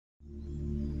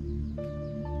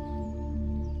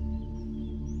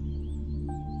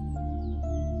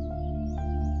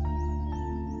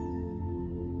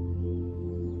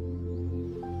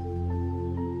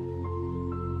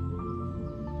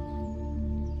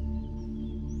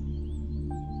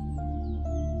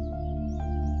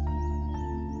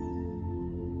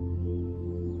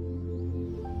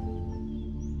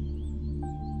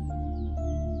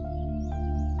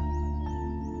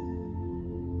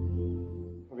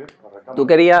Tú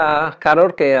querías,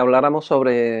 Carol, que habláramos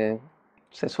sobre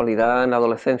sexualidad en la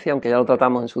adolescencia, aunque ya lo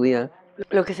tratamos en su día.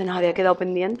 Lo que se nos había quedado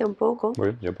pendiente un poco.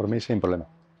 Bueno, yo por mí sin problema.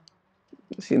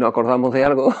 Si nos acordamos de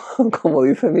algo, como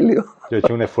dice Emilio. Yo he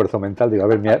hecho un esfuerzo mental, digo, a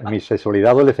ver, mi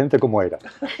sexualidad adolescente, ¿cómo era?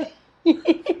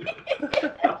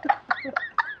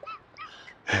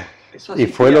 Y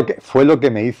fue lo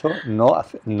que me hizo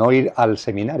no ir al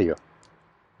seminario.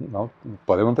 ¿No?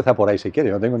 Podemos empezar por ahí si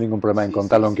quieres, no tengo ningún problema en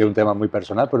contarlo, aunque es un tema muy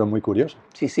personal, pero muy curioso.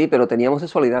 Sí, pero teníamos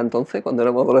sexualidad entonces, cuando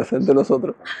éramos adolescentes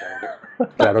nosotros.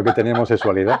 Claro que teníamos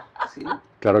sexualidad. Sí.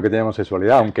 Claro que teníamos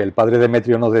sexualidad, aunque el padre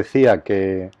Demetrio nos decía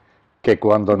que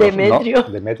cuando nos... Demetrio. No,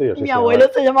 Demetrio Mi abuelo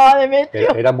se llamaba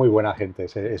Demetrio. Era muy buena gente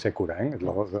ese cura, ¿eh?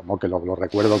 Lo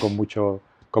recuerdo con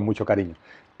mucho cariño.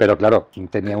 Pero claro,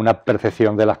 tenía una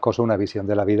percepción de las cosas, una visión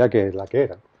de la vida que es la que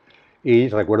era. Y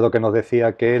recuerdo que nos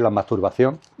decía que la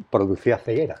masturbación producía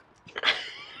ceguera.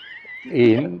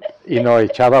 Y nos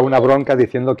echaba una bronca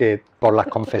diciendo que por las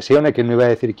confesiones, que no iba a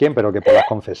decir quién, pero que por las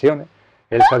confesiones,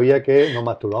 él sabía que nos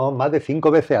masturbábamos más de 5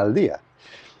 veces al día.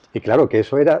 Y claro, que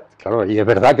eso era... Claro, y es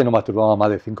verdad que nos masturbábamos más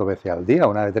de 5 veces al día, a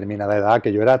una determinada edad,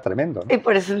 que yo era tremendo, ¿no? Y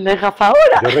por eso me dejas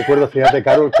ahora. Yo recuerdo, fíjate,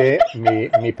 Carol, que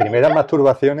mis primeras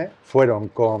masturbaciones fueron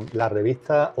con la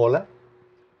revista Hola,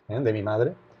 de mi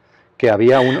madre, que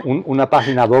había una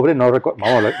página doble, no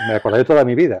vamos, me acordaré toda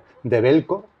mi vida, de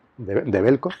Belco,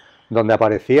 donde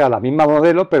aparecía la misma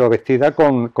modelo, pero vestida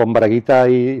con braguita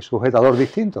y sujetador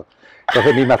distintos.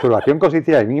 Entonces mi masturbación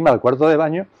consistía en irme al cuarto de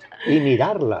baño y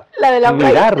mirarla,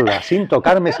 sin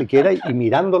tocarme siquiera, y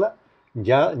mirándola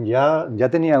ya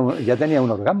tenía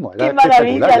un orgasmo. Era ¡qué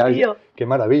maravilla, tío! ¡Qué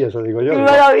maravilla, eso digo yo! ¡Qué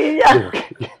maravilla!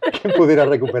 ¿Quién pudiera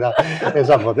recuperar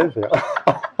esa potencia?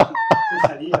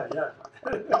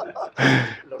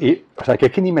 Y, o sea, que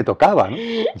es que ni me tocaba, ¿no?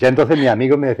 Ya entonces mis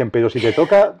amigos me decían, pero si te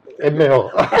toca, es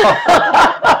mejor.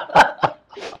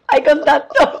 Hay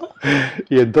contacto.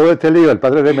 Y en todo este lío, el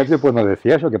padre Demetrio pues nos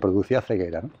decía eso, que producía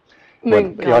ceguera, ¿no?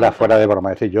 Bueno, y ahora fuera de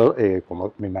broma, es decir, yo,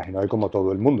 como me imagino que como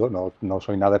todo el mundo, no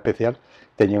soy nada especial,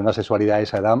 tenía una sexualidad a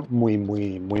esa edad muy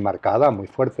marcada, muy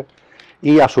fuerte,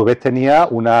 y a su vez tenía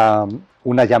una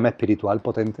llama espiritual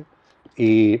potente.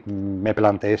 Y me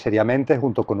planteé seriamente,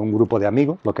 junto con un grupo de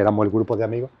amigos, lo que éramos el grupo de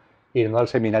amigos, irnos al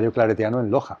seminario claretiano en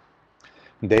Loja.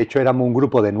 De hecho, éramos un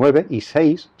grupo de 9 y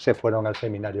 6 se fueron al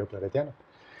seminario claretiano.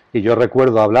 Y yo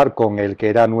recuerdo hablar con el que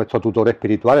era nuestro tutor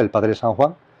espiritual, el padre San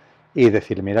Juan, y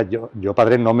decir, mira, yo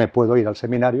padre, no me puedo ir al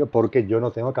seminario porque yo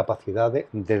no tengo capacidad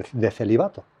de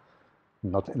celibato.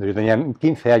 Yo tenía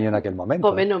 15 años en aquel momento.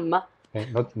 Pues menos más.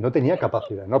 No tenía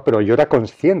capacidad, ¿no? Pero yo era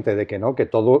consciente de que no, que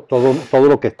todo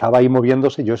lo que estaba ahí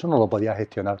moviéndose, yo eso no lo podía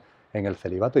gestionar en el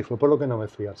celibato, y fue por lo que no me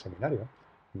fui al seminario,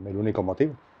 ¿no? El único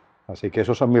motivo. Así que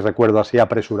esos son mis recuerdos así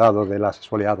apresurados de la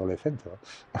sexualidad adolescente, ¿no?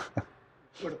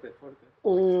 Fuerte.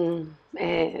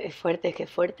 Es que es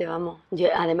fuerte, vamos. Yo,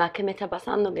 además, que me está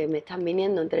pasando, que me están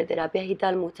viniendo entre terapias y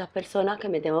tal muchas personas que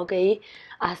me tengo que ir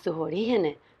a sus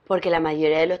orígenes. Porque la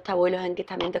mayoría de los tabuelos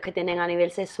enquistamientos que tienen a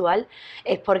nivel sexual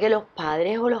es porque los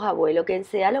padres o los abuelos, quien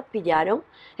sea, los pillaron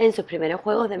en sus primeros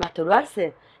juegos de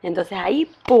masturbarse. Entonces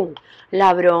ahí, ¡pum!,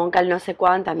 la bronca, el no sé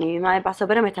cuánto. A mí misma me pasó,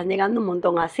 pero me están llegando un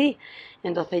montón así.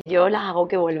 Entonces yo las hago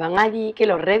que vuelvan allí, que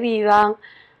los revivan.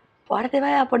 Pues ahora te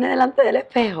vas a poner delante del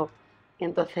espejo. Y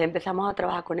entonces empezamos a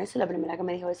trabajar con eso. La primera que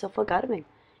me dijo eso fue Carmen.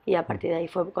 Y a partir de ahí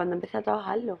fue cuando empecé a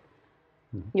trabajarlo.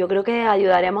 Yo creo que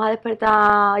ayudaremos a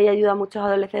despertar y ayuda a muchos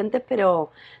adolescentes, pero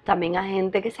también a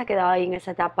gente que se ha quedado ahí en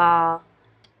esa etapa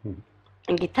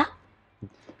enquistada.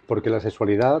 Porque la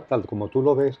sexualidad, tal como tú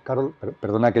lo ves, Carol,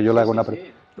 perdona que yo le haga una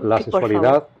pregunta. La Sí,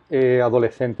 sexualidad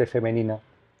adolescente femenina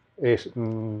es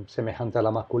semejante a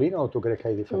la masculina, ¿o tú crees que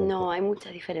hay diferencia? No, hay mucha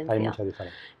diferencia. Hay mucha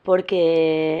diferencia.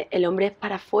 Porque el hombre es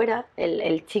para afuera,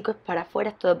 el chico es para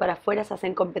afuera, es todo para afuera, se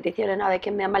hacen competiciones a ver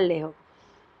quién vea más lejos.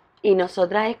 Y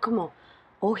nosotras es como,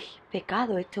 uy,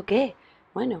 pecado, ¿esto qué es?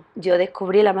 Bueno, yo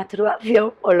descubrí la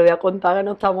masturbación, os lo voy a contar que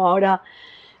no estamos ahora,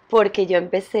 porque yo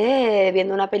empecé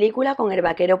viendo una película con el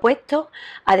vaquero puesto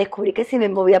a descubrir que si me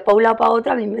movía para un lado o para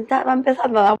otro, a mí me estaba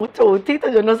empezando a dar mucho gustito.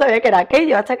 Yo no sabía que era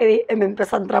aquello, hasta que me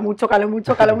empezó a entrar mucho calor,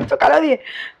 y dije,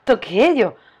 ¿esto qué es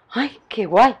yo? ¡Ay, qué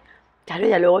guay! Claro,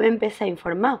 ya luego me empecé a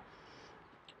informar.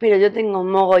 Pero yo tengo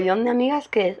un mogollón de amigas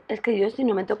que es que yo, si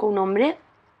no me toco un hombre,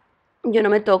 yo no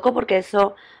me toco, porque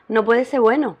eso no puede ser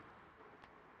bueno.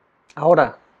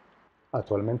 Ahora.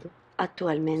 ¿Actualmente?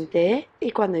 Actualmente, y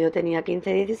cuando yo tenía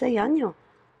 15, 16 años,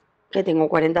 que tengo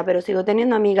 40, pero sigo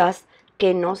teniendo amigas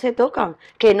que no se tocan,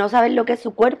 que no saben lo que es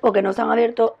su cuerpo, que no se han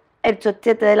abierto el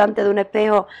chochete delante de un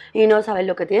espejo y no saben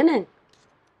lo que tienen.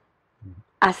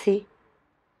 Así.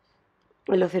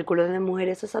 En los círculos de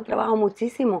mujeres eso se ha trabajado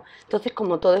muchísimo. Entonces,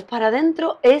 como todo es para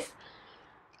adentro, es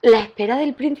La espera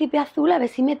del príncipe azul, a ver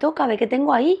si me toca, a ver qué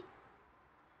tengo ahí.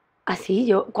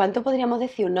 Así, ¿cuánto podríamos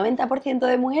decir? ¿Un 90%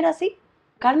 de mujer así?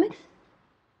 ¿Carmen?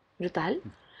 Brutal.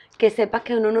 Que sepas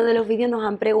que en uno de los vídeos nos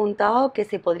han preguntado que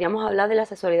si podríamos hablar de la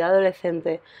sexualidad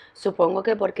adolescente. Supongo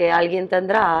que porque alguien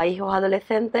tendrá hijos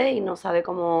adolescentes y no sabe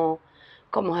cómo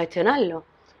gestionarlo.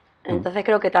 Entonces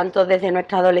creo que tanto desde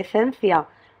nuestra adolescencia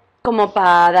como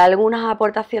para dar algunas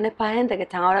aportaciones para gente que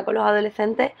están ahora con los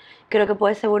adolescentes, creo que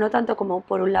puede ser bueno tanto como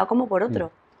por un lado como por otro.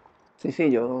 Sí,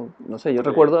 sí, yo no sé, yo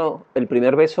recuerdo el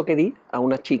primer beso que di a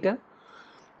una chica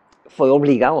fue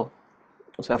obligado.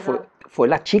 O sea, fue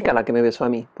la chica la que me besó a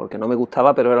mí, porque no me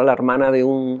gustaba, pero era la hermana de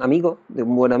un amigo, de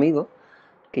un buen amigo,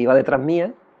 que iba detrás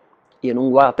mía, y en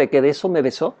un guateque de eso me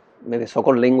besó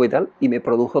con lengua y tal, y me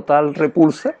produjo tal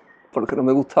repulsa, porque no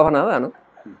me gustaba nada, ¿no?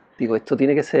 Digo, esto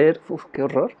tiene que ser, uf, qué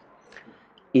horror.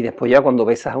 Y después ya cuando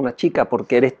besas a una chica,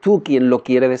 porque eres tú quien lo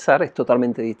quiere besar, es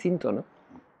totalmente distinto, ¿no?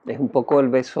 Es un poco el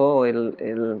beso,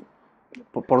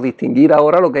 por distinguir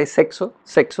ahora lo que es sexo,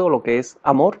 lo que es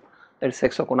amor, el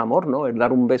sexo con amor, ¿no? El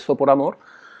dar un beso por amor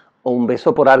o un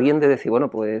beso por alguien de decir, bueno,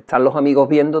 pues están los amigos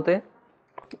viéndote,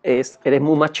 eres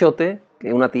muy machote,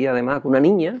 que una tía además, una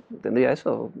niña, tendría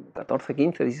eso, 14,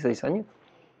 15, 16 años,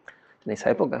 en esa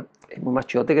época, es muy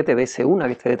machote que te bese una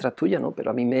que esté detrás tuya, ¿no?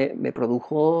 Pero a mí me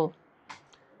produjo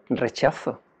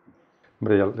rechazo.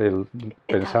 Hombre,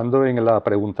 pensando en la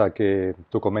pregunta que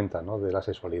tú comentas, ¿no? De la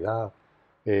sexualidad,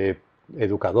 eh,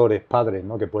 educadores, padres,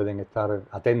 ¿no? Que pueden estar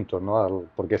atentos, ¿no?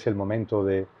 Porque es el momento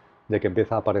de que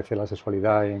empieza a aparecer la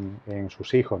sexualidad en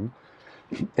sus hijos, ¿no?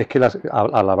 Es que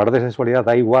al hablar de sexualidad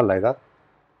da igual la edad,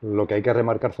 lo que hay que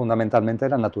remarcar fundamentalmente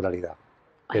es la naturalidad,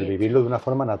 el vivirlo de una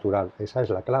forma natural, esa es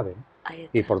la clave, ¿no?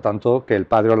 Y por tanto que el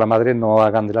padre o la madre no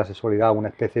hagan de la sexualidad una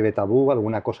especie de tabú,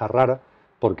 alguna cosa rara,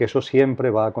 porque eso siempre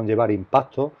va a conllevar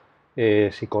impactos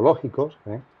psicológicos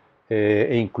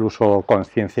e incluso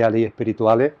conscienciales y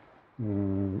espirituales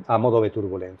a modo de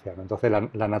turbulencia, ¿no? Entonces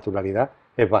la naturalidad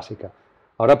es básica.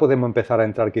 Ahora podemos empezar a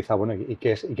entrar quizá, bueno, ¿y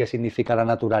qué significa la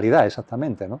naturalidad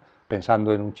exactamente, ¿no?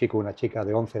 Pensando en un chico o una chica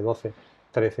de 11, 12,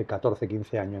 13, 14,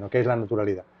 15 años, ¿no? ¿Qué es la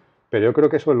naturalidad? Pero yo creo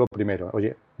que eso es lo primero.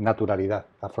 Oye, naturalidad.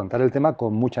 Afrontar el tema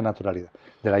con mucha naturalidad.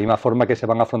 De la misma forma que se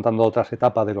van afrontando otras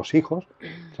etapas de los hijos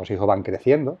van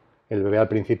creciendo. El bebé al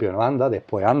principio no anda,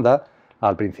 después anda.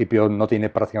 Al principio no tiene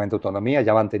prácticamente autonomía,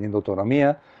 ya van teniendo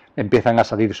autonomía. Empiezan a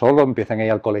salir solos, empiezan a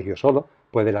ir al colegio solos.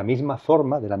 Pues de la misma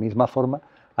forma,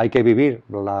 hay que vivir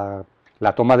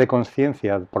la toma de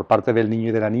conciencia por parte del niño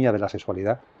y de la niña de la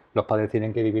sexualidad. Los padres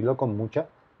tienen que vivirlo con mucha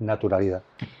naturalidad.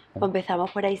 Pues empezamos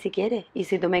por ahí si quieres. Y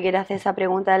si tú me quieres hacer esa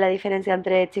pregunta de la diferencia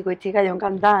entre chico y chica, yo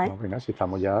encantada, ¿eh? No, venga, si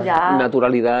estamos ya...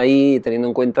 Naturalidad y teniendo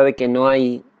en cuenta de que no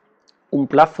hay un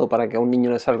plazo para que a un niño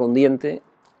le salga un diente,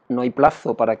 no hay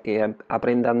plazo para que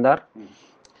aprenda a andar,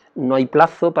 no hay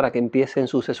plazo para que empiece en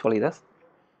su sexualidad,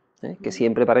 ¿eh? Que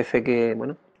siempre parece que,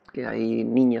 bueno, que hay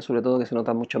niñas sobre todo que se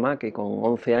notan mucho más, que con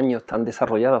 11 años están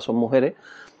desarrolladas, son mujeres,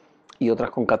 y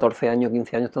otras con 14 años,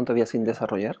 15 años están todavía sin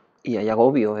desarrollar. Y hay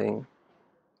agobios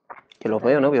que los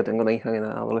veo, ¿no? Yo tengo una hija que es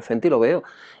adolescente y lo veo.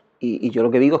 Y yo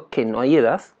lo que digo es que no hay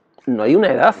edad, no hay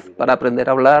una edad para aprender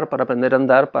a hablar, para aprender a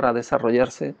andar, para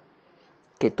desarrollarse,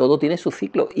 que todo tiene su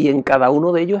ciclo y en cada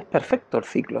uno de ellos es perfecto el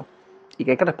ciclo. Y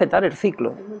que hay que respetar el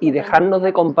ciclo y dejarnos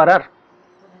de comparar.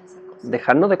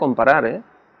 ¿Eh?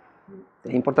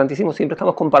 Es importantísimo, siempre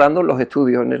estamos comparando en los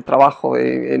estudios, en el trabajo,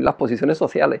 en las posiciones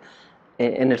sociales,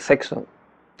 en el sexo.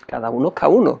 Cada uno es cada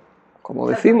uno, como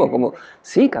decimos,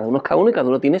 sí, cada uno es cada uno y cada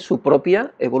uno tiene su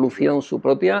propia evolución, su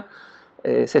propia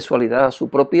sexualidad, su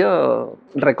propio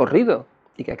recorrido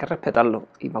y que hay que respetarlo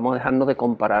y vamos a dejarnos de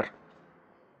comparar.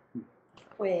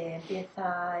 Pues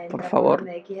empieza a entrar por favor. Por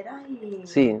donde quieras y...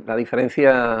 Sí, la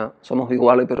diferencia, somos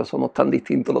iguales, pero somos tan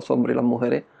distintos los hombres y las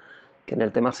mujeres que en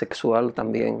el tema sexual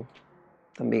también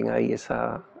hay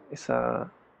esas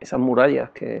murallas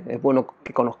que es bueno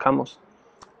que conozcamos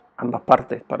ambas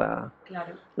partes para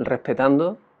Claro.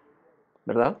 respetando,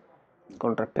 ¿verdad?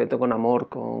 Con respeto, con amor,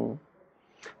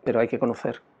 pero hay que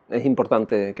conocer. Es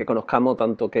importante que conozcamos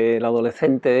tanto que el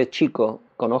adolescente chico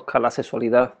conozca la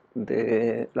sexualidad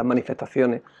de las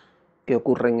manifestaciones que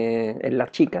ocurren en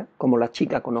las chicas, como las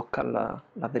chicas conozcan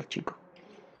las del chico.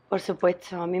 Por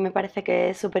supuesto, a mí me parece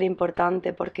que es súper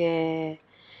importante porque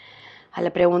a la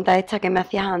pregunta esta que me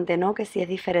hacías antes, ¿no? Que si es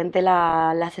diferente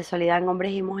la sexualidad en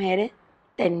hombres y mujeres,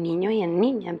 en niños y en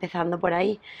niñas, empezando por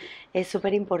ahí, es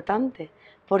súper importante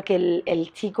porque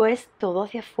el chico es todo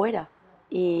hacia afuera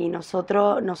y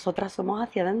nosotras somos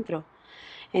hacia adentro.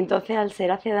 Entonces, al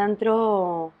ser hacia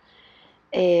adentro,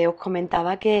 os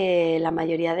comentaba que la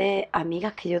mayoría de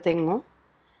amigas que yo tengo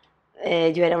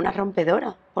yo era una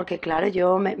rompedora, porque claro,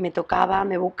 yo me tocaba,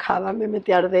 me buscaba, me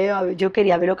metía al dedo, yo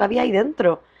quería ver lo que había ahí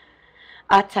dentro,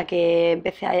 hasta que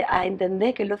empecé a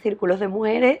entender que en los círculos de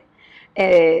mujeres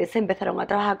se empezaron a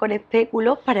trabajar con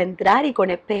espéculos para entrar y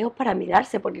con espejos para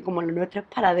mirarse, porque como lo nuestro es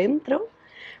para adentro,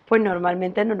 pues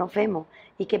normalmente no nos vemos.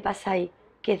 ¿Y qué pasa ahí?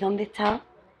 Que es donde está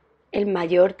el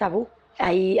mayor tabú.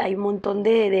 Ahí hay un montón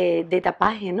de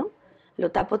tapaje, ¿no?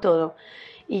 Lo tapo todo.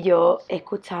 Y yo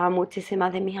escuchaba a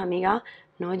muchísimas de mis amigas,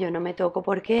 no, yo no me toco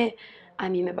porque a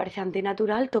mí me parece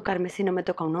antinatural tocarme si no me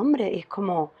toca un hombre. Y es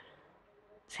como, o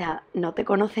sea, no te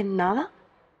conoces nada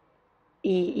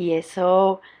y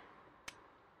eso,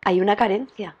 hay una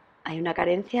carencia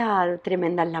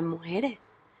tremenda en las mujeres.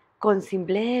 Con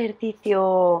simple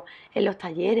ejercicio en los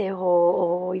talleres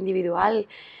o individual,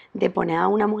 de poner a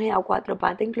una mujer a cuatro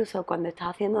patas, incluso cuando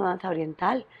estaba haciendo danza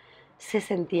oriental, se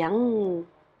sentían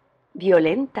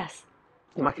violentas,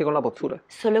 Más que con la postura.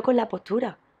 solo con la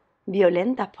postura,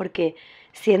 violentas, porque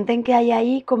sienten que hay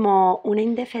ahí como una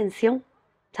indefensión,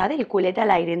 ¿sabes? El culete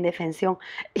al aire, indefensión.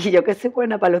 Y yo que soy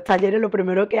buena para los talleres, lo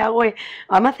primero que hago es,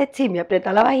 vamos a hacer chisme,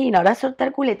 apretar la vagina, ahora soltar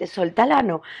el culete, soltar el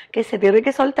ano, que se tiene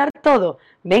que soltar todo.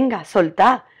 Venga,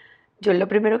 soltar. Yo es lo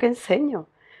primero que enseño,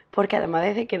 porque además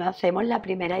desde que nacemos la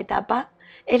primera etapa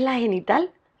es la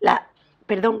genital,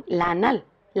 perdón, la anal.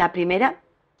 La primera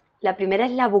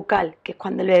es la bucal, que es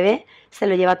cuando el bebé se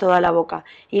lo lleva toda la boca.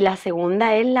 Y la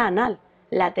segunda es la anal.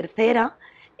 La tercera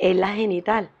es la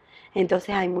genital.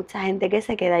 Entonces hay mucha gente que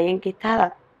se queda ahí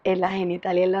enquistada en la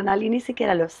genital y en la anal y ni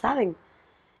siquiera lo saben.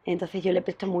 Entonces yo le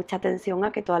presto mucha atención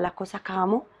a que todas las cosas que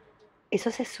hagamos,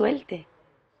 eso se suelte.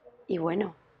 Y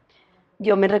bueno,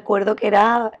 yo me recuerdo que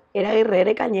era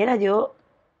guerrera y cañera.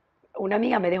 Una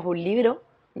amiga me dejó un libro,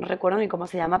 no recuerdo ni cómo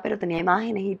se llama, pero tenía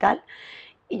imágenes y tal.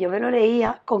 Y yo me lo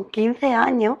leía con 15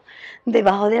 años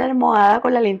debajo de la almohada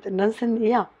con la linterna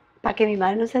encendida para que mi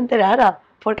madre no se enterara.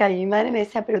 Porque a mí mi madre me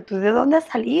decía, pero ¿tú de dónde has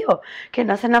salido? Que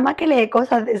no haces nada más que leer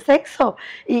cosas de sexo.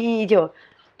 Y yo,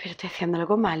 pero estoy haciendo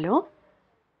algo malo.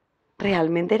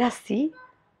 Realmente era así.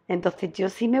 Entonces yo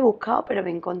sí me he buscado, pero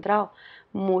me he encontrado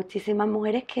muchísimas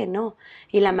mujeres que no.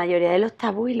 Y la mayoría de los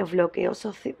tabús y los bloqueos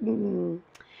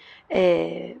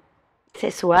eh,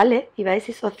 sexuales, iba a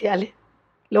decir sociales,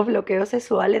 los bloqueos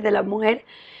sexuales de la mujer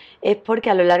es porque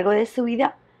a lo largo de su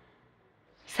vida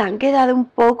se han quedado un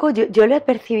poco, yo lo he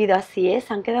percibido así,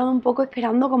 se han quedado un poco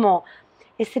esperando como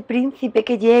ese príncipe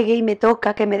que llegue y me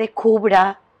toca, que me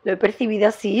descubra. Lo he percibido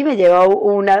así, me llevo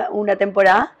una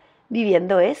temporada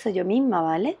viviendo eso yo misma,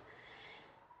 ¿vale?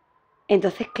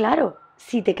 Entonces, claro,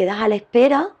 si te quedas a la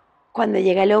espera, cuando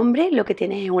llega el hombre, lo que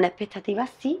tienes es una expectativa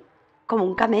así, como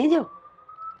un camello.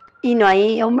 Y no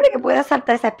hay hombre que pueda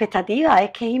saltar esa expectativa, es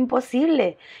que es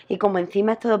imposible. Y como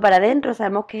encima es todo para adentro,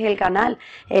 sabemos que es el canal,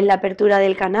 es la apertura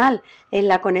del canal, es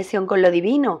la conexión con lo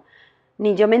divino.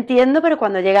 Ni yo me entiendo, pero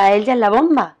cuando llega a él ya es la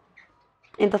bomba.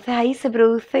 Entonces ahí se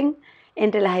producen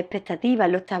entre las expectativas,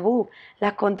 los tabús,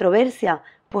 las controversias,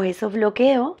 pues esos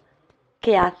bloqueos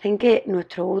que hacen que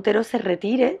nuestro útero se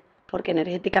retire, porque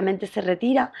energéticamente se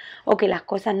retira, o que las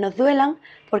cosas nos duelan,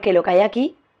 porque lo que hay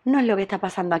aquí no es lo que está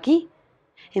pasando aquí.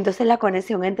 Entonces la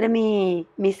conexión entre mi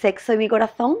sexo y mi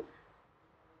corazón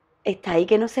está ahí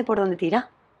que no sé por dónde tirar.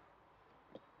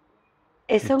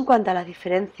 Eso en cuanto a las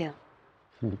diferencias.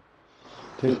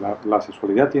 Sí, la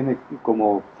sexualidad tiene,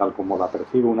 como, tal como la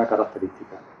percibo, una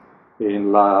característica.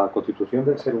 En la constitución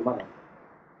del ser humano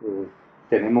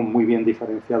tenemos muy bien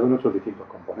diferenciados nuestros distintos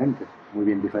componentes, muy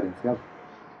bien diferenciados.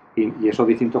 Y esos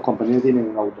distintos componentes tienen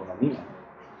una autonomía.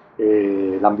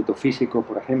 El ámbito físico,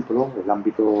 por ejemplo, el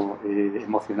ámbito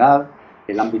emocional,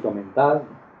 el ámbito mental,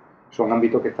 son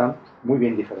ámbitos que están muy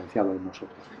bien diferenciados en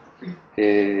nosotros.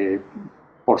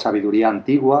 Por sabiduría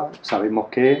antigua, sabemos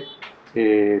que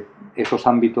esos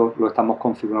ámbitos los estamos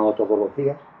configurando todos los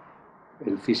días,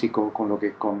 el físico con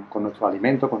nuestros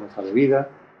alimentos, con nuestra bebida,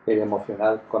 el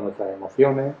emocional con nuestras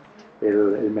emociones,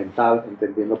 el mental,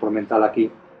 entendiendo por mental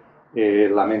aquí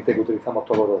la mente que utilizamos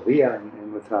todos los días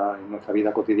en nuestra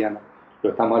vida cotidiana, lo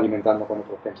estamos alimentando con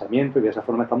nuestros pensamientos y de esa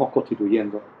forma estamos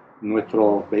constituyendo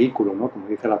nuestros vehículos, ¿no? Como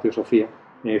dice la teosofía,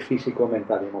 físico,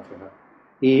 mental y emocional.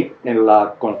 Y en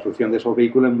la construcción de esos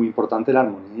vehículos es muy importante la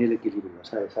armonía y el equilibrio.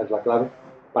 Esa es la clave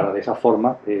para de esa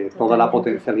forma toda la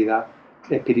potencialidad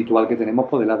espiritual que tenemos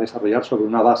poderla desarrollar sobre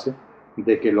una base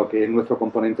de que lo que es nuestro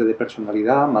componente de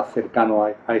personalidad más cercano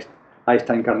a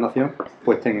esta encarnación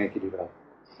pues estén equilibrados.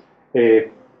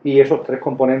 Y esos tres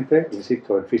componentes,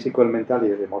 insisto, el físico, el mental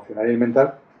y el emocional y el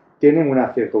mental, tienen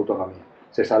una cierta autonomía.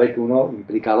 Se sabe que uno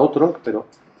implica al otro, pero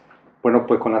bueno,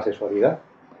 pues con la sexualidad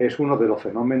es uno de los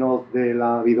fenómenos de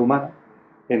la vida humana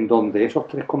en donde esos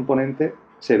tres componentes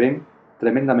se ven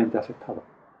tremendamente afectados.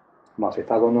 No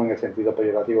afectados no en el sentido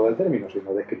peyorativo del término,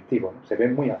 sino descriptivo, ¿no? Se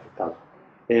ven muy afectados.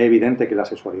 Es evidente que la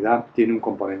sexualidad tiene un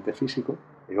componente físico,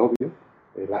 es obvio,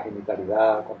 la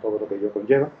genitalidad con todo lo que ello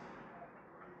conlleva.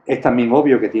 Es también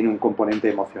obvio que tiene un componente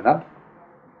emocional,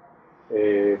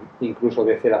 incluso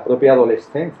desde la propia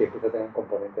adolescencia empieza a tener un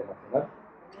componente emocional.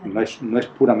 No es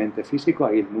puramente físico,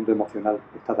 ahí el mundo emocional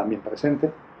está también presente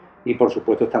y por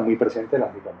supuesto está muy presente el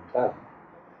ámbito mental.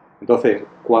 Entonces,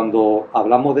 cuando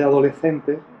hablamos de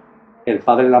adolescentes, el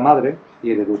padre, la madre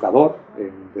y el educador,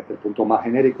 desde el punto más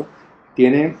genérico,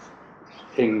 tienen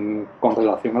con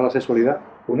relación a la sexualidad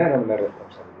una enorme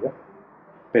responsabilidad,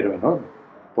 pero enorme,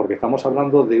 porque estamos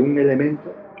hablando de un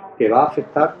elemento que va a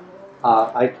afectar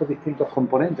a estos distintos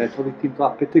componentes, a estos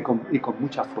distintos aspectos y con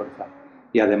mucha fuerza.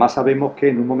 Y además sabemos que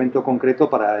en un momento concreto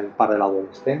para el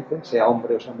adolescente, sea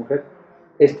hombre o sea mujer,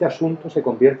 este asunto se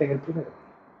convierte en el primero.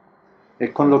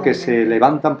 Es con lo que se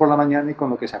levantan por la mañana y con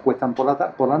lo que se acuestan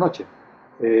por la noche.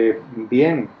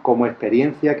 Bien como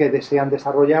experiencia que desean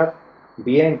desarrollar,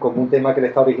 bien como un tema que le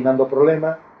está originando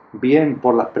problemas, bien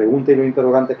por las preguntas y los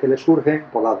interrogantes que le surgen,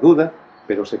 por las dudas,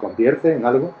 pero se convierte en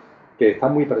algo que está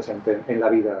muy presente en la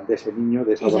vida de ese niño,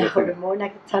 de esa adolescente. Y las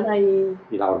hormonas que están ahí.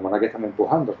 Y las hormonas que están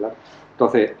empujando, claro.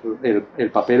 Entonces,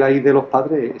 el papel ahí de los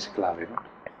padres es clave, ¿no?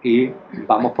 Y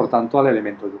vamos, por tanto, al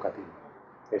elemento educativo.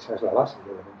 Esa es la base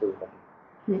del elemento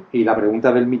educativo. Y la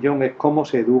pregunta del millón es cómo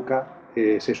se educa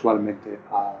sexualmente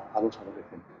a los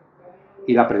adolescentes.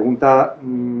 Y la pregunta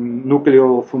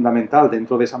núcleo fundamental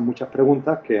dentro de esas muchas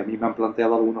preguntas que a mí me han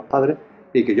planteado algunos padres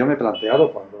y que yo me he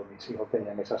planteado cuando mis hijos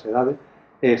tenían esas edades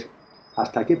es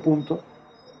hasta qué punto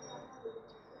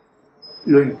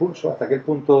lo impulso, hasta qué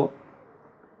punto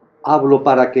hablo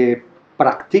para que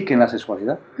practiquen la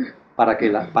sexualidad, para que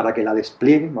la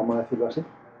desplieguen, vamos a decirlo así,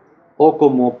 o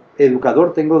como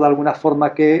educador tengo de alguna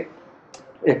forma que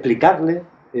explicarle,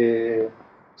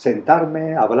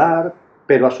 sentarme, hablar,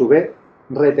 pero a su vez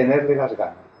retenerle las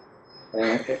ganas.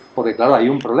 Porque claro, hay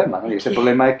un problema, ¿no? Y ese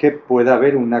problema es que puede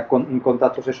haber un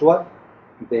contacto sexual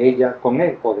de ella con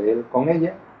él o de él con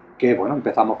ella, que bueno,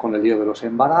 empezamos con el lío de los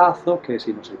embarazos, que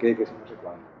si no sé qué, que si no sé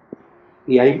cuándo.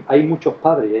 Y hay muchos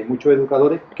padres y hay muchos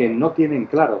educadores que no tienen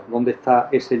claro dónde está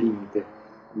ese límite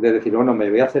de decir, bueno, me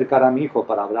voy a acercar a mi hijo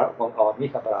para hablar, o a mi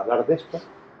hija para hablar de esto,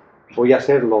 voy a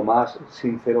ser lo más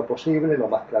sincero posible, lo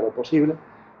más claro posible,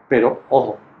 pero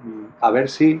ojo, a ver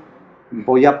si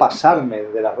voy a pasarme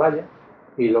de la raya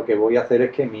y lo que voy a hacer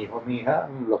es que mi hijo o mi hija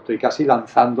lo estoy casi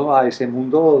lanzando a ese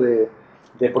mundo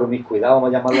de promiscuidad, vamos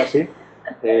a llamarlo así,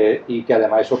 y que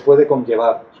además eso puede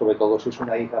conllevar, sobre todo si es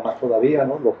una hija más todavía,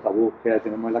 ¿no? Los tabús que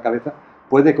tenemos en la cabeza,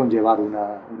 puede conllevar un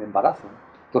embarazo, ¿no?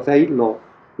 Entonces ahí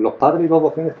los padres y los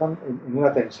docentes están en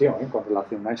una tensión con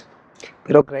relación a esto.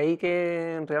 ¿Pero creéis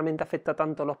que realmente afecta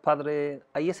tanto a los padres?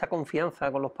 ¿Hay esa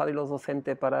confianza con los padres y los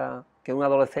docentes para que un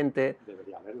adolescente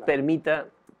permita,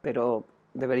 pero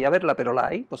debería haberla, pero la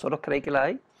hay? ¿Vosotros creéis que la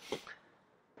hay?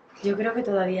 Yo creo que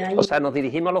todavía hay. O sea, ¿nos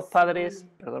dirigimos a los padres,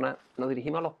 perdona, nos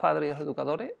dirigimos a los padres y a los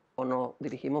educadores o nos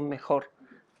dirigimos mejor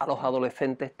a los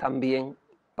adolescentes también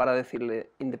para decirles,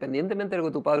 independientemente de lo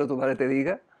que tu padre o tu madre te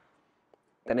diga,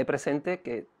 tened presente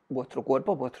que vuestro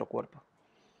cuerpo es vuestro cuerpo?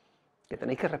 Que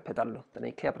tenéis que respetarlo,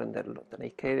 tenéis que aprenderlo,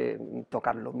 tenéis que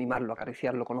tocarlo, mimarlo,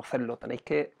 acariciarlo, conocerlo, tenéis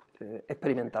que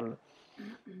experimentarlo.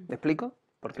 ¿Me explico?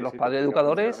 Porque sí, los padres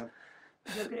educadores,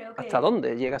 yo creo que, ¿hasta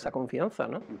dónde llega esa confianza,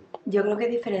 no? Yo creo que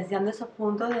diferenciando esos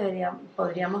puntos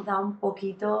podríamos dar un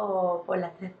poquito por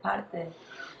las tres partes.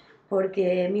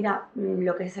 Porque, mira,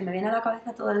 lo que se me viene a la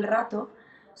cabeza todo el rato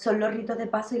son los ritos de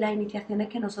paso y las iniciaciones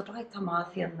que nosotros estamos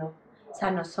haciendo. O sea,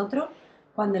 nosotros,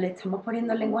 cuando le estamos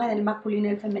poniendo el lenguaje del masculino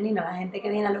y el femenino a la gente que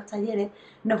viene a los talleres,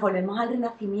 nos volvemos al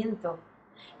renacimiento.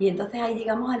 Y entonces ahí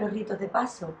llegamos a los ritos de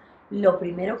paso. Lo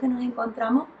primero que nos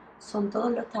encontramos son todos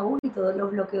los tabús y todos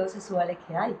los bloqueos sexuales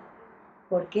que hay.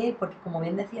 ¿Por qué? Porque, como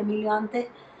bien decía Emilio antes,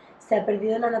 se ha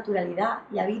perdido la naturalidad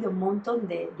y ha habido un montón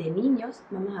de niños.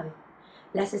 Vamos a ver,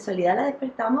 la sexualidad la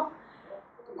despertamos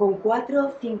con 4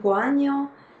 o 5 años.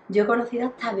 Yo he conocido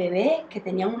hasta bebés que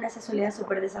tenían una sexualidad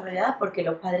súper desarrollada porque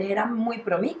los padres eran muy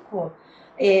promiscuos,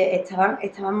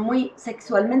 estaban muy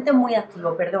sexualmente muy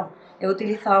activos, perdón, he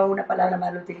utilizado una palabra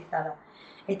mal utilizada,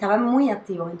 estaban muy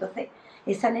activos, entonces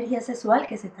esa energía sexual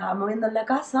que se estaba moviendo en la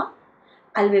casa,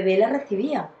 al bebé la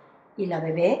recibía, y la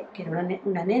bebé, que era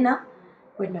una nena,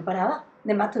 pues no paraba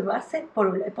de masturbarse por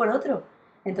un lado y por otro.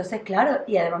 Entonces, claro,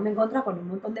 y además me he encontrado con un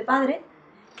montón de padres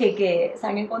que se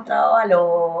han encontrado a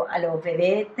los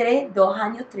bebés 3, 2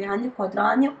 años, 3 años, 4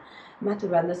 años,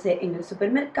 masturbándose en el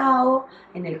supermercado,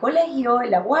 en el colegio,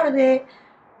 en la guardia,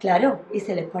 claro, y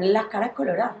se les ponen las caras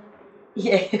coloradas.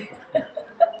 Y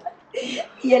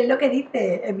Y es lo que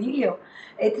dice Emilio,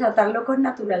 es tratarlo con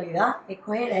naturalidad, es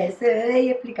coger a ese bebé y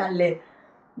explicarle,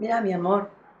 mira mi amor,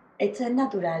 esto es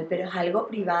natural, pero es algo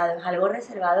privado, es algo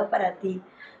reservado para ti.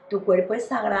 Tu cuerpo es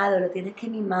sagrado, lo tienes que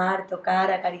mimar,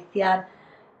 tocar, acariciar,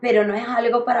 pero no es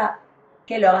algo para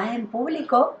que lo hagas en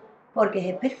público porque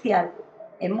es especial,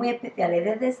 es muy especial, es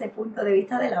desde ese punto de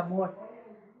vista del amor.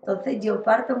 Entonces yo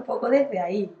parto un poco desde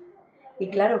ahí. Y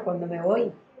claro, cuando me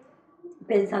voy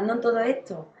pensando en todo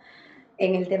esto,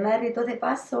 en el tema de ritos de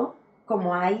paso,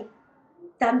 como hay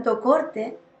tanto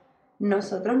corte,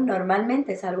 nosotros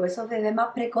normalmente, salvo esos bebés más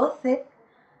precoces,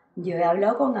 yo he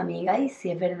hablado con amigas y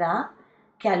sí es verdad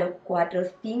que a los 4,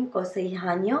 5, 6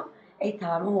 años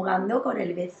estábamos jugando con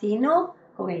el vecino,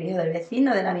 con el hijo del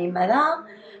vecino de la misma edad,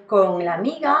 con la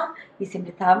amiga, y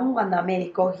siempre estábamos jugando a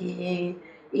médicos y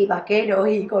vaqueros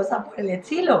y cosas por el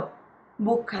estilo,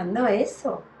 buscando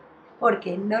eso,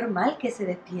 porque es normal que se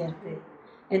despierte.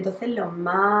 Entonces los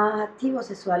más activos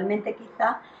sexualmente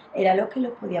quizás eran los que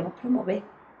los podíamos promover.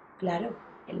 Claro,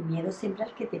 el miedo siempre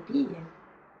al que te pillen.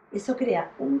 Eso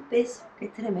crea un peso que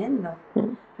es tremendo.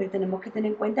 Pero tenemos que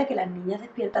tener en cuenta que las niñas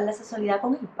despiertan la sexualidad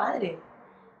con el padre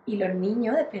y los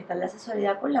niños despiertan la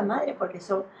sexualidad con la madre porque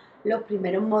son los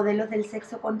primeros modelos del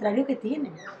sexo contrario que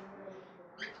tienen.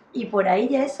 Y por ahí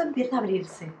ya eso empieza a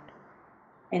abrirse.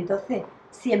 Entonces,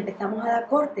 si empezamos a dar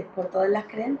cortes por todas las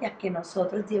creencias que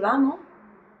nosotros llevamos,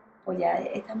 pues ya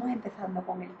estamos empezando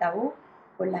con el tabú,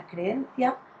 con las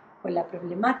creencias, con la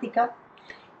problemática.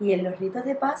 Y en los ritos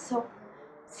de paso,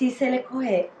 sí se les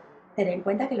coge, tener en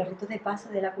cuenta que los ritos de paso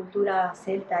de la cultura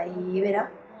celta y íbera,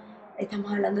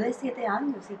 estamos hablando de 7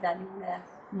 años, 7 años, una edad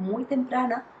muy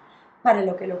temprana, para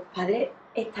lo que los padres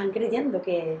están creyendo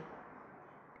que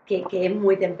es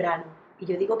muy temprano. Y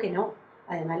yo digo que no.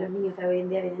 Además, los niños de hoy en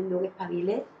día vienen de un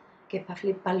espabile que es para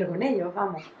fliparlo con ellos,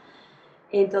 vamos.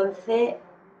 Entonces,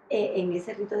 en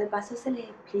ese rito de paso se les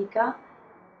explica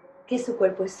que su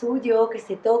cuerpo es suyo, que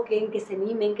se toquen, que se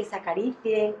mimen, que se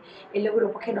acaricien. En los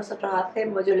grupos que nosotros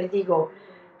hacemos, yo les digo,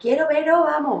 quiero veros,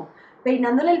 vamos,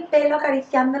 peinándole el pelo,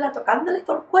 acariciándola, tocándole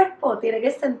todo el cuerpo, tiene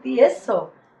que sentir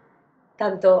eso.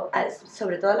 Tanto,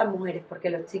 sobre todo a las mujeres, porque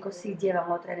los chicos sí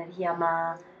llevan otra energía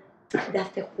más de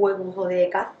hacer juegos o de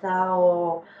caza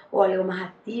o algo más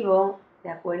activo, ¿de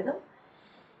acuerdo?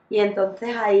 Y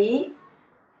entonces ahí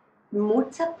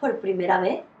muchas por primera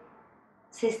vez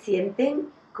se sienten,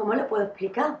 ¿cómo lo puedo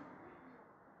explicar?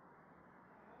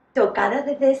 Tocadas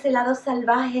desde ese lado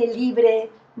salvaje, libre,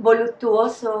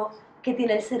 voluptuoso que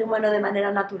tiene el ser humano de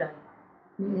manera natural.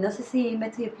 No sé si me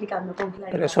estoy explicando con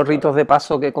claridad. Pero esos ritos de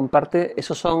paso que comparte,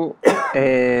 esos son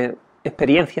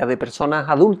experiencias de personas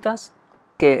adultas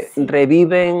que Sí.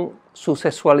 reviven su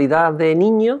sexualidad de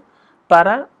niño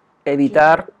para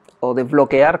evitar o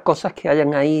desbloquear cosas que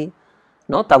hayan ahí,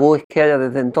 ¿no? Tabúes que haya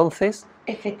desde entonces.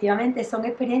 Efectivamente, son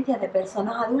experiencias de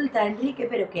personas adultas, Enrique,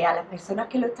 pero que a las personas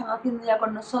que lo están haciendo ya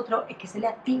con nosotros es que se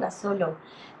les activa solo.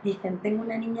 Dicen, tengo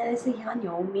una niña de 6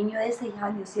 años, un niño de 6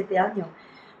 años, 7 años.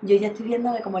 Yo ya estoy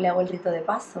viendo cómo le hago el rito de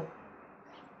paso.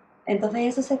 Entonces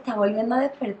eso se está volviendo a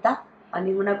despertar. A mí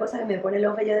es una cosa que me pone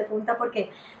los vellos de punta porque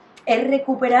es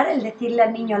recuperar el decirle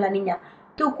al niño o a la niña,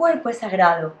 tu cuerpo es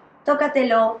sagrado,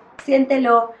 tócatelo,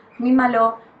 siéntelo,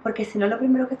 mímalo, porque si no lo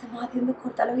primero que estamos haciendo es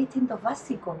cortar los instintos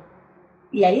básicos.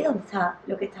 Y ahí es donde está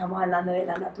lo que estábamos hablando de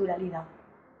la naturalidad.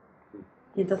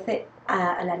 Y entonces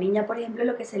a la niña, por ejemplo,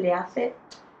 lo que se le hace,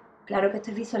 claro que esto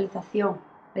es visualización,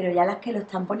 pero ya las que lo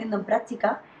están poniendo en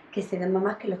práctica, que se ven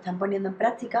mamás que lo están poniendo en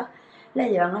práctica, la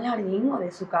llevan al jardín o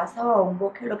de su casa o a un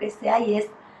bosque o lo que sea y es,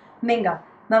 venga,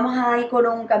 vamos a ir con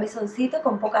un camisoncito,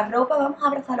 con poca ropa, vamos a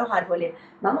abrazar los árboles,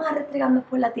 vamos a restregarnos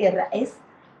por la tierra. Es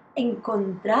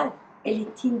encontrar el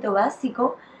instinto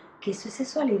básico, que eso es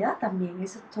sexualidad también,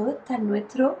 eso todo está en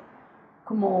nuestro,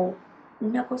 como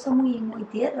una cosa muy, muy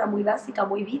tierra, muy básica,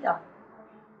 muy vida.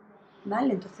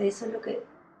 ¿Vale? Entonces eso es lo que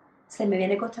se me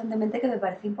viene constantemente que me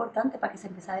parece importante para que se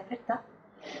empiece a despertar.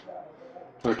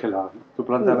 Pues que tú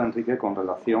planteabas, Enrique, con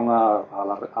relación a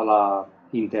la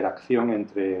interacción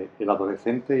entre el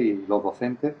adolescente y los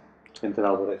docentes, entre el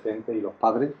adolescente y los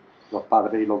padres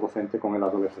y los docentes con el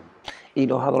adolescente. Y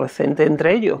los adolescentes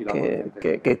entre ellos,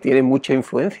 que tienen mucha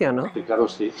influencia, ¿no? Y claro,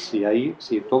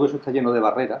 si todo eso está lleno de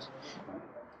barreras,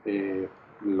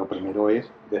 lo primero es,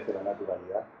 desde la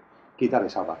naturalidad, quitar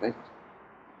esas barreras.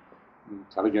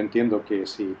 ¿Sabes? Yo entiendo que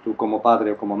si tú como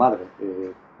padre o como madre,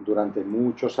 durante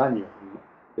muchos años,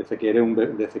 desde que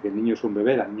el niño es un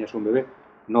bebé, la niña es un bebé,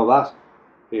 no vas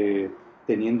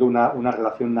teniendo una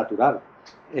relación natural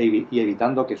y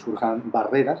evitando que surjan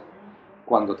barreras,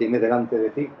 cuando tienes delante de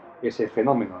ti ese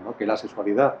fenómeno, ¿no?, que es la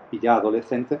sexualidad, y ya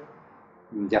adolescente,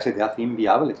 ya se te hace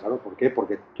inviable, claro. ¿Por qué?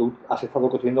 Porque tú has estado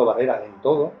construyendo barreras en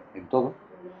todo,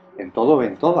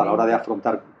 a la hora de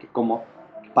afrontar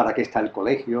para qué está el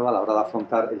colegio, a la hora de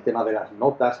afrontar el tema de las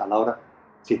notas, a la hora...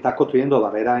 Si estás construyendo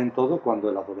barreras en todo,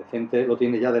 cuando el adolescente lo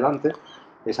tiene ya delante,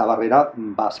 esa barrera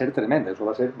va a ser tremenda. Eso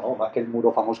va a ser, no, más que el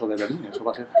muro famoso de Berlín. Eso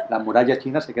va a ser, la muralla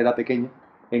china se queda pequeña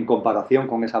en comparación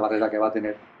con esa barrera que va a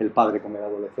tener el padre con el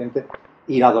adolescente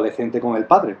y el adolescente con el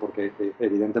padre, porque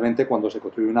evidentemente cuando se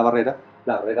construye una barrera,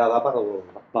 la barrera da para los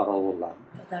dos lados.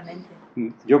 Totalmente.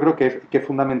 Yo creo que es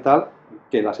fundamental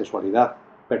que la sexualidad,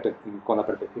 con la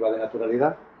perspectiva de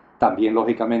naturalidad, también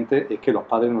lógicamente es que los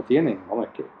padres no tienen, es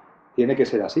que tiene que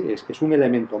ser así, es un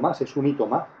elemento más, es un hito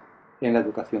más en la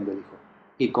educación del hijo.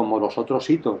 Y como los otros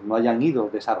hitos no hayan ido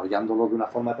desarrollándolo de una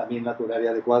forma también natural y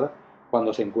adecuada,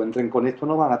 cuando se encuentren con esto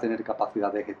no van a tener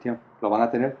capacidad de gestión, lo van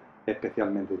a tener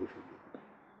especialmente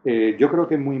difícil. Yo creo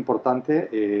que es muy importante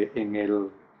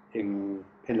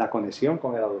en la conexión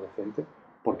con el adolescente,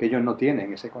 porque ellos no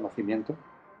tienen ese conocimiento.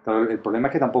 Pero el problema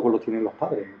es que tampoco lo tienen los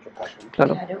padres en muchos casos, ¿no?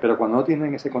 Claro. Pero cuando no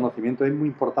tienen ese conocimiento es muy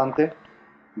importante,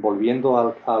 volviendo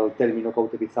al término que ha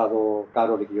utilizado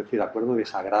Carol y que yo estoy de acuerdo, de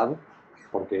sagrado,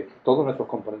 porque todos nuestros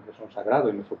componentes son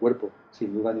sagrados y nuestro cuerpo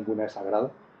sin duda ninguna es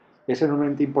sagrado. Es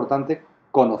enormemente importante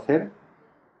conocer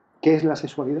qué es la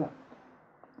sexualidad.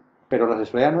 Pero la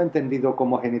sexualidad no entendido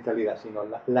como genitalidad, sino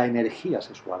la energía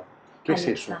sexual. ¿Qué es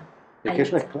eso? Es que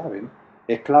eso es clave, ¿no?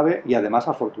 Es clave y además,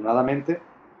 afortunadamente,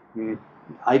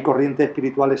 hay corrientes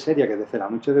espirituales serias que desde la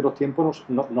noche de los tiempos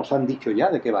nos han dicho ya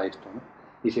de qué va esto, ¿no?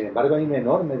 Y sin embargo hay un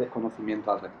enorme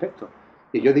desconocimiento al respecto.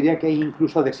 Y yo diría que hay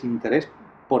incluso desinterés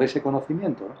por ese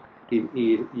conocimiento, ¿no?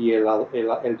 Y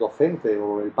el docente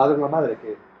o el padre o la madre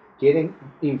que quieren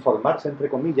informarse, entre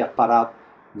comillas,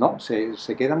 no,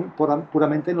 se quedan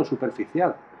puramente en lo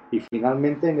superficial y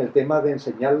finalmente en el tema de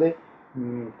enseñarle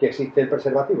que existe el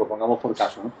preservativo, pongamos por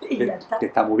caso, ¿no? Que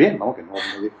está muy bien, ¿no?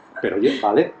 Pero oye,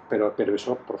 vale, pero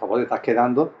eso, por favor, te estás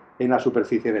quedando en la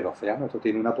superficie del océano, esto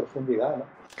tiene una profundidad, ¿no?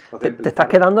 Entonces, te estás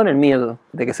quedando en el miedo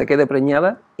de que se quede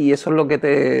preñada y eso es lo que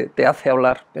te hace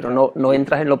hablar, pero no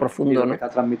entras en lo profundo, y lo ¿no? que está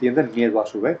transmitiendo es miedo a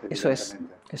su vez, Eso es.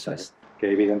 Que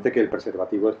es evidente que el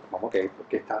preservativo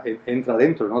entra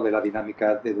dentro, ¿no?, de la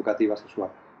dinámica educativa sexual,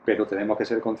 pero tenemos que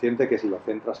ser conscientes que si lo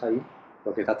centras ahí,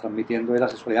 lo que estás transmitiendo es la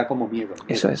sexualidad como miedo.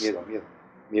 Eso es.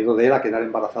 Miedo de él a quedar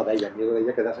embarazada ella, miedo de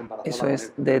ella a quedarse embarazada. Eso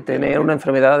es, de tener una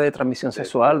enfermedad de transmisión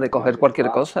sexual, de coger cualquier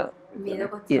cosa.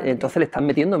 Y entonces le están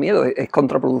metiendo miedo, es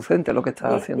contraproducente lo que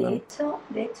estás haciendo.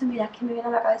 De hecho, mira, es que me viene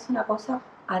a la cabeza una cosa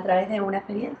a través de una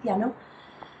experiencia, ¿no?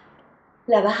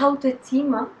 La baja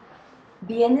autoestima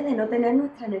viene de no tener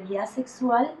nuestra energía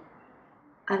sexual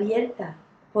abierta,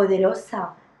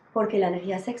 poderosa, porque la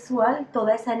energía sexual,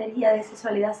 toda esa energía de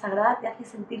sexualidad sagrada te hace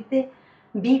sentirte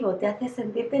vivo, te hace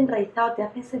sentirte enraizado, te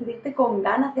hace sentirte con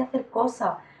ganas de hacer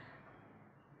cosas,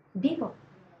 vivo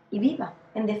y viva,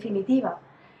 en definitiva.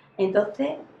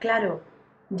 Entonces, claro,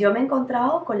 yo me he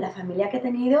encontrado con la familia que he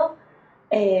tenido,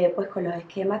 pues con los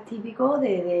esquemas típicos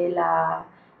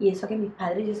y eso que mis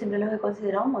padres yo siempre los he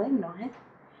considerado modernos,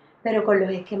 pero con los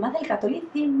esquemas del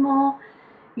catolicismo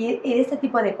y de ese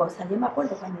tipo de cosas. Yo me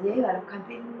acuerdo cuando yo iba a los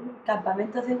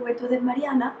campamentos de juventud de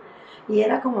Mariana y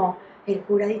era como, el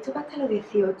cura ha dicho que hasta los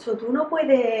 18 tú no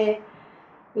puedes...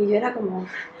 Y yo era como...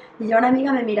 Y yo una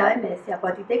amiga me miraba y me decía,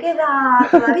 pues a ti te queda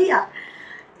todavía.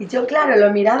 Y yo, claro,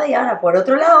 lo miraba y ahora, por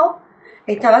otro lado,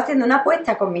 estaba haciendo una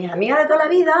apuesta con mis amigas de toda la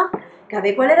vida, que a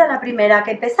ver cuál era la primera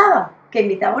que empezaba, que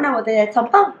invitaba una botella de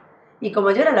champán. Y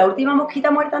como yo era la última mosquita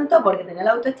muerta en todo, porque tenía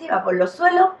la autoestima por los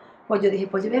suelos, pues yo dije,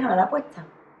 pues yo voy a ganar la apuesta.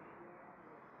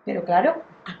 Pero claro,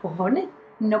 a cojones,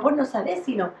 no por no saber,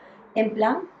 sino en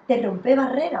plan, te rompe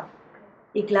barreras.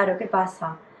 Y claro, ¿qué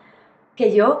pasa?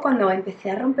 Que yo cuando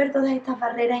empecé a romper todas estas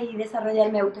barreras y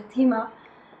desarrollar mi autoestima,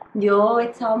 yo he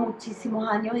estado muchísimos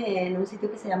años en un sitio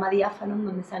que se llama Diáfanos,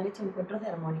 donde se han hecho encuentros de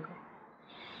armónicos.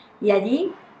 Y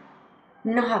allí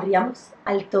nos abríamos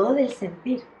al todo del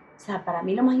sentir. O sea, para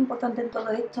mí lo más importante en todo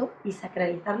esto y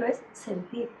sacralizarlo es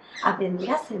sentir, aprender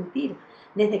a sentir.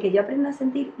 Desde que yo aprendo a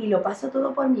sentir y lo paso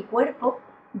todo por mi cuerpo,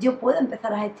 yo puedo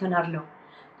empezar a gestionarlo.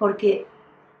 Porque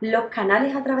los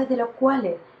canales a través de los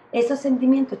cuales esos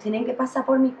sentimientos tienen que pasar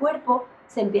por mi cuerpo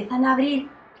se empiezan a abrir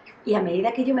y a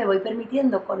medida que yo me voy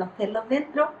permitiendo conocerlos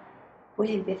dentro, pues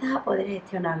empiezas a poder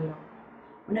gestionarlo.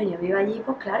 Bueno, yo vivo allí,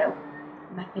 pues claro,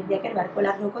 más perdida que el barco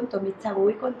largo con todos mis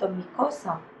tabús y con todas mis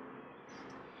cosas.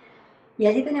 Y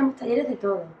allí teníamos talleres de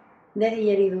todo, de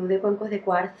didgeridoo, de cuencos de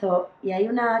cuarzo, y hay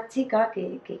una chica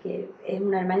que es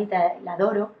una hermanita, la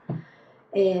adoro,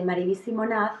 Maribí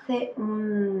Simona, hace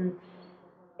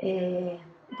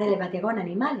telepatía con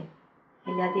animales.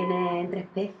 Ella tiene entre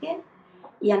especies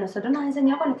Y a nosotros nos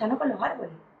enseñó a conectarnos con los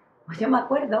árboles. Pues yo me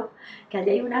acuerdo que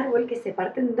allí hay un árbol que se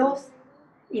parte en dos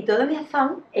y todo mi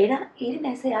afán era irme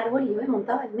a ese árbol y yo me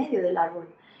montaba en medio del árbol.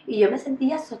 Y yo me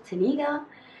sentía sostenida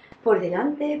por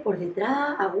delante, por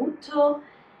detrás, a gusto.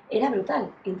 Era brutal.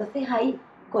 Entonces ahí,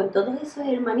 con todos esos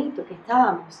hermanitos que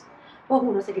estábamos, pues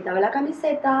uno se quitaba la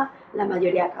camiseta, la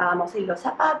mayoría acabábamos sin los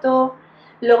zapatos,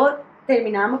 luego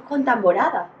terminábamos con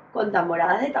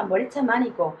tamboradas de tambores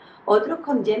chamánicos, otros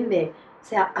con djembe. O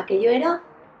sea, aquello era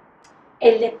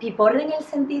el despiporre en el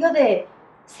sentido de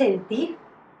sentir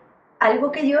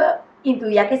algo que yo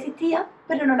intuía que existía,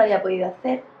 pero no lo había podido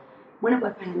hacer. Bueno,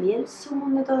 pues para mí el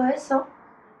sumum de todo eso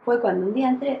fue cuando un día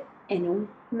entré en un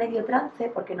medio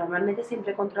trance, porque normalmente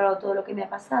siempre he controlado todo lo que me ha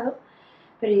pasado,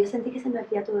 pero yo sentí que se me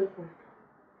hacía todo el cuerpo,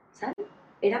 ¿sabes?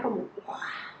 Era como, ¡guau!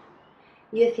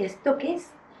 Y yo decía, ¿esto qué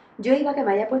es? Yo iba que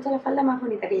me había puesto la falda más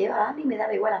bonita que llevaba, a mí me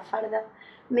daba igual la falda,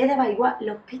 me daba igual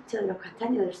los pichos de los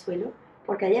castaños del suelo,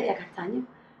 porque allí había castaños.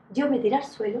 Yo me tiré al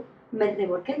suelo, me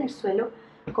revolqué en el suelo,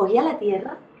 cogía la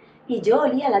tierra y yo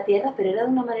olía la tierra, pero era de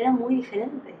una manera muy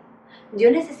diferente. Yo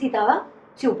necesitaba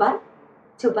chupar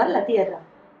la tierra.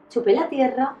 Chupé la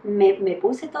tierra, me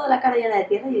puse toda la cara llena de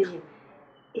tierra y dije,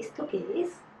 ¿esto qué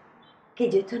es? Que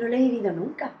yo esto no lo he vivido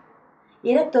nunca.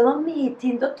 Y eran todos mis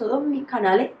instintos, todos mis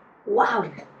canales, wow,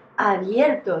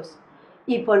 abiertos.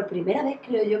 Y por primera vez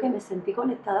creo yo que me sentí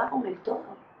conectada con el todo.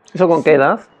 ¿Eso con qué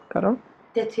edad, Carol?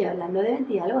 Te estoy hablando de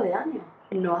 20 y algo de años.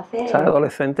 No hace O sea,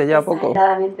 adolescente ya poco.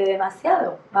 exageradamente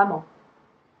demasiado, vamos.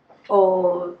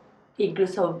 O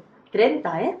incluso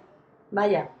 30, ¿eh?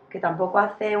 Vaya, que tampoco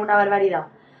hace una barbaridad.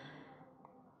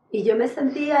 Y yo me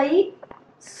sentí ahí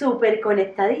súper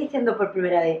conectada y diciendo por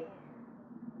primera vez,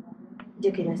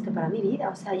 yo quiero esto para mi vida.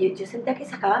 O sea, yo sentía que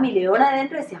sacaba mi leona de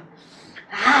dentro y decía,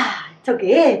 ¡ah! ¿Esto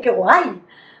qué es? ¡Qué guay!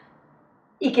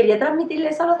 Y quería transmitirle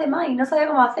eso a los demás y no sabía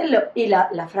cómo hacerlo. Y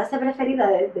la frase preferida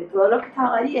de todos los que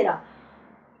estaban allí era,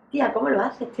 tía, ¿cómo lo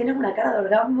haces? Tienes una cara de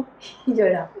orgasmo. Y yo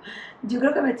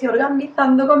creo que me estoy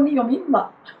orgasmizando conmigo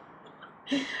misma.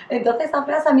 Entonces esa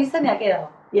frase a mí se me ha quedado.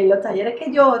 Y en los talleres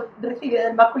que yo recibía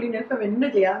del masculino y el femenino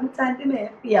llegaba mucha gente y me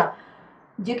decía,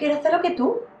 yo quiero hacer lo que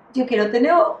tú, yo quiero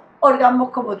tener orgasmos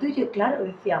como tú. Y yo, claro,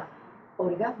 decía,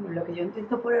 orgasmo, lo que yo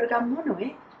entiendo por orgasmo no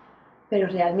es. Pero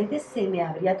realmente se me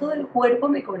abría todo el cuerpo,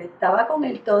 me conectaba con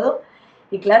el todo.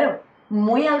 Y claro,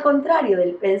 muy al contrario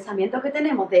del pensamiento que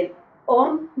tenemos del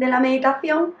OM de la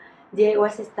meditación, llego a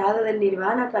ese estado del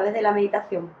nirvana a través de la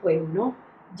meditación. Pues no,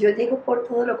 yo llego por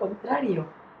todo lo contrario.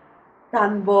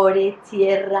 Tambores,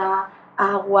 tierra,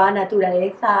 agua,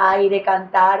 naturaleza, aire,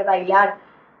 cantar, bailar.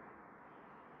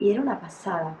 Y era una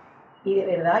pasada. Y de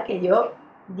verdad que yo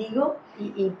digo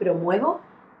y promuevo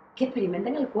que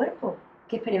experimenten el cuerpo.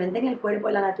 Que experimenten el cuerpo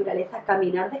en la naturaleza,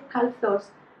 caminar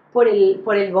descalzos por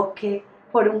el bosque,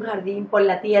 por un jardín, por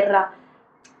la tierra,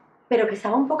 pero que se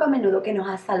haga un poco a menudo, que nos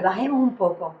asalvajemos un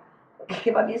poco. Es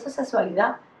que para mí eso es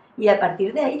sexualidad. Y a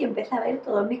partir de ahí yo empecé a ver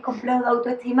todos mis complejos de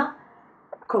autoestima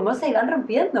cómo se iban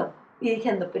rompiendo. Y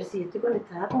diciendo, pero si yo estoy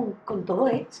conectada con todo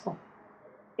esto.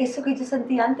 Eso que yo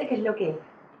sentía antes, ¿qué es lo que es?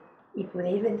 Y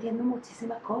pude ir venciendo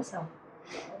muchísimas cosas.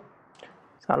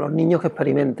 O sea, los niños que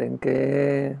experimenten,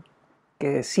 que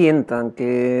sientan,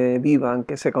 que vivan,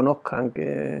 que se conozcan,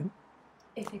 que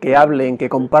hablen, que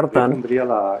compartan. Yo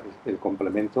pondría el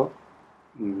complemento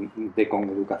de con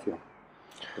educación.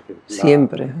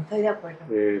 Siempre. Estoy de acuerdo.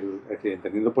 Es decir,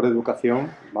 entendiendo por educación,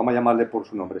 vamos a llamarle por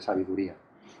su nombre, sabiduría.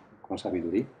 Con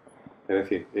sabiduría. Es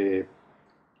decir,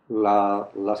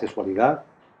 la sexualidad,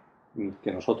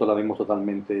 que nosotros la vemos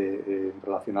totalmente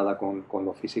relacionada con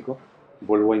lo físico,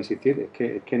 vuelvo a insistir,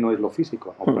 es que no es lo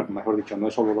físico, o mejor dicho, no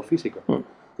es solo lo físico,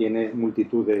 tiene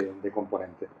multitud de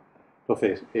componentes.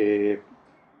 Entonces,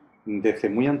 desde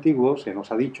muy antiguo se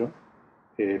nos ha dicho,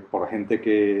 por gente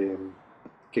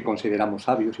que consideramos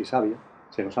sabios y sabias,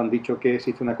 se nos han dicho que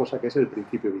existe una cosa que es el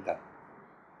principio vital.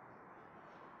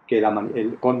 Que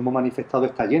el cosmos manifestado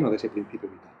está lleno de ese principio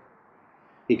vital.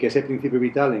 Y que ese principio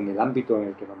vital, en el ámbito en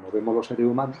el que nos movemos los seres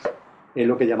humanos, es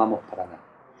lo que llamamos prana.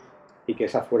 Y que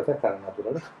esa fuerza está en la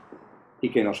naturaleza. Y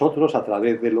que nosotros, a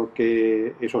través de lo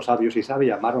que esos sabios y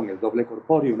sabias llamaron el doble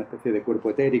corpóreo, una especie de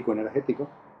cuerpo etérico, energético,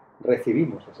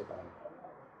 recibimos ese prana.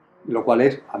 Lo cual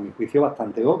es, a mi juicio,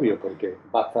 bastante obvio, porque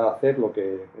basta hacer lo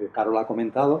que Carol ha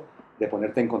comentado, de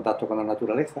ponerte en contacto con la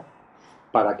naturaleza,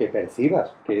 para que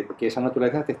percibas que esa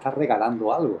naturaleza te está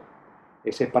regalando algo.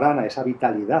 Ese prana, esa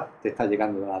vitalidad te está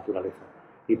llegando de la naturaleza.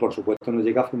 Y por supuesto nos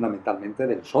llega fundamentalmente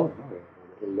del sol,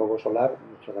 ¿no? El lobo solar,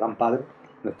 nuestro gran padre,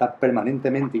 nos está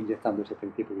permanentemente inyectando ese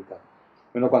principio vital.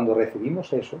 Bueno, cuando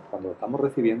recibimos eso, cuando estamos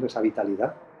recibiendo esa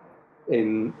vitalidad,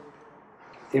 en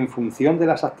función de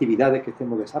las actividades que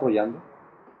estemos desarrollando,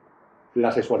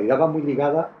 La sexualidad va muy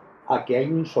ligada a que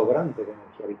hay un sobrante de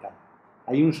energía vital,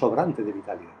 hay un sobrante de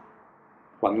vitalidad.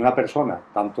 Cuando una persona,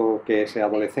 tanto que sea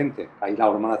adolescente, ahí las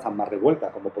hormonas están más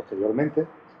revueltas como posteriormente,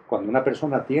 cuando una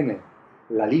persona tiene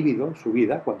la libido en su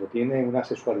vida, cuando tiene una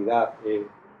sexualidad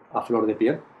a flor de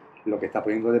piel, lo que está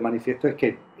poniendo de manifiesto es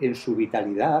que en su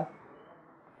vitalidad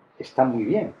está muy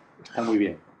bien, está muy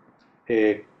bien.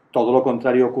 Todo lo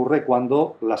contrario ocurre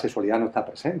cuando la sexualidad no está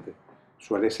presente.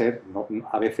 Suele ser, no,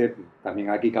 a veces, también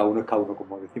aquí cada uno es cada uno,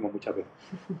 como decimos muchas veces,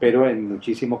 pero en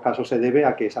muchísimos casos se debe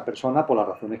a que esa persona, por las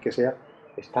razones que sea,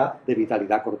 está de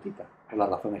vitalidad cortita, por las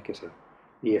razones que sea.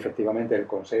 Y efectivamente el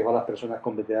consejo a las personas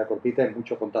con vitalidad cortita es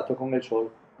mucho contacto con el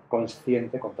sol,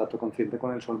 contacto consciente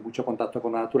con el sol, mucho contacto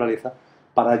con la naturaleza,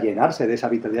 para llenarse de esa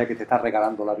vitalidad que te está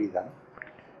regalando la vida,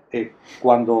 ¿no?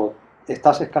 Cuando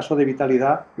estás escaso de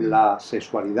vitalidad, la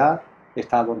sexualidad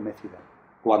está adormecida.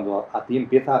 Cuando a ti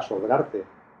empieza a sobrarte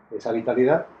esa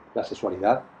vitalidad, la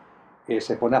sexualidad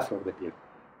se pone a flor de piel.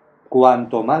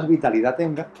 Cuanto más vitalidad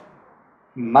tenga,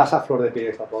 más a flor de piel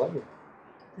está todavía.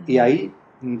 Y ahí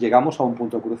llegamos a un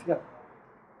punto crucial.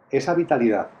 Esa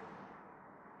vitalidad,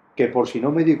 que por si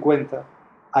no me di cuenta,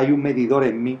 hay un medidor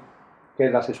en mí, que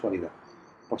es la sexualidad.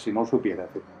 Por si no supiera.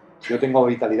 Si yo tengo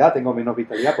vitalidad, tengo menos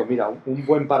vitalidad, pues mira, un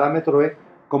buen parámetro es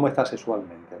cómo estás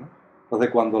sexualmente, ¿no? Entonces,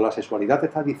 cuando la sexualidad te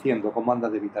está diciendo cómo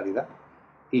andas de vitalidad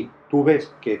y tú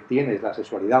ves que tienes la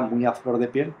sexualidad muy a flor de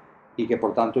piel y que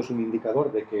por tanto es un indicador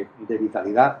de que de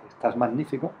vitalidad estás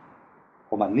magnífico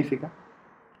o magnífica,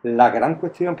 la gran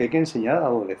cuestión que hay que enseñar al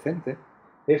adolescente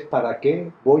es para qué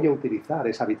voy a utilizar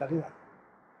esa vitalidad.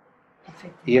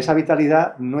 Y esa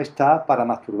vitalidad no está para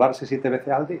masturbarse 7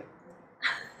 veces al día.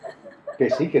 Que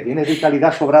sí, que tienes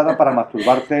vitalidad sobrada para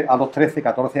masturbarte a los 13,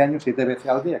 14 años 7 veces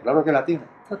al día. Claro que la tienes.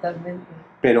 Totalmente.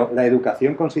 Pero la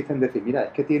educación consiste en decir, mira,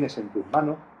 es que tienes en tus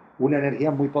manos una energía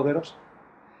muy poderosa.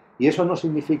 Y eso no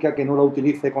significa que no la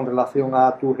utilice con relación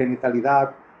a tu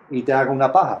genitalidad y te haga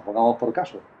una paja, pongamos por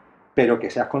caso. Pero que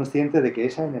seas consciente de que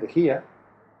esa energía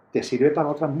te sirve para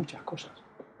otras muchas cosas.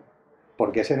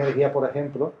 Porque esa energía, por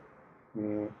ejemplo,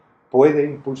 puede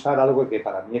impulsar algo que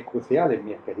para mí es crucial en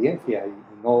mi experiencia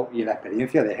y en la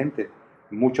experiencia de gente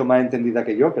mucho más entendida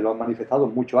que yo, que lo han manifestado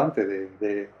mucho antes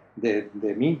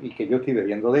de mí y que yo estoy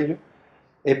bebiendo de ello,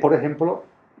 es, por ejemplo,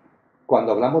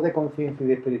 cuando hablamos de conciencia y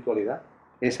de espiritualidad,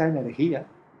 esa energía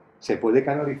se puede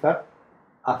canalizar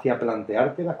hacia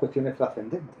plantearte las cuestiones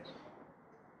trascendentes.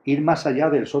 Ir más allá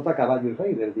del sota, caballo y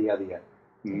rey del día a día.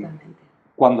 Totalmente.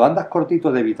 Cuando andas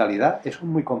cortito de vitalidad, eso es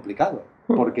muy complicado,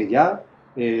 porque ya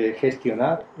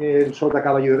gestionar el sota,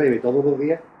 caballo y rey de todos los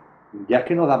días, ya es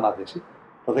que no da más de sí.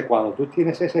 Entonces, cuando tú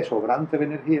tienes ese sobrante de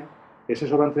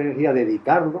energía,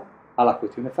 dedicarlo a las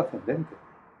cuestiones trascendentes.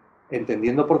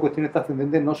 Entendiendo por cuestiones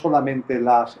trascendentes no solamente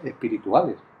las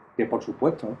espirituales, que por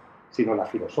supuesto, ¿no?, sino las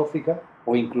filosóficas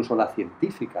o incluso las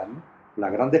científicas, ¿no?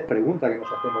 Las grandes preguntas que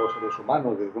nos hacemos los seres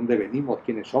humanos, de dónde venimos,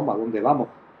 quiénes somos, a dónde vamos,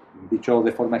 dicho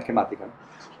de forma esquemática,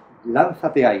 ¿no?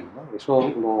 Lánzate ahí, ¿no?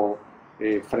 Eso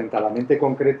frente a la mente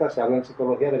concreta se habla en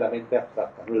psicología de la mente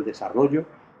abstracta, ¿no? El desarrollo,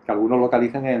 que algunos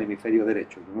localizan en el hemisferio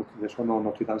derecho. Yo de eso no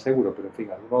estoy tan seguro, pero en fin,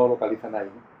 algunos lo localizan ahí,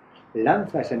 ¿no?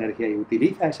 Lanza esa energía y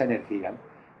utiliza esa energía, ¿no?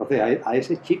 Entonces, a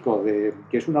ese chico que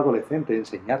es un adolescente,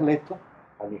 enseñarle esto,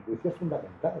 a mi juicio es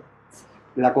fundamental.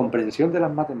 La comprensión de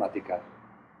las matemáticas,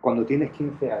 cuando tienes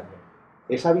 15 años,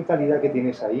 esa vitalidad que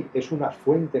tienes ahí es una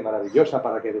fuente maravillosa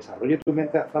para que desarrolle tu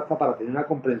mente abstracta para tener una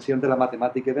comprensión de la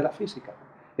matemática y de la física.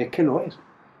 Es que lo es.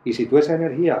 Y si tú esa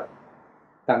energía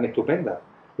tan estupenda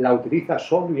la utilizas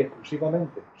solo y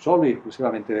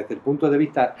exclusivamente desde el punto de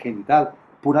vista genital,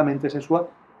 puramente sexual,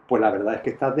 pues la verdad es que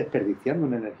estás desperdiciando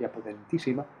una energía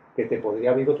potentísima que te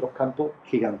podría abrir otros campos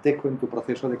gigantescos en tu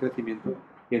proceso de crecimiento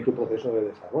y en tu proceso de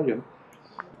desarrollo, ¿no?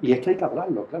 Y esto hay que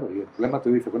hablarlo, claro. Y el problema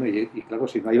tú dices, bueno, y claro,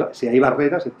 si hay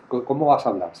barreras, ¿cómo vas a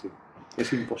hablar? Sí,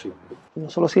 es imposible. No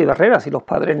solo si hay barreras, si los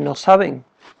padres no saben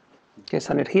que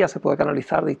esa energía se puede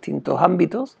canalizar de distintos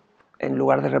ámbitos, en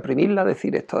lugar de reprimirla,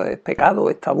 decir esto es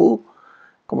pecado, es tabú,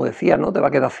 como decía, ¿no? Te va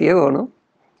a quedar ciego, ¿no?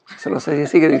 Eso no sé si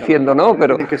sigue diciendo, ¿no?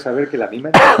 Pero tienes que saber que la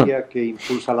misma energía que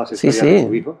impulsa la sexualidad de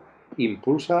tu hijo,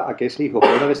 impulsa a que ese hijo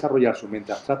pueda desarrollar su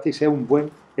mente abstracta y sea un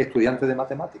buen estudiante de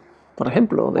matemáticas. Por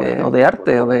ejemplo, o de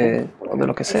arte, o de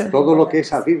lo que sea. Todo lo que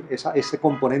es abrir ese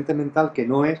componente mental que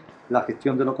no es la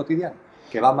gestión de lo cotidiano,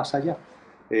 que va más allá.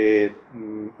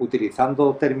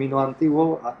 Utilizando términos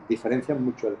antiguos, diferencian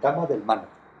mucho el kama del mana.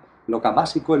 Lo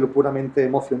kamásico es lo puramente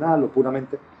emocional, lo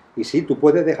puramente... Y sí, tú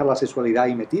puedes dejar la sexualidad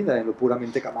ahí metida en lo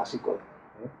puramente kamásico,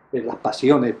 en las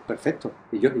pasiones, perfecto.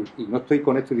 Y no estoy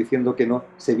con esto diciendo que no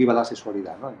se viva la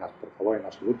sexualidad, ¿no? Por favor, en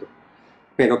absoluto.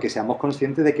 pero que seamos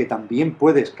conscientes de que también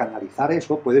puedes canalizar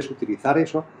eso, puedes utilizar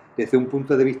eso desde un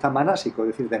punto de vista manásico, es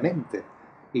decir, de mente.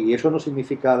 Y eso no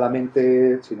significa la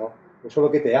mente, sino eso es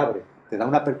lo que te abre, te da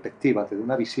una perspectiva, te da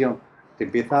una visión, te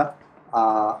empieza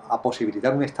a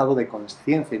posibilitar un estado de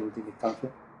consciencia en última instancia,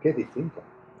 que es distinto.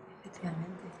 Efectivamente.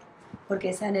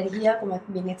 Porque esa energía, como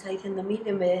bien está diciendo Emilio,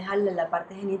 en vez de dejarla en la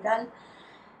parte genital,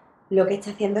 lo que está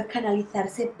haciendo es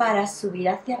canalizarse para subir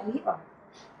hacia arriba,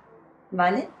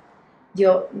 ¿vale?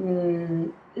 Yo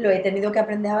lo he tenido que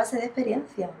aprender a base de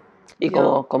experiencia. ¿Y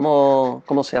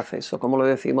cómo se hace eso? ¿Cómo le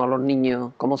decimos a los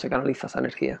niños? ¿Cómo se canaliza esa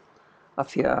energía?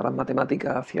 Hacia las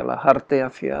matemáticas, hacia las artes,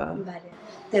 hacia... Vale,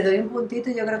 te doy un puntito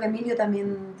y yo creo que Emilio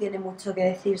también tiene mucho que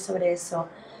decir sobre eso.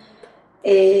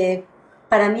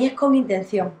 Para mí es con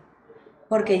intención,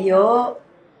 porque yo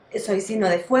soy signo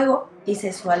de fuego y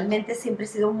sexualmente siempre he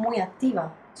sido muy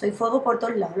activa. Soy fuego por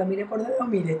todos lados, lo mire por donde lo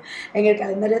mire. En el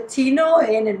calendario chino,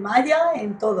 en el maya,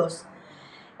 en todos.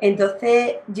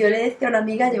 Entonces yo le decía a una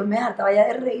amiga, yo me hartaba ya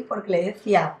de reír porque le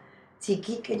decía,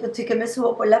 chiqui, que yo estoy que me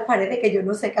subo por las paredes, que yo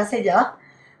no sé qué hace ya.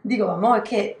 Digo, vamos, es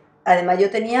que además yo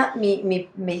tenía,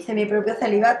 me hice mi propio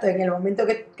celibato en el momento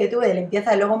que tuve de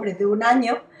limpieza de los hombres de 1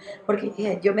 año, porque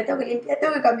dije, yo me tengo que limpiar,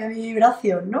 tengo que cambiar mi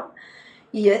vibración, ¿no?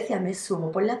 Y yo decía, me subo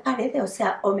por las paredes, o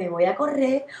sea, o me voy a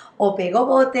correr, o pego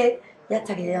bote, y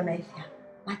hasta que ella me decía,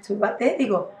 mastúrbate,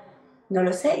 digo, no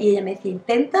lo sé, y ella me decía,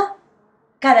 intenta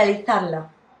canalizarla.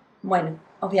 Bueno,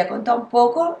 os voy a contar un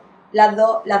poco las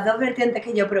dos vertientes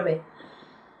que yo probé.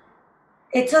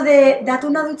 Esto de date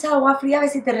una ducha de agua fría a ver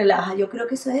si te relaja, yo creo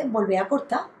que eso es volver a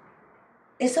cortar.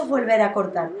 Eso es volver a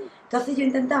cortar. Entonces yo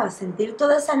intentaba sentir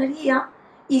toda esa energía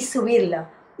y subirla.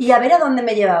 Y a ver a dónde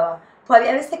me llevaba. Pues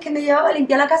había veces que me llevaba a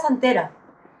limpiar la casa entera.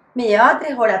 Me llevaba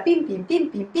 3 horas, pim, pim,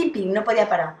 pim, pim, pim, pim, no podía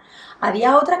parar.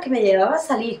 Había otras que me llevaba a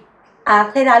salir, a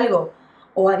hacer algo.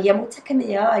 O había muchas que me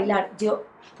llevaba a bailar. Yo,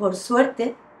 por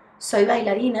suerte, soy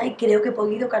bailarina y creo que he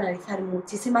podido canalizar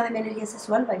muchísima de mi energía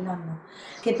sexual bailando.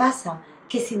 ¿Qué pasa?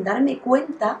 Que sin darme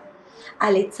cuenta,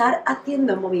 al estar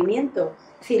haciendo movimientos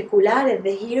circulares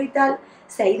de giro y tal,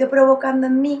 se ha ido provocando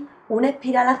en mí una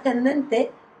espiral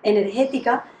ascendente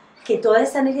energética que toda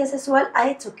esa energía sexual ha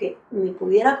hecho que me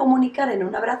pudiera comunicar en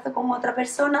un abrazo con otra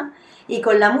persona y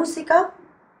con la música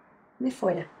me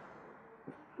fuera.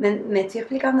 ¿Me estoy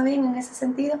explicando bien en ese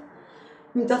sentido?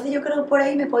 Entonces yo creo que por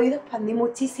ahí me he podido expandir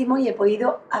muchísimo y he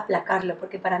podido aplacarlo,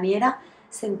 porque para mí era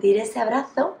sentir ese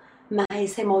abrazo más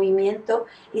ese movimiento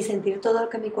y sentir todo lo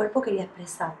que mi cuerpo quería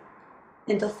expresar.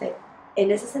 Entonces,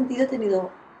 en ese sentido he tenido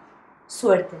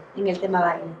suerte en el tema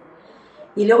baile.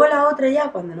 Y luego la otra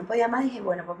ya, cuando no podía más, dije,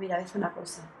 bueno, pues mira, voy a hacer una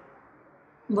cosa.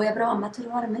 Voy a probar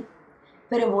masturbarme,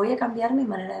 pero voy a cambiar mi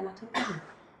manera de masturbarme.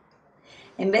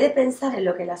 En vez de pensar en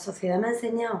lo que la sociedad me ha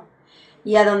enseñado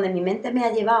y a donde mi mente me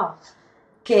ha llevado,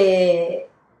 que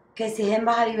si es en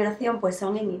baja vibración, pues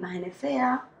son en imágenes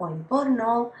feas, o en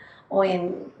porno, o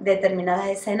en determinadas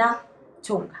escenas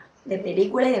chungas, de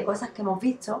películas y de cosas que hemos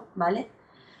visto, ¿vale?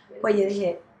 Pues yo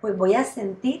dije, pues voy a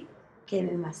sentir que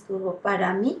me masturbo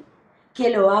para mí, que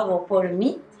lo hago por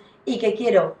mí y que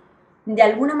quiero, de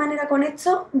alguna manera con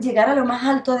esto, llegar a lo más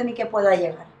alto de mí que pueda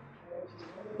llegar.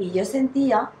 Y yo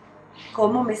sentía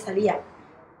cómo me salía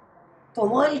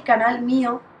todo el canal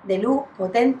mío de luz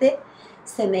potente,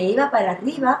 se me iba para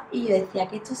arriba y yo decía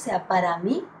que esto sea para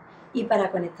mí y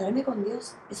para conectarme con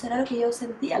Dios. Eso era lo que yo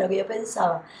sentía, lo que yo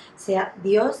pensaba. Sea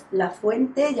Dios, la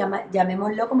fuente,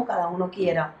 llamémoslo como cada uno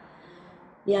quiera.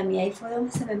 Y a mí ahí fue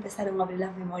donde se me empezaron a abrir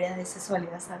las memorias de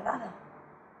sexualidad sagrada.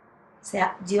 O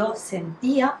sea, yo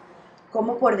sentía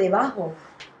como por debajo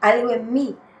algo en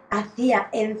mí hacía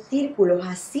en círculos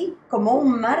así, como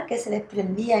un mar que se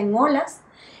desprendía en olas,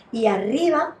 y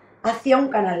arriba hacía un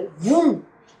canal, ¡bum!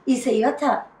 Y se iba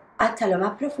hasta lo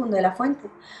más profundo de la fuente.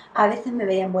 A veces me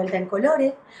veía envuelta en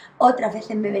colores, otras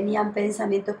veces me venían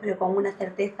pensamientos, pero con una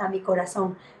certeza a mi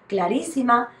corazón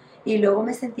clarísima, y luego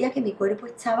me sentía que mi cuerpo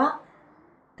estaba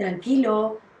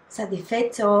tranquilo,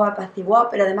 satisfecho, apaciguado,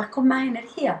 pero además con más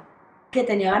energía, que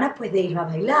tenía ganas pues de ir a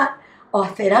bailar o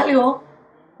hacer algo,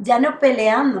 ya no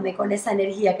peleándome con esa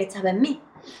energía que estaba en mí.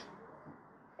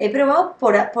 He probado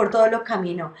por todos los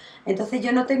caminos. Entonces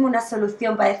yo no tengo una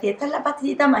solución para decir, esta es la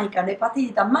pastillita mágica, no hay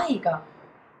pastillitas mágicas.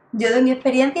 Yo doy mi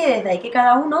experiencia y desde ahí que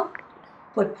cada uno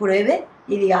pues pruebe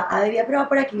y diga, a ver, voy a probar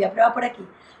por aquí, voy a probar por aquí.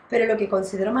 Pero lo que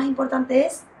considero más importante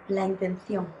es la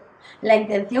intención. La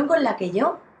intención con la que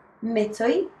yo me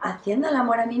estoy haciendo el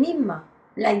amor a mí misma.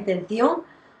 La intención,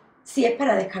 si es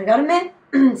para descargarme,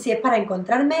 si es para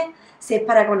encontrarme, si es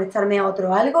para conectarme a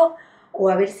otro algo, o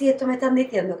a ver si esto me están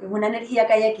diciendo que es una energía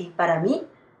que hay aquí para mí,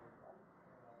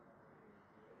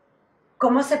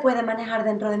 ¿cómo se puede manejar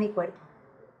dentro de mi cuerpo?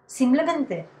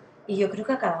 Simplemente. Y yo creo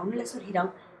que a cada uno le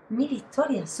surgirán 1000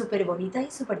 historias súper bonitas y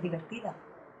súper divertidas.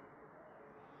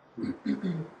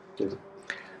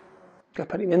 Que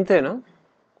experimente, ¿no?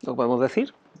 Lo podemos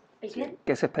decir. ¿El qué?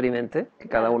 Que se experimente, que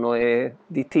cada uno es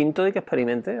distinto y que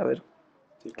experimente, a ver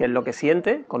qué es lo que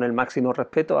siente, con el máximo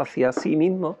respeto hacia sí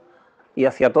mismo y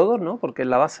hacia todos, ¿no? Porque es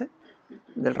la base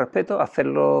del respeto,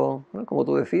 hacerlo, ¿no? Como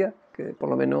tú decías, que por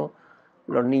lo menos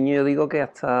los niños, yo digo que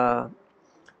hasta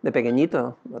de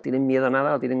pequeñitos no tienen miedo a nada,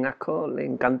 no tienen asco, les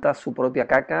encanta su propia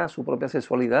caca, su propia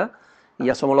sexualidad, y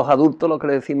ya somos los adultos los que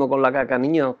le decimos con la caca,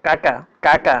 niños, caca,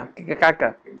 caca, ¿qué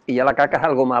caca? Y ya la caca es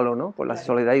algo malo, ¿no? Pues la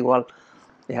sexualidad igual,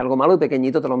 es algo malo y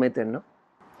pequeñito te lo meten, ¿no?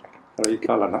 Pero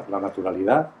claro, la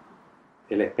naturalidad,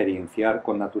 el experienciar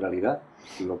con naturalidad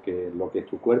lo que es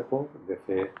tu cuerpo,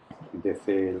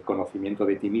 desde el conocimiento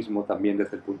de ti mismo, también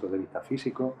desde el punto de vista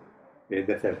físico,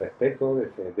 desde el respeto,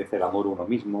 desde el amor a uno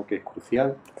mismo, que es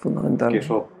crucial, Fundamental. que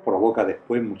eso provoca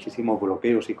después muchísimos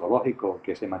bloqueos psicológicos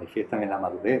que se manifiestan en la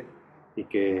madurez y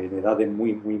que en edades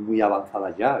muy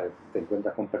avanzadas ya te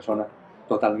encuentras con personas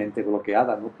totalmente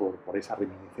bloqueadas, ¿no? por esa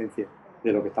reminiscencia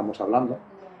de lo que estamos hablando.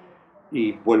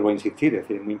 Y vuelvo a insistir, es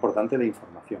decir, es muy importante la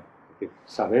información, es decir,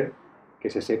 saber que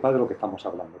se sepa de lo que estamos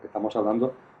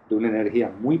hablando de una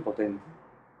energía muy potente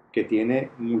que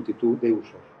tiene multitud de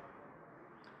usos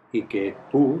y que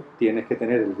tú tienes que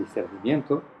tener el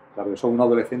discernimiento. Claro, eso a un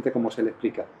adolescente, ¿cómo se le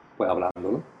explica? Pues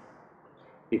hablándolo.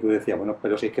 Y tú decías, bueno,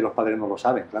 pero si es que los padres no lo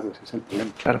saben, claro, ese es el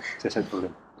problema. Claro. Ese es el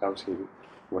problema. Claro, sí.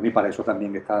 Bueno, y para eso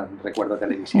también están Recuerda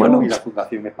Televisión, Bueno, y la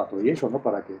Fundación es para todo eso, ¿no?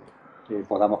 Para que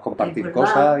podamos compartir Informar,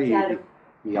 cosas claro.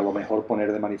 y a lo mejor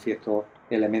poner de manifiesto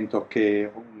elementos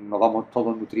que nos vamos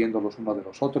todos nutriendo los unos de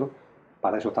los otros.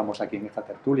 Para eso estamos aquí en esta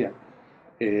tertulia.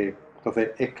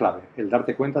 Entonces es clave el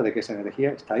darte cuenta de que esa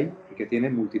energía está ahí y que tiene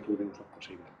multitud de usos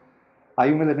posibles.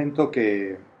 Hay un elemento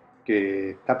que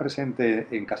está presente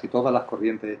en casi todas las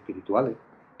corrientes espirituales,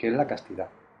 que es la castidad.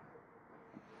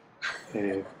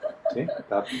 ¿Sí?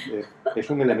 Es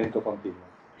un elemento continuo.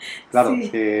 Claro,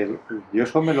 Sí. yo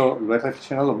eso me lo he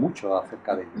reflexionado mucho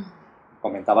acerca de ello.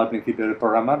 Comentaba al principio del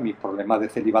programa mis problemas de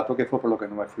celibato, que fue por lo que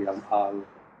no me fui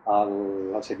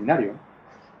al seminario.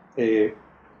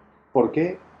 ¿Por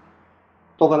qué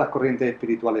todas las corrientes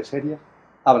espirituales serias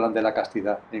hablan de la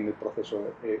castidad en el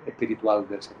proceso espiritual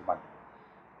del ser humano?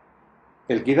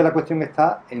 El quid de la cuestión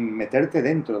está en meterte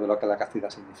dentro de lo que la castidad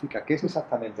significa. ¿Qué es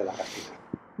exactamente la castidad?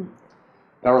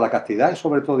 Claro, la castidad es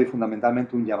sobre todo y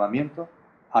fundamentalmente un llamamiento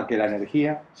a que la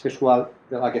energía sexual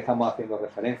de la que estamos haciendo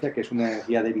referencia, que es una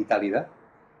energía de vitalidad,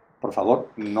 por favor,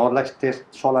 no la estés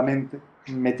solamente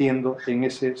metiendo en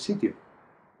ese sitio.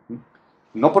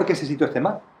 No porque ese sitio esté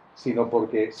mal, sino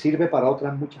porque sirve para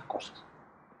otras muchas cosas.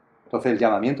 Entonces, el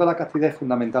llamamiento a la castidad es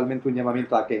fundamentalmente un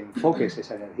llamamiento a que enfoques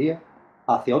esa energía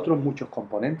hacia otros muchos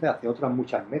componentes, hacia otras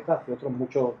muchas metas, hacia otros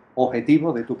muchos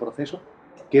objetivos de tu proceso,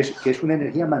 que es una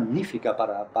energía magnífica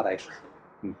para eso.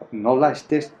 No la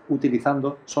estés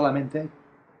utilizando solamente.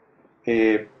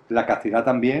 La castidad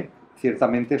también,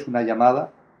 ciertamente, es una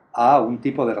llamada a un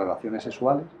tipo de relaciones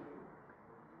sexuales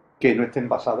que no estén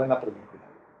basadas en la promiscuidad,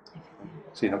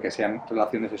 sino que sean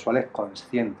relaciones sexuales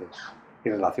conscientes y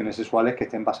relaciones sexuales que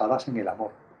estén basadas en el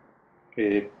amor.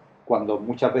 Cuando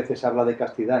muchas veces se habla de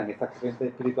castidad en estas corrientes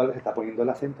espirituales, se está poniendo el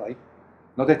acento ahí.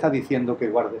 No te está diciendo que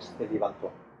guardes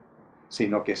celibato,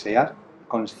 sino que seas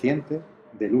consciente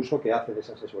del uso que hace de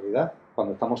esa sexualidad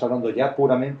cuando estamos hablando ya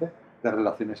puramente de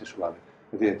relaciones sexuales.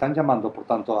 Es decir, están llamando, por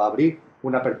tanto, a abrir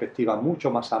una perspectiva mucho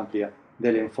más amplia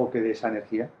del enfoque de esa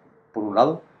energía, por un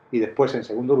lado, y después, en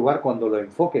segundo lugar, cuando lo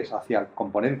enfoques hacia el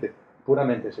componente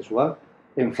puramente sexual,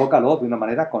 enfócalo de una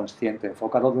manera consciente,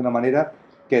 enfócalo de una manera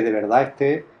que de verdad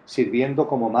esté sirviendo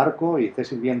como marco y esté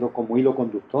sirviendo como hilo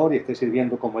conductor y esté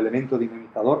sirviendo como elemento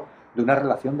dinamizador de una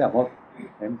relación de amor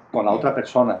con la otra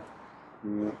persona.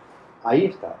 Ahí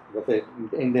está. Entonces,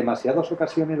 en demasiadas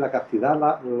ocasiones la castidad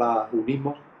la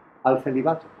unimos al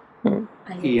celibato.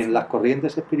 Y en las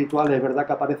corrientes espirituales es verdad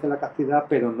que aparece la castidad,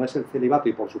 pero no es el celibato,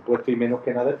 y por supuesto, y menos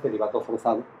que nada, el celibato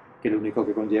forzado, que lo único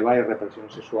que conlleva es represión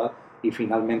sexual, y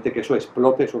finalmente que eso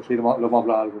explote. Eso sí lo hemos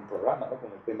hablado en algún programa, ¿no?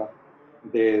 Con el tema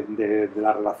de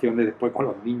las relaciones después con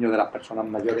los niños, de las personas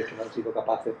mayores que no han sido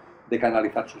capaces de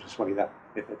canalizar su sexualidad,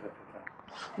 etcétera, etcétera.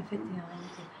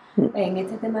 Efectivamente. En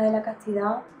este tema de la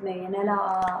castidad me viene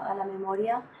a la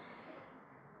memoria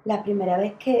la primera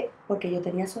vez que, porque yo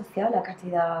tenía asociado la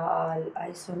castidad a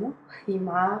eso, ¿no? Y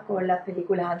más con las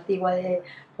películas antiguas de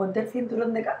ponte el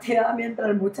cinturón de castidad mientras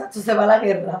el muchacho se va a la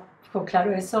guerra. Pues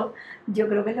claro, eso yo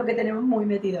creo que es lo que tenemos muy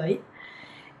metido ahí.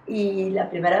 Y la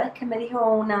primera vez que me dijo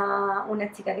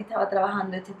una chica que estaba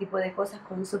trabajando este tipo de cosas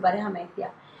con su pareja, me decía,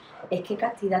 es que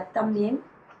castidad también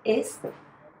es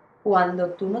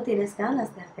cuando tú no tienes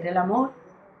ganas de hacer el amor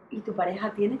y tu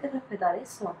pareja tiene que respetar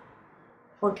eso,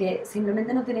 porque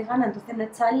simplemente no tienes ganas, entonces no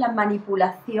estás en la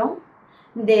manipulación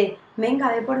de, venga,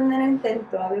 a ver por dónde lo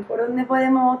intento, a ver por dónde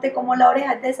podemos, te como la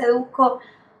oreja, te seduzco.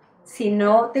 Si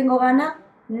no tengo ganas,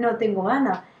 no tengo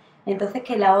ganas. Entonces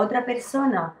que la otra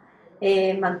persona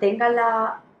mantenga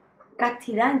la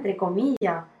castidad, entre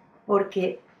comillas,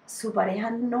 porque su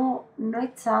pareja no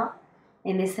está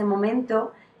en ese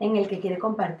momento en el que quiere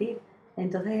compartir.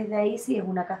 Entonces desde ahí sí es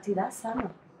una castidad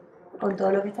sana, con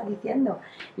todo lo que estás diciendo.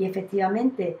 Y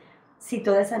efectivamente, si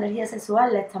toda esa energía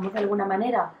sexual la estamos de alguna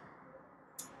manera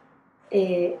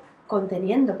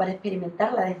conteniendo para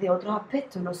experimentarla desde otros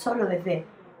aspectos, no solo desde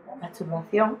la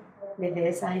masturbación, desde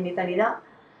esa genitalidad,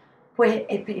 pues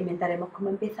experimentaremos cómo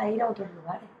empieza a ir a otros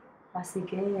lugares. Así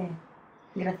que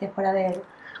gracias por haber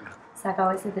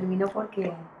sacado ese término,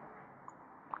 porque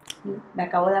me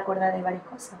acabo de acordar de varias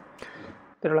cosas.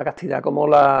 Pero la castidad, como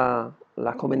la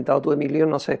has comentado tú, Emilio,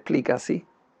 no se explica así.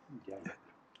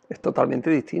 Es totalmente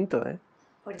distinto, ¿eh?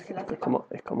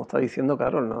 Es como está diciendo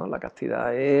Carol, ¿no? La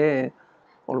castidad es...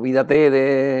 Olvídate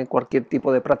de cualquier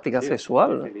tipo de práctica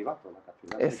sexual.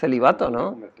 Es celibato,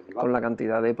 ¿no? Con la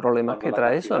cantidad de problemas que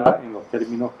trae eso, ¿no? En los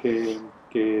términos que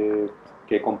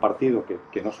he compartido,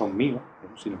 que no son míos,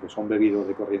 sino que son bebidos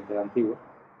de corriente antigua,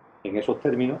 en esos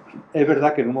términos, es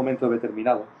verdad que en un momento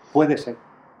determinado puede ser,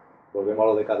 volvemos a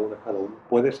lo de cada uno,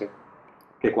 puede ser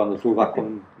que cuando tú vas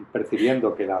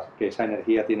percibiendo que esa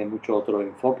energía tiene mucho otro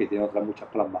enfoque, tiene otras muchas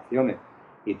plasmaciones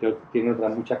y tiene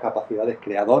otras muchas capacidades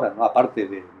creadoras, ¿no? Aparte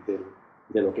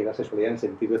de lo que es la sexualidad en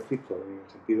sentido estricto, en el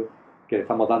sentido que le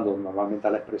estamos dando normalmente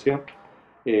a la expresión,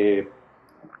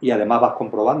 y además vas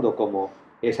comprobando cómo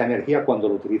esa energía, cuando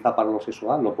lo utiliza para lo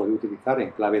sexual, lo puede utilizar en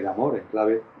clave de amor, en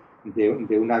clave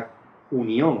de una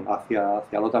unión hacia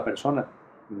la otra persona,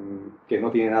 que no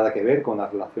tiene nada que ver con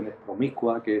las relaciones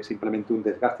promiscuas, que es simplemente un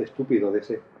desgaste estúpido de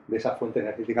esa fuente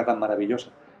energética tan maravillosa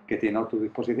que tiene a tu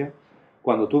disposición.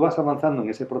 Cuando tú vas avanzando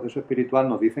en ese proceso espiritual,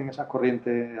 nos dicen esas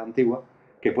corrientes antiguas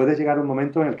que puede llegar un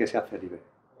momento en el que se hace libre.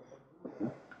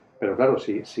 Pero claro,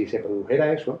 si se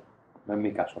produjera eso, no es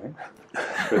mi caso, ¿eh?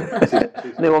 Pero,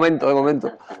 de momento.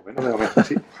 Bueno, de momento,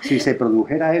 sí. Si se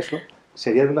produjera eso,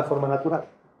 sería de una forma natural.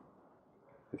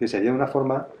 Es decir, sería de una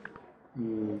forma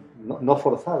no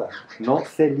forzada, no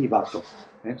celibato.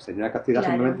 Sería una castidad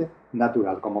simplemente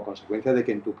natural, como consecuencia de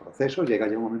que en tu proceso llega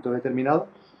ya un momento determinado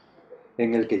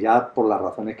en el que ya, por las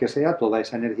razones que sea, toda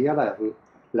esa energía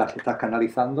la estás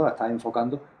canalizando, la estás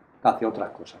enfocando hacia otras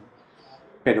cosas.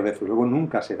 Pero desde luego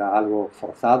nunca será algo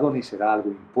forzado ni será algo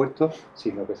impuesto,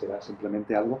 sino que será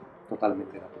simplemente algo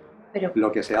totalmente natural.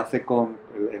 Lo que se hace con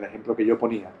el ejemplo que yo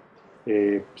ponía,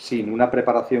 sin una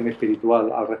preparación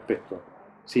espiritual al respecto,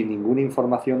 sin ninguna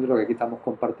información de lo que aquí estamos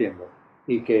compartiendo,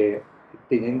 y que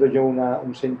teniendo yo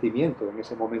un sentimiento en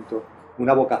ese momento,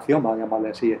 una vocación, vamos a llamarle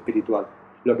así, espiritual,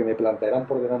 lo que me plantearán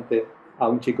por delante a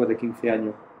un chico de 15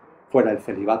 años fuera el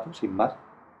celibato, sin más.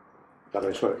 Claro,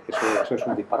 eso es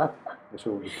un disparate.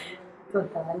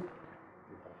 Total.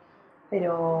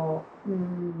 Pero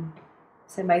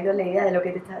se me ha ido la idea de lo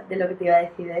que te iba a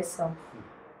decir de eso.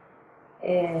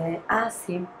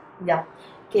 Sí, ya.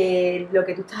 Que lo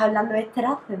que tú estás hablando es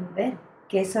trascender,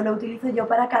 que eso lo utilizo yo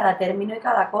para cada término y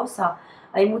cada cosa.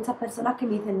 Hay muchas personas que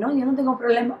me dicen, no, yo no tengo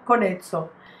problemas con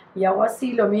esto. Y hago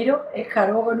así, lo miro,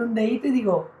 escargo con un dedito y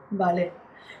digo, vale,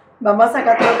 vamos a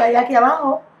sacar todo lo que hay aquí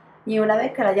abajo, y una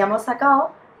vez que lo hayamos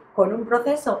sacado, con un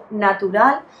proceso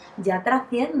natural, ya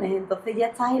trasciendes, entonces ya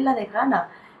estás en la desgana.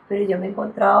 Pero yo me he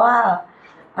encontrado a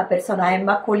personajes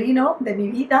masculinos de mi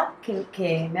vida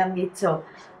que me han dicho,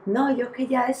 no, yo es que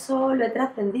ya eso lo he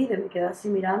trascendido, y me quedo así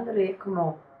mirándolo y es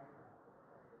como,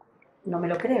 no me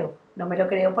lo creo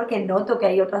porque noto que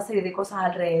hay otra serie de cosas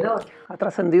alrededor. Ha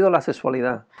trascendido la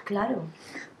sexualidad. Claro.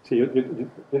 Sí,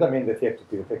 yo también decía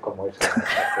estupideces como esa.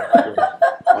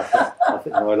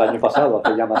 No el año pasado,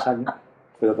 hace ya más años,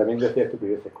 pero también decía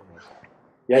estupideces como esa.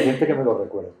 Y hay gente que me lo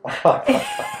recuerda.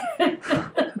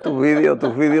 Tus vídeos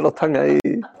los están ahí.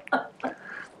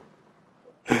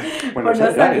 Bueno,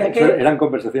 pues eran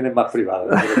conversaciones más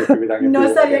privadas. No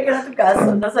sabía que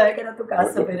era tu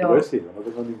caso, pero... Lo he sido, no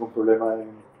tengo ningún problema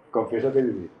confieso que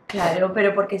viví. Claro,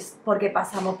 pero porque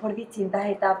pasamos por distintas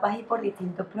etapas y por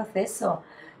distintos procesos.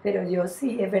 Pero yo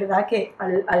sí, es verdad que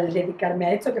al dedicarme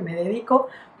a esto, que me dedico,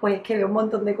 pues es que veo un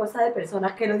montón de cosas de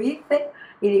personas que lo dicen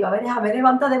y digo, a ver, déjame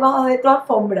levantar debajo de tu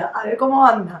alfombra, a ver cómo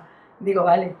anda. Digo,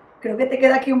 vale, creo que te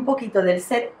queda aquí un poquito del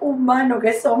ser humano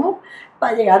que somos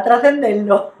para llegar a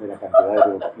trascenderlo. De la cantidad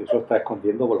de eso está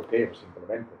escondiendo bloqueos,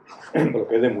 simplemente.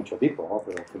 Bloqueos de mucho tipo, ¿no?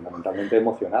 Pero fundamentalmente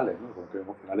emocionales, ¿no? Bloqueos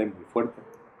emocionales muy fuertes.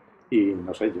 Y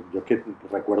no sé, yo es que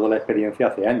recuerdo la experiencia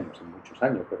hace años, muchos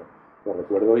años, pero lo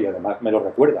recuerdo y además me lo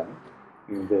recuerda, ¿no?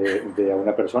 De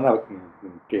una persona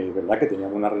que, de verdad, que tenía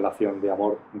una relación de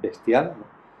amor bestial, ¿no?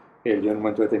 Yo en un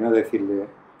momento determinado decirle,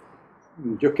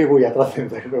 yo es que voy a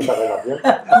trascender nuestra relación,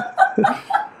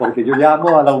 porque yo ya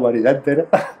amo a la humanidad entera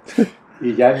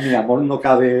y ya en mi amor no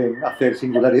cabe hacer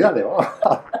singularidades, ¿no?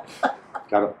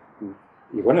 Claro.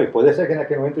 Y bueno, y puede ser que en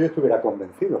aquel momento yo estuviera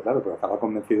convencido, claro, pero estaba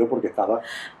convencido porque estaba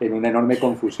en una enorme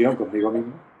confusión conmigo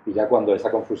mismo. Y ya cuando esa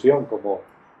confusión, como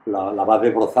la vas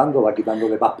desbrozando, vas quitando,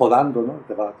 le vas podando, ¿no?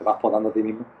 Te vas podando a ti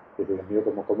mismo. Y Dios mío,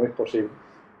 ¿cómo es posible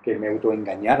que me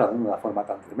autoengañara de una forma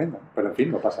tan tremenda? Pero en fin,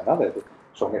 no pasa nada.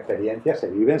 Son experiencias, se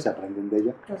viven, se aprenden de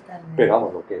ellas. Totalmente. Pero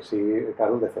vamos, lo que sí,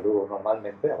 claro, desde luego,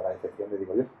 normalmente, habrá excepciones,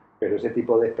 digo yo, pero ese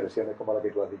tipo de expresiones como la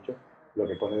que tú has dicho, lo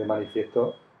que pone de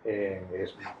manifiesto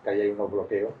es que ahí hay unos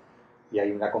bloqueos y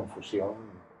hay una confusión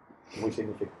muy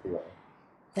significativa.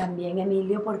 También,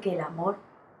 Emilio, porque el amor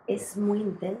es muy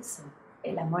intenso.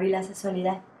 El amor y la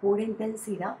sexualidad es pura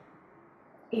intensidad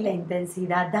y la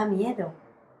intensidad da miedo.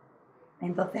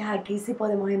 Entonces aquí sí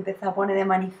podemos empezar a poner de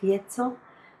manifiesto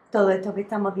todo esto que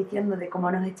estamos diciendo de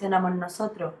cómo nos gestionamos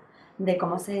nosotros, de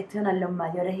cómo se gestionan los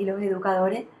mayores y los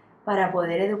educadores para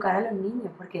poder educar a los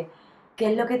niños. Porque,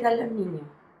 ¿qué es lo que traen los niños?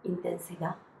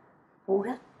 Intensidad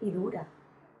pura y dura.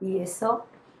 Y eso,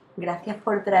 gracias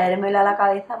por traérmelo a la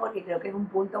cabeza porque creo que es un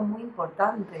punto muy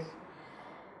importante.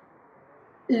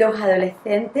 Los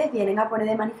adolescentes vienen a poner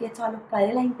de manifiesto a los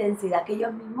padres la intensidad que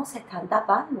ellos mismos se están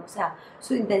tapando. O sea,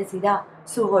 su intensidad,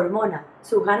 sus hormonas,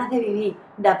 sus ganas de vivir,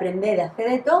 de aprender, de hacer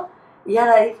de todo. Y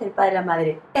ahora dice el padre y la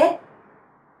madre,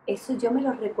 eso yo me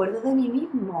lo recuerdo de mí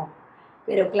mismo.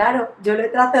 Pero claro, yo lo he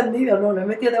trascendido, no, lo he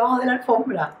metido debajo de la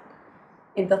alfombra.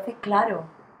 Entonces, claro,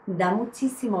 da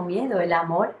muchísimo miedo. El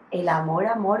amor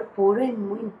puro es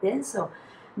muy intenso.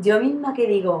 Yo misma que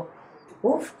digo,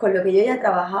 con lo que yo ya he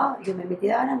trabajado, yo me he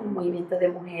metido ahora en un movimiento de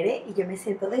mujeres y yo me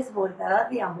siento desbordada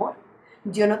de amor.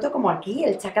 Yo noto como aquí,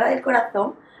 el chakra del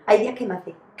corazón, hay días que me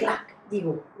hace clac,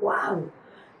 digo, wow,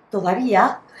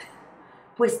 todavía,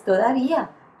 pues todavía,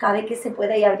 cabe que se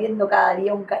pueda ir abriendo cada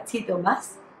día un cachito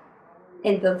más.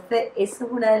 Entonces, eso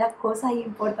es una de las cosas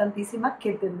importantísimas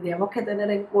que tendríamos que tener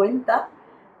en cuenta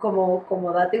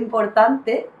como dato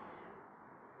importante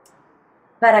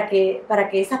para que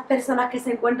esas personas que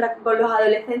se encuentran con los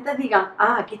adolescentes digan,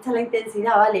 aquí está la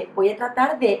intensidad, vale, voy a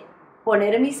tratar de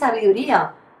poner mi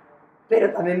sabiduría,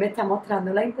 pero también me está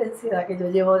mostrando la intensidad que yo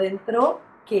llevo dentro,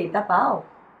 que he tapado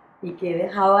y que he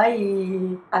dejado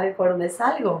ahí a ver por dónde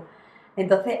salgo.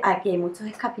 Entonces, aquí hay muchos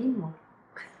escapismos.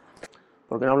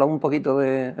 ¿Por qué no hablamos un poquito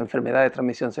de enfermedades de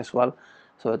transmisión sexual,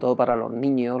 sobre todo para los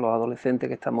niños, los adolescentes,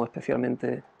 que estamos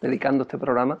especialmente dedicando este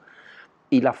programa,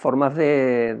 y las formas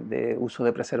de uso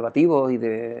de preservativos y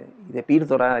de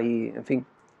píldoras, y en fin,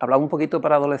 hablar un poquito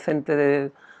para adolescentes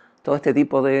de todo este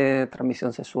tipo de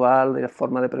transmisión sexual, de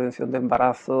formas de prevención de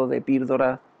embarazo, de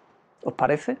píldoras, ¿os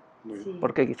parece? Sí.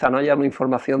 Porque quizá no haya una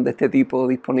información de este tipo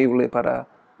disponible para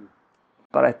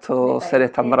estos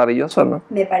seres tan maravillosos, ¿no?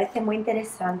 Me parece muy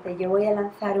interesante. Yo voy a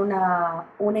lanzar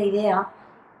una idea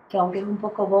que aunque es un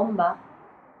poco bomba,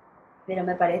 pero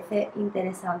me parece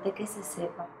interesante que se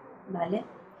sepa, ¿vale?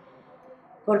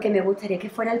 Porque me gustaría que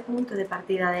fuera el punto de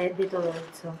partida de todo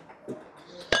esto.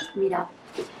 Mira,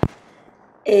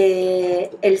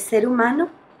 el ser humano,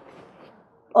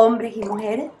 hombres y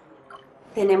mujeres,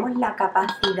 tenemos la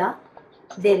capacidad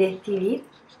de decidir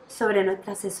sobre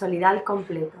nuestra sexualidad al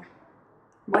completo.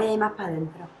 Voy a ir más para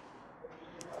adentro.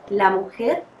 La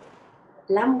mujer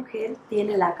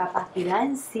tiene la capacidad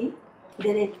en sí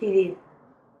de decidir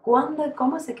cuándo y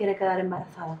cómo se quiere quedar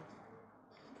embarazada.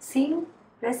 Sin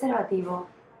preservativo,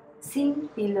 sin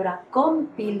píldora,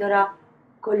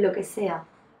 con lo que sea,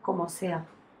 como sea.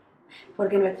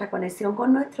 Porque nuestra conexión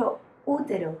con nuestro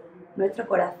útero, nuestro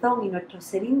corazón y nuestro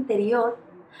ser interior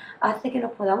hace que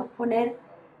nos podamos poner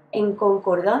en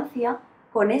concordancia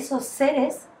con esos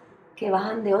seres que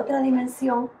bajan de otra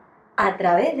dimensión a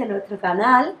través de nuestro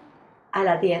canal a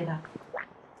la Tierra.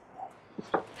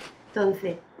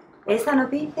 Entonces, esa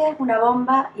noticia es una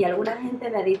bomba y alguna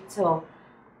gente me ha dicho,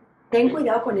 ten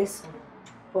cuidado con eso,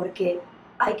 porque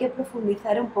hay que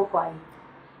profundizar un poco ahí.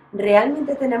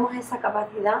 ¿Realmente tenemos esa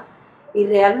capacidad y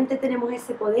realmente tenemos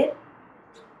ese poder?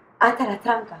 Hasta las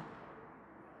trancas.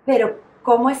 Pero,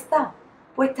 ¿cómo está?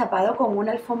 Pues tapado con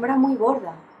una alfombra muy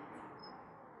gorda.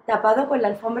 Tapado con la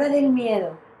alfombra del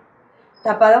miedo,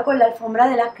 tapado con la alfombra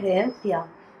de las creencias,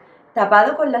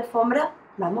 tapado con la alfombra,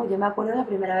 vamos, yo me acuerdo la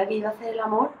primera vez que iba a hacer el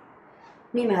amor,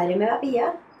 mi madre me va a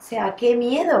pillar, o sea, qué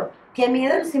miedo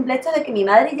el simple hecho de que mi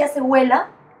madre ya se huela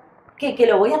que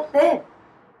lo voy a hacer.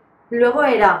 Luego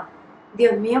era,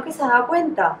 Dios mío, que se ha dado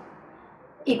cuenta.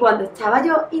 Y cuando estaba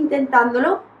yo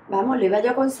intentándolo, vamos, lo iba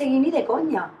yo a conseguir ni de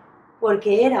coña,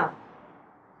 porque era,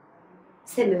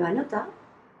 se me va a notar,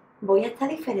 voy a estar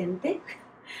diferente,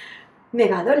 me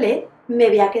va a doler, me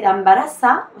voy a quedar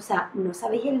embarazada, o sea, no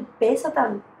sabéis el peso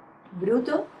tan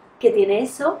bruto que tiene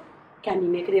eso, que a mí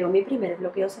me creó mi primer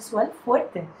bloqueo sexual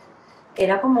fuerte.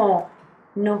 Era como,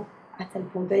 no, hasta el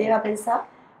punto de llegar a pensar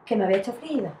que me había hecho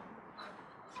frígida.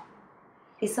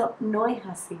 Eso no es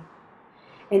así.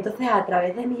 Entonces, a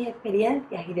través de mis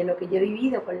experiencias y de lo que yo he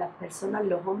vivido con las personas,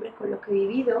 los hombres con los que he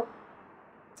vivido,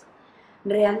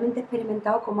 realmente he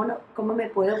experimentado cómo me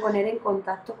puedo poner en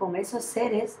contacto con esos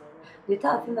seres. Yo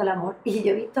estaba haciendo el amor y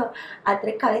yo he visto a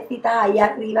 3 cabecitas ahí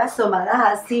arriba asomadas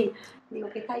así. Digo,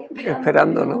 ¿qué estáis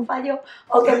Esperando, ¿Que tenga ¿no? un fallo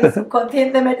o que mi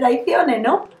subconsciente me traicione,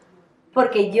 no?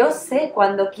 Porque yo sé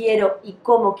cuándo quiero y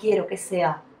cómo quiero que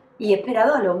sea. Y he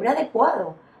esperado al hombre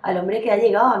adecuado, al hombre que ha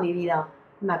llegado a mi vida.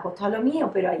 Me ha costado lo mío,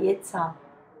 pero ahí está.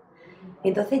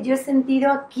 Entonces yo he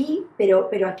sentido aquí, pero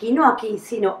aquí no aquí,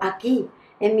 sino aquí,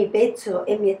 en mi pecho,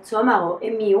 en mi estómago,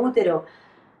 en mi útero.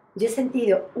 Yo he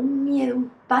sentido un miedo,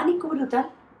 un pánico brutal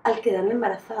al quedarme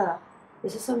embarazada.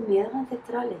 Esos son miedos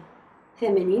ancestrales,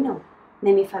 femeninos,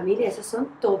 de mi familia, esos son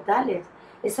totales.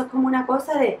 Eso es como una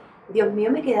cosa de, Dios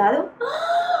mío, me he quedado,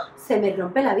 ¡ah! Se me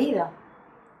rompe la vida.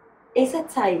 Eso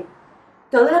está ahí.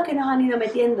 Todo lo que nos han ido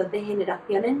metiendo de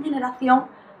generación en generación,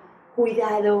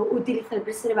 cuidado, utiliza el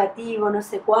preservativo, no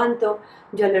sé cuánto.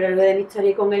 Yo a lo largo de mi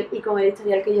historia y con el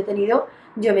historial que yo he tenido,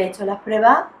 yo me he hecho las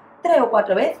pruebas 3 o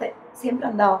 4 veces. Siempre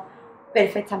han dado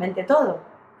perfectamente todo.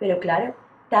 Pero claro,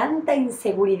 tanta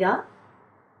inseguridad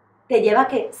te lleva a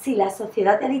que si la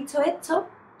sociedad te ha dicho esto,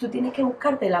 tú tienes que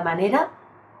buscarte la manera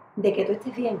de que tú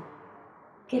estés bien.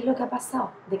 ¿Qué es lo que ha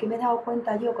pasado? ¿De qué me he dado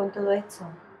cuenta yo con todo esto?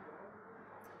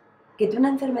 Que tú una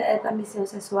enfermedad de transmisión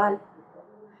sexual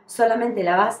solamente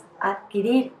la vas a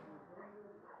adquirir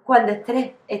cuando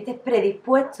estés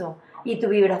predispuesto y tu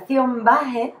vibración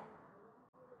baje,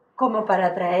 como para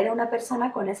atraer a una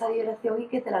persona con esa vibración y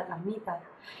que te la transmita.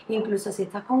 Incluso si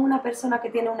estás con una persona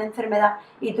que tiene una enfermedad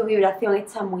y tu vibración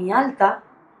está muy alta,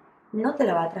 no te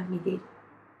la va a transmitir.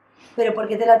 ¿Pero por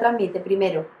qué te la transmite?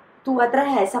 Primero, tú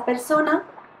atraes a esa persona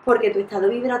porque tu estado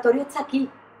vibratorio está aquí.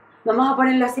 Vamos a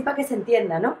ponerlo así para que se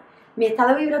entienda, ¿no? Mi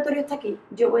estado vibratorio está aquí,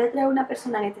 yo voy a traer a una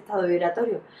persona en este estado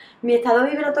vibratorio. Mi estado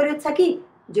vibratorio está aquí,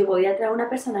 yo voy a traer a una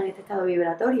persona en este estado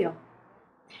vibratorio.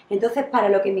 Entonces, para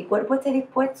lo que mi cuerpo esté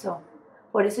dispuesto,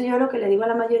 por eso yo lo que le digo a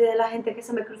la mayoría de la gente que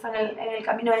se me cruza en el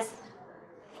camino es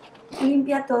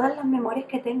limpia todas las memorias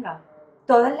que tengas,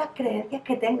 todas las creencias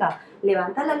que tengas,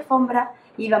 levanta la alfombra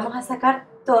y vamos a sacar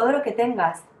todo lo que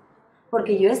tengas.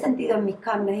 Porque yo he sentido en mis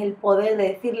carnes el poder de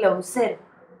decirle a un ser,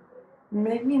 no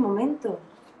es mi momento,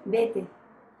 vete,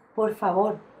 por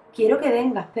favor, quiero que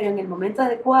vengas, pero en el momento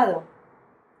adecuado.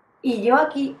 Y yo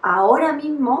aquí, ahora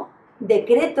mismo,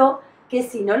 decreto que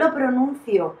si no lo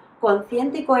pronuncio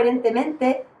consciente y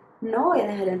coherentemente, no voy a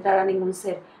dejar entrar a ningún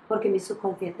ser, porque mi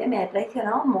subconsciente me ha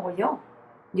traicionado un mogollón.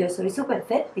 Yo soy súper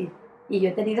fértil y yo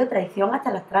he tenido traición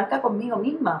hasta las trancas conmigo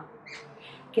misma.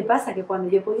 ¿Qué pasa? Que cuando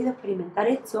yo he podido experimentar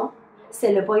esto,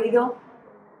 se lo he podido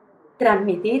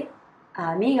transmitir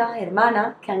a amigas,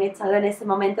 hermanas, que han estado en ese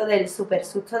momento del súper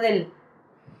susto del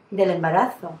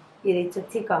embarazo. Y he dicho,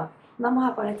 chicas, vamos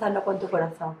a conectarnos con tu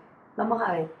corazón. Vamos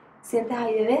a ver, ¿sientes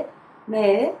ahí bebé?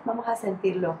 ¿Me vamos a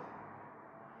sentirlo?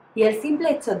 Y el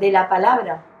simple hecho de la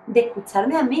palabra, de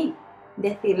escucharme a mí,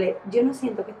 decirle, yo no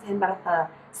siento que estés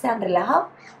embarazada, se han relajado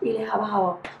y les ha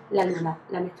bajado la luna,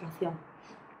 la menstruación.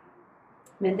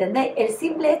 ¿Me entendéis? El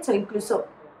simple hecho, incluso,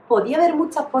 podía haber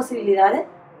muchas posibilidades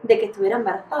de que estuviera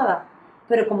embarazada,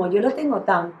 pero como yo lo tengo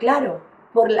tan claro,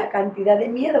 por la cantidad de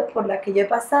miedos por las que yo he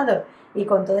pasado y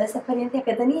con toda esa experiencia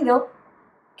que he tenido,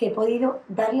 que he podido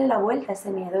darle la vuelta a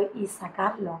ese miedo y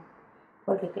sacarlo.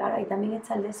 Porque claro, ahí también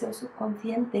está el deseo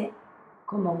subconsciente,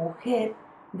 como mujer,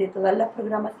 de todas las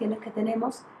programaciones que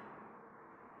tenemos,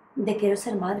 de quiero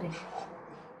ser madre.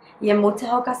 Y en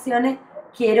muchas ocasiones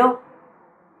quiero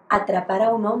atrapar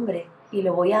a un hombre y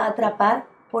lo voy a atrapar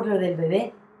por lo del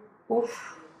bebé.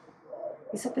 Uf,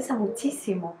 eso pesa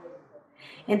muchísimo.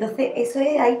 Entonces eso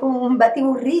es ahí como un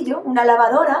batiburrillo, una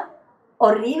lavadora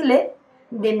horrible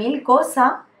de 1000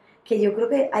 cosas que yo creo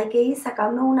que hay que ir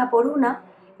sacando una por una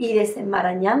y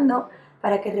desenmarañando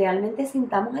para que realmente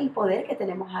sintamos el poder que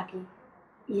tenemos aquí.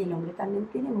 Y el hombre también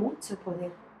tiene mucho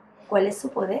poder. ¿Cuál es su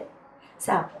poder? O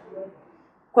sea,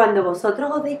 cuando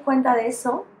vosotros os deis cuenta de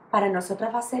eso, para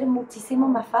nosotras va a ser muchísimo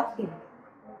más fácil.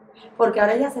 Porque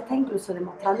ahora ya se está incluso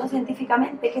demostrando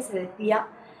científicamente que se decía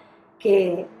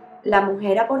que la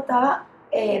mujer aportaba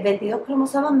 22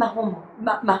 cromosomas más humo,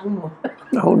 más humo,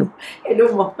 A uno. el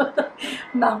humo,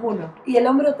 más uno. Y el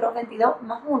hombre otros 22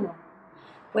 más uno.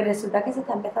 Pues resulta que se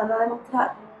está empezando a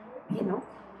demostrar que no,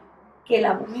 que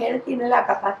la mujer tiene la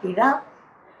capacidad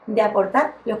de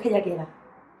aportar lo que ella quiera.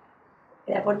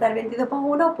 De aportar 22 más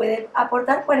 1 puede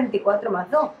aportar 44 más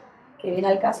 2, que viene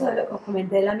al caso de lo que os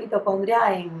comenté de la mitocondria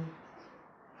en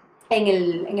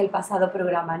el pasado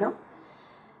programa, ¿no?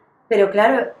 Pero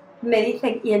claro, me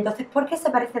dicen, ¿y entonces por qué se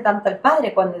parece tanto al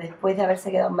padre cuando después de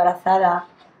haberse quedado embarazada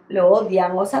lo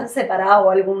odian o se han separado o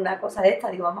alguna cosa de esta?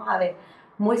 Digo, vamos a ver,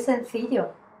 muy sencillo.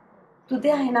 Tú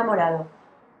te has enamorado.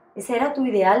 Ese era tu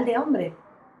ideal de hombre.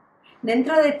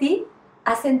 Dentro de ti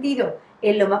has sentido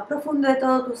en lo más profundo de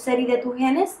todo tu ser y de tus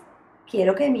genes,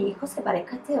 quiero que mi hijo se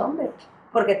parezca a este hombre,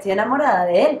 porque estoy enamorada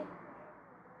de él.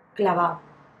 Clavado.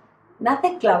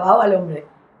 Naces clavado al hombre.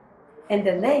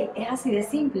 ¿Entendéis? Es así de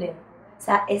simple. O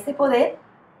sea, ese poder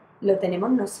lo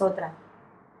tenemos nosotras.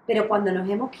 Pero cuando nos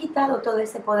hemos quitado todo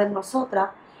ese poder nosotras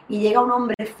y llega un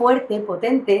hombre fuerte,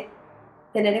 potente,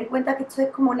 tener en cuenta que esto es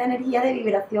como una energía de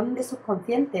vibración de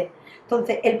subconsciente.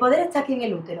 Entonces, el poder está aquí en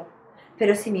el útero.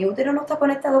 Pero si mi útero no está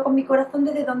conectado con mi corazón,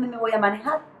 ¿desde dónde me voy a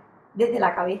manejar? Desde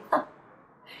la cabeza.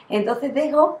 Entonces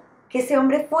dejo que ese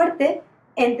hombre fuerte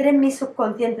entre en mi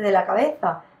subconsciente de la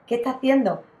cabeza. ¿Qué está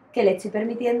haciendo? Que le estoy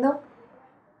permitiendo,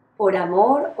 por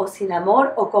amor o sin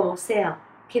amor o como sea,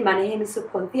 que maneje mi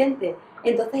subconsciente.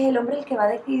 Entonces el hombre es el que va a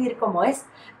decidir cómo es,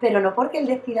 pero no porque él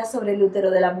decida sobre el útero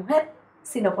de la mujer,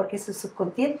 sino porque su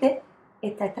subconsciente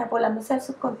está extrapolándose al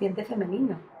subconsciente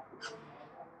femenino.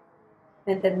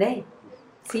 ¿Me entendéis?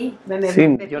 Sí,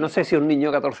 Sí, yo no sé si un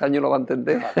niño de 14 años lo va a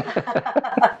entender.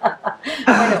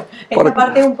 Bueno, esta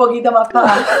parte es un poquito más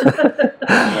para...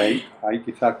 Ahí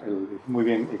quizás, muy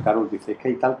bien, Carol dice, es que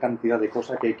hay tal cantidad de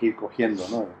cosas que hay que ir cogiendo,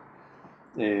 ¿no?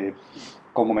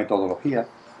 Como metodología,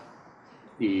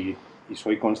 y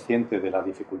soy consciente de la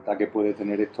dificultad que puede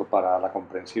tener esto para la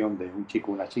comprensión de un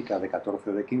chico o una chica de 14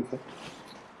 o de 15,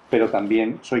 pero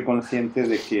también soy consciente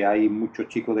de que hay muchos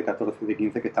chicos de 14 y de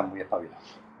 15 que están muy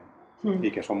espabilados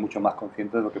y que son mucho más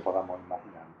conscientes de lo que podamos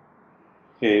imaginar.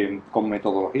 Con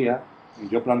metodología,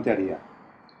 yo plantearía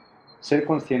ser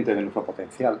consciente de nuestro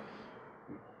potencial,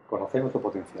 conocer nuestro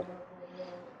potencial,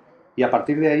 y a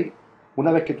partir de ahí,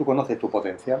 una vez que tú conoces tu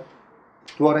potencial,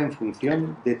 tú ahora en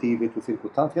función de ti y de tu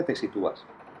circunstancia te sitúas,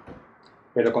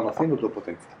 pero conociendo tu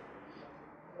potencial.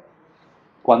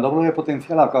 Cuando hablo de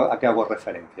potencial, ¿a qué hago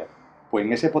referencia? Pues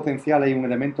en ese potencial hay un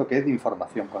elemento que es de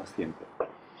información consciente.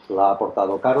 Lo ha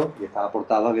aportado Caro y está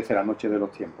aportada desde la noche de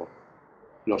los tiempos.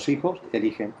 Los hijos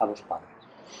eligen a los padres.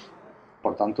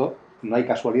 Por tanto, no hay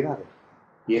casualidades.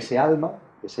 Y ese alma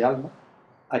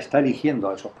está eligiendo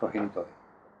a esos progenitores,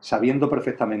 sabiendo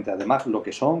perfectamente además lo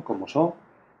que son, cómo son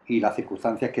y las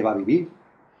circunstancias que va a vivir.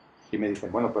 Y me dicen,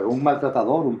 bueno, pero un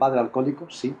maltratador, un padre alcohólico,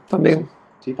 sí. También.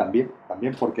 Sí, también,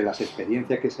 porque las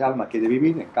experiencias que ese alma quiere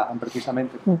vivir encajan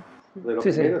precisamente. De los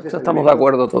Sí, primeros es estamos de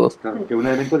acuerdo todos. Claro, que es un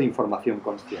elemento de información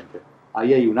consciente.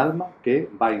 Ahí hay un alma que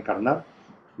va a encarnar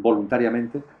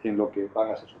voluntariamente en lo que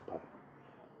van a ser sus padres.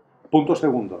 Punto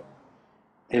segundo,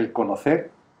 el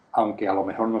conocer, aunque a lo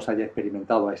mejor no se haya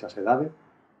experimentado a esas edades,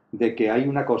 de que hay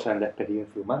una cosa en la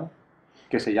experiencia humana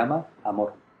que se llama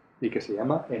amor y que se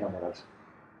llama enamorarse.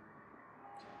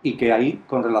 Y que ahí,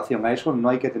 con relación a eso, no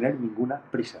hay que tener ninguna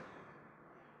prisa.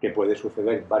 Que puede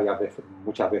suceder varias veces,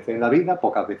 muchas veces en la vida,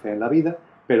 pocas veces en la vida,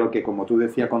 pero que, como tú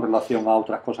decías con relación a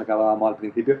otras cosas que hablábamos al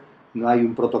principio, no hay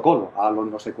un protocolo a los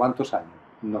no sé cuántos años.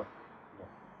 No.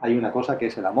 Hay una cosa que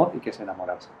es el amor y que es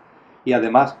enamorarse. Y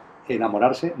además,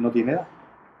 enamorarse no tiene edad,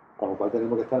 con lo cual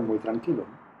tenemos que estar muy tranquilos.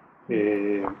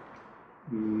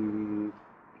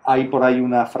 Hay por ahí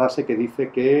una frase que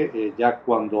dice que ya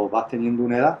cuando vas teniendo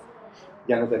una edad,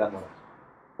 ya no te enamoras.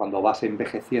 Cuando vas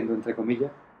envejeciendo, entre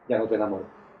comillas, ya no te enamoras.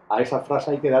 A esa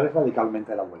frase hay que darle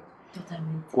radicalmente la vuelta.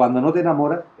 Totalmente. Cuando no te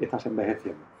enamoras, estás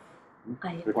envejeciendo.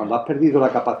 Porque cuando has perdido la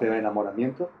capacidad de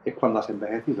enamoramiento, es cuando has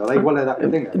envejecido. Da igual la edad que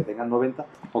tengas 90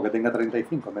 o que tenga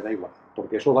 35, me da igual.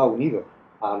 Porque eso va unido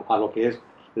a lo que es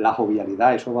la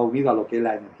jovialidad, eso va unido a lo que es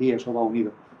la energía, eso va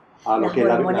unido a lo que es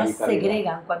la vitalidad. Las hormonas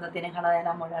segregan cuando tienes ganas de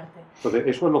enamorarte. Entonces,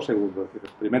 eso es lo segundo. Es decir,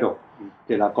 primero,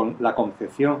 que la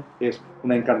concepción es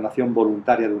una encarnación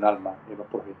voluntaria de un alma en los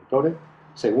progenitores.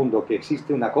 Segundo, que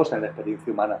existe una cosa en la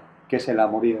experiencia humana, que es el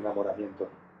amor y el enamoramiento.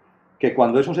 Que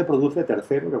cuando eso se produce,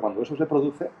 tercero, que cuando eso se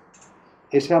produce,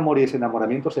 ese amor y ese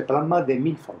enamoramiento se plasma de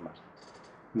 1000 formas.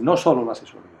 No solo la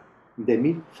sexualidad, de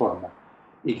 1000 formas.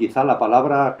 Y quizá la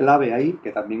palabra clave ahí,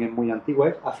 que también es muy antigua,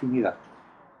 es afinidad.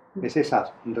 Es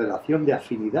esa relación de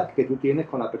afinidad que tú tienes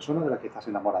con la persona de la que estás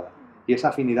enamorada. Y esa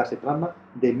afinidad se plasma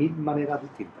de 1000 maneras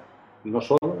distintas. no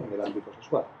solo en el ámbito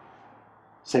sexual.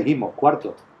 Seguimos,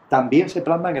 cuarto, también se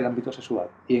plasma en el ámbito sexual.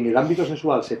 Y en el ámbito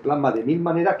sexual se plasma de 1000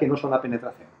 maneras que no son la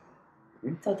penetración.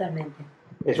 ¿Sí? Totalmente.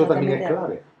 Eso también Totalmente es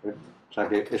clave. O sea,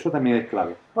 que eso también es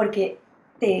clave. Porque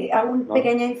te hago un ¿No?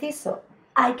 pequeño inciso.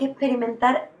 Hay que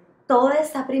experimentar toda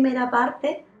esa primera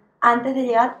parte antes de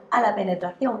llegar a la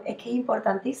penetración. Es que es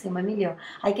importantísimo, Emilio.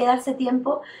 Hay que darse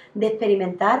tiempo de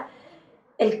experimentar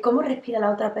el cómo respira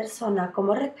la otra persona,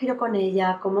 cómo respiro con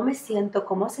ella, cómo me siento,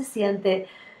 cómo se siente,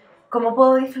 cómo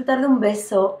puedo disfrutar de un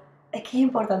beso. Es que es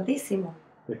importantísimo.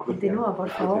 Continúa, por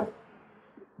favor.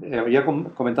 Había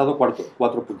comentado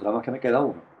cuatro puntos, nada más que me queda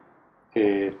uno.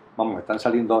 Que, vamos, me están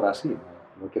saliendo ahora sí,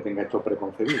 no es que tenga esto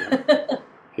preconcebido,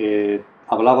 ¿no?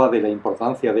 Hablaba de la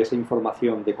importancia de esa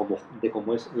información, de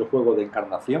cómo es el juego de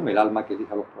encarnación, el alma que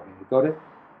elige a los progenitores.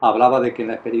 Hablaba de que en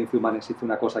la experiencia humana existe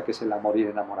una cosa que es el amor y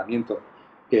el enamoramiento,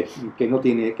 que no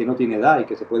tiene edad y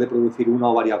que se puede producir una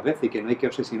o varias veces y que no hay que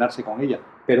obsesionarse con ella,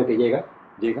 pero que llega.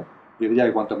 Yo diría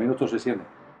que cuanto menos te obsesiones,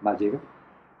 más llega.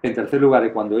 En tercer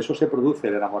lugar, cuando eso se produce,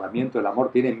 el enamoramiento, el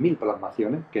amor tiene 1000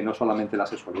 plasmaciones, que no solamente la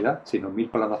sexualidad, sino 1000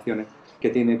 plasmaciones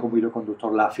que tiene como hilo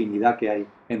conductor la afinidad que hay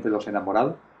entre los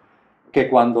enamorados, que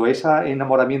cuando ese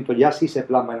enamoramiento ya sí se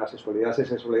plasma en la sexualidad, esa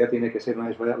sexualidad tiene que ser una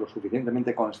sexualidad lo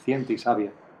suficientemente consciente y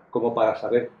sabia como para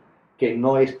saber que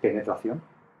no es penetración,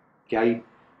 que hay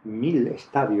 1000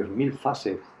 estadios, 1000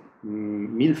 fases,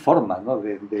 1000 formas, ¿no?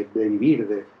 de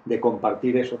vivir, de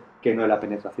compartir eso, que no es la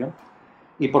penetración.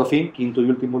 Y por fin, quinto y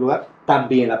último lugar,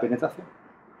 también la penetración.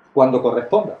 Cuando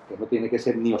corresponda, que no tiene que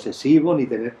ser ni obsesivo,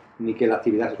 ni que la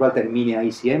actividad sexual termine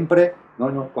ahí siempre,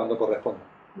 no, cuando corresponda.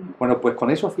 Bueno, pues con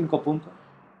esos 5 puntos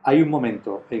hay un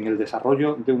momento en el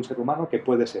desarrollo de un ser humano que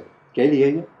puede ser que él y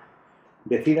ella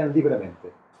decidan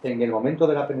libremente, en el momento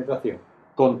de la penetración,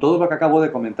 con todo lo que acabo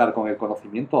de comentar, con el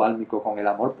conocimiento álmico, con el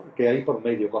amor que hay por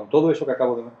medio, con todo eso que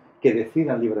acabo de que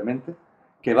decidan libremente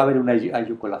que va a haber una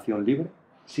eyaculación libre,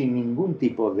 sin ningún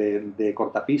tipo de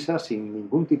cortapisas, sin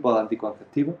ningún tipo de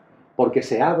anticonceptivo, porque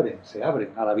se abren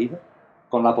a la vida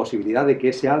con la posibilidad de que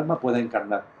ese alma pueda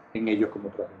encarnar en ellos como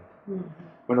progenitor.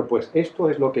 Bueno, pues esto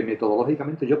es lo que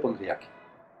metodológicamente yo pondría aquí.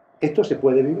 Esto se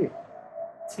puede vivir.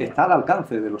 Sí. Está al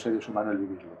alcance de los seres humanos el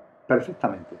vivirlo,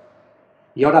 perfectamente.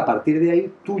 Y ahora a partir de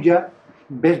ahí tú ya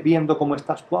ves viendo cómo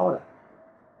estás tú ahora.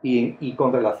 Y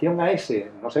con relación a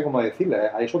ese, no sé cómo decirle,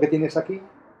 a eso que tienes aquí,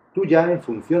 tú ya en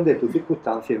función de tu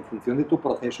circunstancia, en función de tu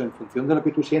proceso, en función de lo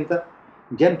que tú sientas,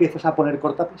 ya empiezas a poner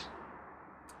cortapisas.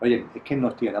 Oye, es que no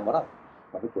estoy enamorado.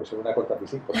 Bueno, puede ser una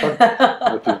cortapisa importante.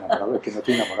 No estoy enamorado, es que no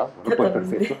estoy enamorado. Bueno, pues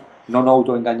perfecto. No nos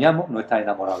autoengañamos, no estás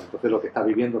enamorado. Entonces lo que estás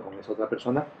viviendo con esa otra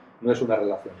persona no es una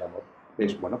relación de amor.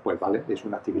 Es, bueno, pues vale, es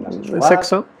una actividad sexual. ¿Es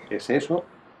sexo? Es eso.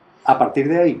 A partir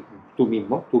de ahí, tú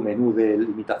mismo, tu menú de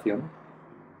limitación,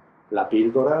 la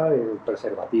píldora, el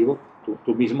preservativo,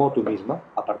 tú mismo, tú misma,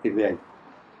 a partir de ahí.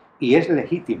 Y es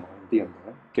legítimo, entiendo,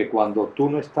 ¿eh? Que cuando tú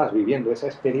no estás viviendo esa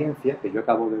experiencia, que yo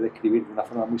acabo de describir de una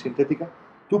forma muy sintética,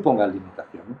 tú pongas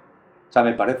limitaciones. O sea,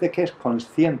 me parece que es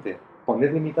consciente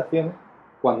poner limitaciones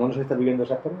cuando no se está viviendo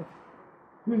esa experiencia.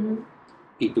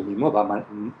 Y tú mismo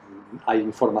hay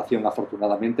información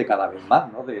afortunadamente cada vez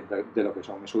más, ¿no? de lo que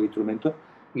son esos instrumentos,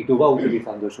 y tú vas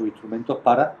utilizando esos instrumentos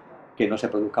para que no se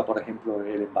produzca, por ejemplo,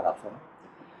 el embarazo, ¿no?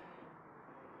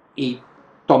 Y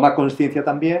toma conciencia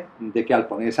también de que al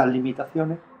poner esas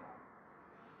limitaciones,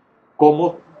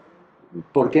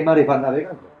 ¿por qué mares vas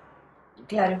navegando?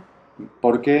 Claro.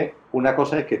 Porque una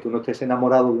cosa es que tú no estés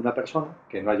enamorado de una persona,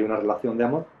 que no haya una relación de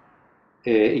amor,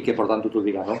 y que por tanto tú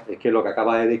digas, no, es que lo que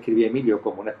acaba de describir Emilio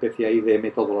como una especie ahí de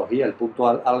metodología, el punto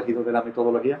álgido de la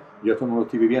metodología, yo esto no lo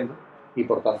estoy viviendo y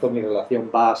por tanto mi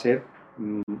relación va a ser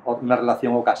una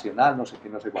relación ocasional, no sé qué,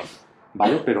 no sé cuánto,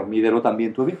 ¿vale? Pero mídelo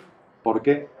también tú bien,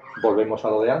 porque volvemos a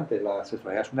lo de antes, la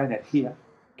sexualidad es una energía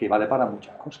que vale para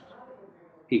muchas cosas.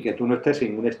 Y que tú no estés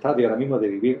en un estadio ahora mismo de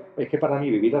vivir, es que para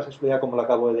mí vivir la sexualidad como la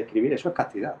acabo de describir, eso es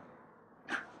castidad.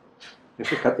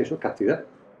 Eso es castidad.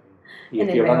 Y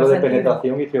estoy hablando de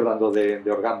penetración y estoy hablando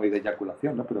de orgasmo y de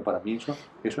eyaculación, ¿no? Pero para mí eso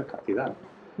es castidad.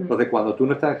 Entonces, cuando tú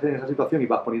no estás en esa situación y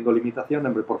vas poniendo limitaciones,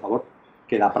 hombre, por favor,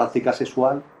 que la práctica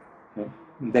sexual,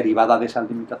 derivada de esas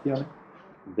limitaciones,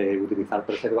 de utilizar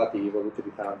preservativos, de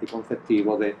utilizar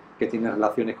anticonceptivos, de que tienes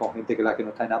relaciones con gente que la que no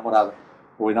está enamorada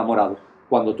o enamorado,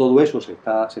 cuando todo eso se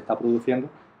está produciendo,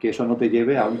 que eso no te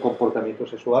lleve a un comportamiento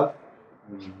sexual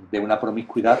de una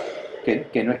promiscuidad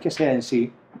que no es que sea en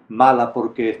sí mala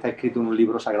porque está escrito en un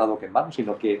libro sagrado que es malo,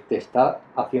 sino que te está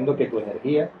haciendo que tu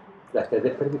energía la estés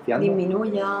desperdiciando.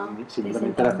 Disminuya,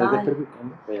 simplemente la estés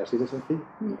desperdiciando. Es así de sencillo.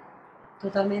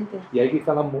 Totalmente. Y ahí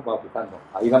quizás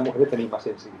ahí las mujeres tenéis más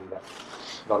sensibilidad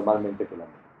normalmente que las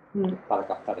mujeres para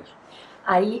captar eso.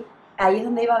 Ahí ahí es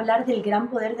donde iba a hablar del gran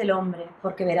poder del hombre,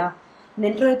 porque verás,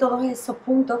 dentro de todos esos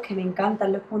puntos, que me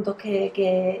encantan los puntos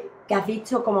que has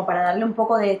dicho como para darle un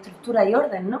poco de estructura y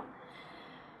orden, ¿no?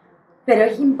 Pero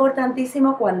es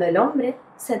importantísimo cuando el hombre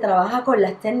se trabaja con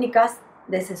las técnicas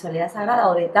de sexualidad sagrada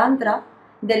o de tantra,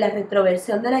 de la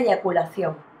retroversión de la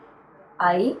eyaculación.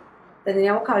 Ahí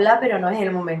tendríamos que hablar, pero no es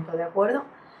el momento, ¿de acuerdo?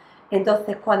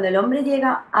 Entonces, cuando el hombre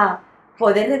llega a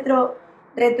poder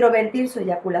retrovertir su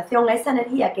eyaculación, a esa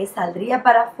energía que saldría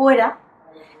para afuera,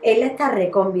 él la está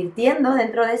reconvirtiendo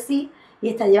dentro de sí y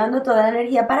está llevando toda la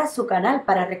energía para su canal,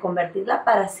 para reconvertirla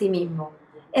para sí mismo.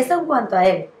 Eso en cuanto a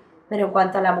él. Pero en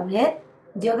cuanto a la mujer,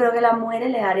 yo creo que las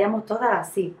mujeres les haríamos todas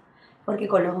así. Porque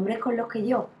con los hombres con los que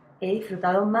yo he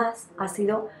disfrutado más, ha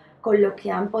sido con los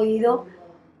que han podido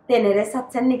tener esas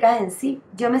técnicas en sí.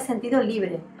 Yo me he sentido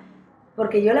libre.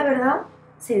 Porque yo la verdad,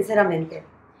 sinceramente,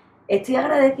 estoy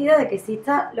agradecida de que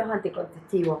existan los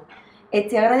anticonceptivos.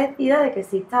 Estoy agradecida de que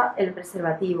exista el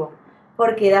preservativo.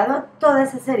 Porque dado toda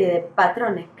esa serie de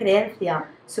patrones, creencias,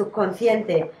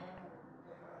 subconscientes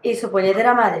y su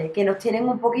puñetera madre, que nos tienen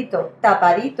un poquito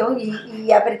tapaditos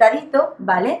y apretaditos,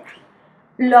 ¿vale?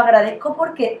 Lo agradezco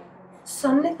porque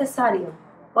son necesarios.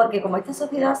 Porque como esta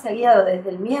sociedad se ha guiado desde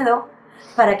el miedo,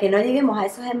 para que no lleguemos a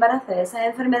esos embarazos, a esas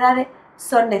enfermedades,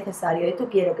 son necesarios. Esto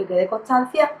quiero que quede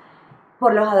constancia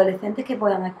por los adolescentes que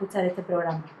puedan escuchar este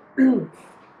programa.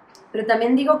 Pero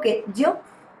también digo que yo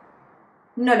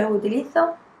no los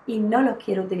utilizo y no los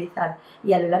quiero utilizar.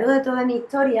 Y a lo largo de toda mi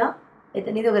historia he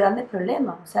tenido grandes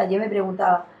problemas. O sea, yo me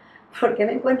preguntaba, ¿por qué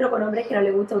me encuentro con hombres que no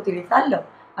les gusta utilizarlo?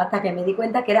 Hasta que me di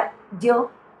cuenta que era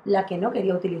yo la que no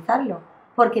quería utilizarlo.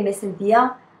 Porque me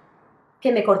sentía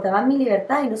que me cortaban mi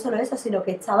libertad. Y no solo eso, sino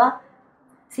que estaba...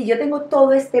 Si yo tengo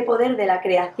todo este poder de la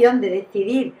creación, de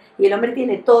decidir, y el hombre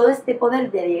tiene todo este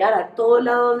poder de llegar a todos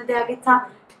lados donde tenga que estar,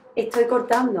 estoy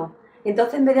cortando.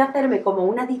 Entonces, en vez de hacerme como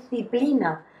una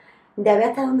disciplina de a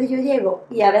ver hasta dónde yo llego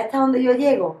y a ver hasta dónde yo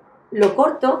llego, lo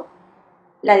corto,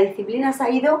 la disciplina se ha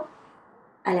ido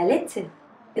a la leche.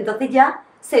 Entonces ya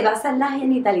se basa en la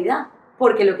genitalidad,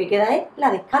 porque lo que queda es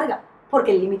la descarga,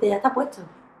 porque el límite ya está puesto.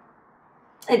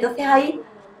 Entonces ahí,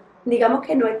 digamos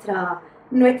que nuestra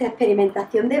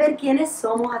experimentación de ver quiénes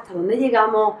somos, hasta dónde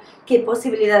llegamos, qué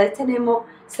posibilidades tenemos,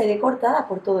 se ve cortada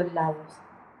por todos lados,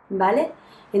 ¿vale?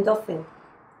 Entonces,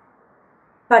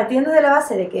 partiendo de la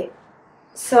base de que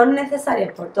son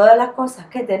necesarias por todas las cosas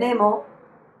que tenemos,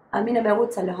 a mí no me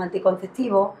gustan los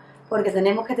anticonceptivos porque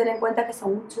tenemos que tener en cuenta que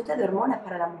son un chute de hormonas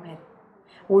para la mujer.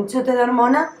 Un chute de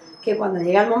hormonas que cuando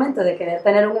llega el momento de querer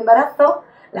tener un embarazo,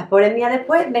 las pobres mías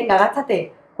después, venga,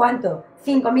 gástate, ¿cuánto?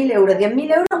 5.000 euros,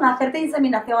 10.000 euros en hacerte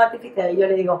inseminación artificial. Y yo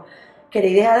le digo,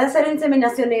 ¿queréis dejar de hacer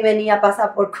inseminación y venir a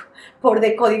pasar por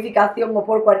descodificación o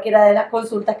por cualquiera de las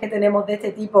consultas que tenemos de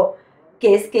este tipo?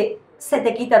 Que es que se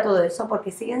te quita todo eso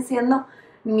porque siguen siendo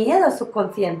miedos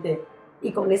subconscientes.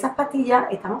 Y con esas pastillas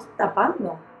estamos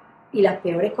tapando. Y las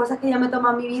peores cosas que yo me he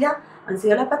tomado en mi vida han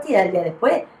sido las pastillas del día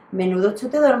después. Menudo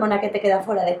chute de hormona que te queda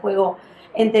fuera de juego.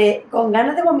 Con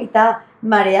ganas de vomitar,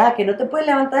 mareada, que no te puedes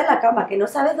levantar de la cama, que no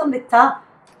sabes dónde está.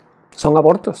 Son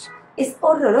abortos. Es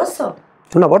horroroso.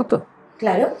 Es un aborto.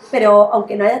 Claro, pero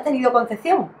aunque no hayas tenido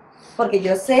concepción. Porque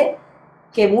yo sé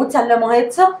que muchas lo hemos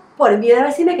hecho por miedo de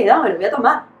ver si me he quedado, me lo voy a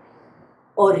tomar.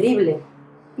 Horrible.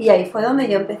 Y ahí fue donde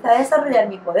yo empecé a desarrollar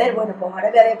mi poder. Bueno, pues ahora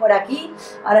voy a ver por aquí,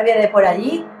 ahora voy a ver por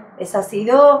allí. Eso ha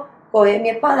sido coger mi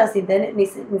espada sin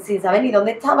saber ni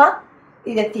dónde estaba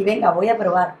y decir, venga, voy a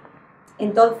probar.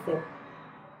 Entonces,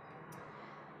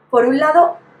 por un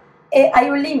lado, hay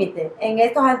un límite en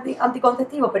estos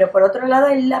anticonceptivos, pero por otro lado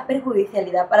es la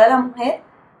perjudicialidad para la mujer,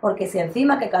 porque si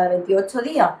encima que cada 28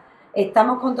 días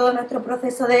estamos con todo nuestro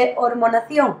proceso de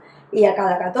hormonación y a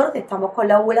cada 14 estamos con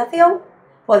la ovulación,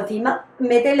 pues encima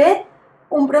métele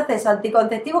un proceso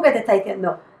anticonceptivo que te está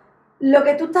diciendo, lo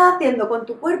que tú estás haciendo con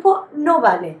tu cuerpo no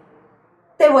vale,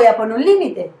 te voy a poner un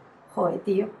límite. Joder,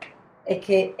 tío, es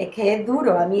que es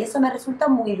duro, a mí eso me resulta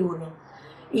muy duro.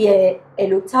 Y he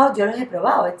luchado, yo los he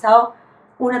probado, he estado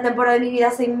una temporada de mi vida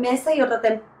 6 meses y otra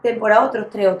temporada otros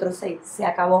 3, otros 6, se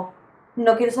acabó.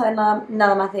 No quiero saber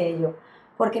nada más de ello,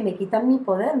 porque me quitan mi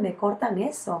poder, me cortan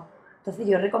eso. Entonces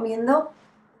yo recomiendo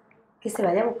que se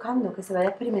vaya buscando, que se vaya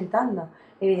experimentando,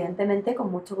 evidentemente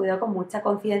con mucho cuidado, con mucha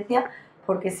conciencia,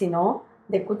 porque si no,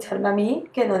 de escucharme a mí,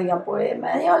 que no digan, pues me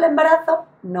ha llegado el embarazo,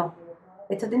 no.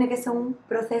 Esto tiene que ser un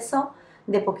proceso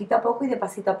de poquito a poco y de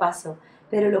pasito a paso.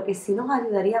 Pero lo que sí nos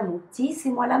ayudaría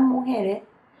muchísimo a las mujeres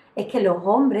es que los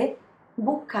hombres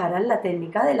buscaran la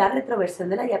técnica de la retroversión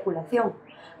de la eyaculación.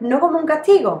 No como un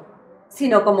castigo,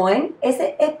 sino como en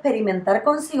ese experimentar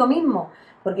consigo mismo.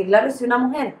 Porque claro, si una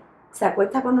mujer se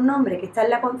acuesta con un hombre que está en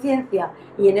la conciencia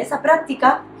y en esa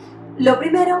práctica, lo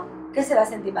primero, que se va a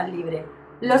sentir más libre.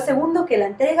 Lo segundo, que la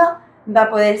entrega va a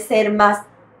poder ser más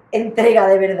entrega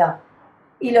de verdad.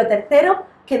 Y lo tercero,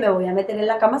 que me voy a meter en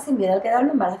la cama sin miedo a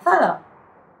quedarme embarazada.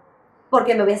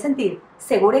 Porque me voy a sentir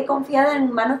segura y confiada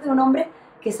en manos de un hombre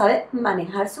que sabe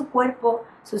manejar su cuerpo,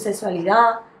 su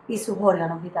sexualidad y sus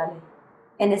órganos vitales.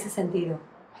 En ese sentido.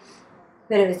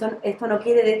 Pero esto no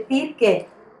quiere decir que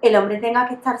el hombre tenga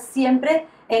que estar siempre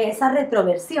en esa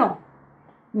retroversión.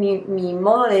 Mi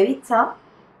modo de vista,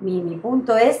 mi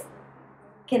punto es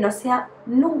que no sea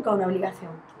nunca una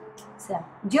obligación. O sea,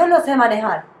 yo lo sé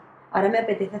manejar. Ahora me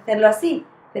apetece hacerlo así,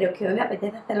 pero es que hoy me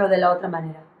apetece hacerlo de la otra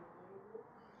manera.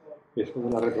 Eso de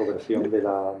la retroversión de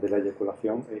la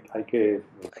eyaculación hay que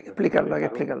explicarlo,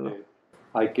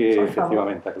 Hay que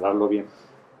efectivamente aclararlo bien,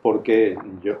 porque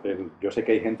yo sé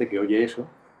que hay gente que oye eso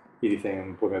y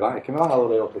dicen, pues es que me van a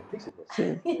doler los testículos.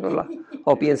 Sí,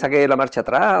 o piensa que la marcha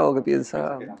atrás, o que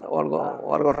piensa, o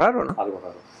algo raro, ¿no? Algo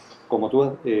raro. Como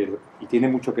tú, y tiene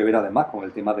mucho que ver además con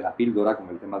el tema de la píldora, con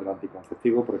el tema del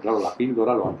anticonceptivo, porque claro, la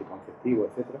píldora, los anticonceptivos,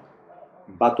 etcétera,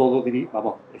 va todo,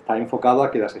 está enfocado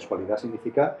a que la sexualidad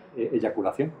significa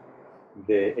eyaculación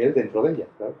de él dentro de ella,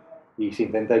 claro. Y se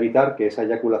intenta evitar que esa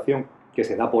eyaculación que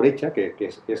se da por hecha, que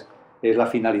es la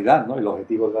finalidad, ¿no?, el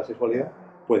objetivo de la sexualidad,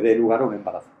 pues dé lugar a un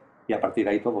embarazo. Y a partir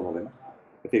de ahí todo lo demás.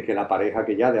 Es decir, que la pareja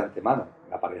que ya de antemano,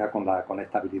 la pareja con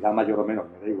estabilidad mayor o menor,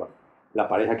 me da igual, la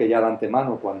pareja que ya de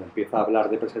antemano, cuando empieza a hablar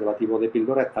de preservativo de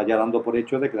píldora, está ya dando por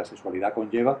hecho de que la sexualidad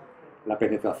conlleva la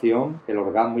penetración, el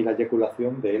orgasmo y la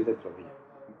eyaculación de él dentro de ella.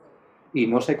 Y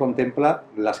no se contempla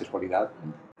la sexualidad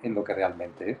en lo que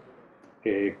realmente es.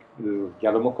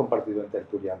 Ya lo hemos compartido en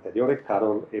tertulias anteriores.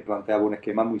 Carol planteaba un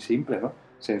esquema muy simple, ¿no?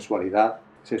 Sensualidad,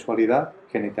 sexualidad,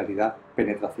 genitalidad,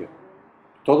 penetración.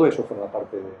 Todo eso forma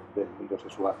parte del mundo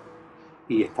sexual.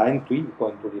 Y está en tu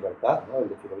libertad, ¿no? Es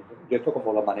decir, yo esto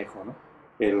como lo manejo, ¿no?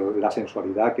 La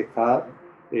sensualidad que está,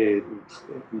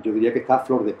 yo diría que está a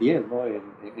flor de piel, ¿no?,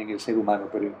 en el ser humano,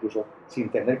 pero incluso sin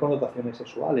tener connotaciones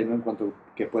sexuales, ¿no?, en cuanto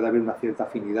que pueda haber una cierta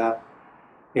afinidad.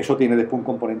 Eso tiene después un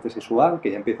componente sexual que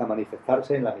ya empieza a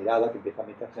manifestarse en la mirada, que empieza a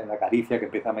manifestarse en la caricia, que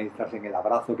empieza a manifestarse en el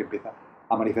abrazo, que empieza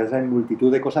a manifestarse en multitud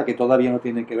de cosas que todavía no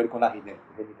tienen que ver con la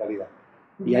genitalidad.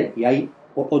 Y hay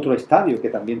otro estadio que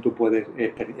también tú puedes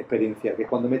experienciar, que es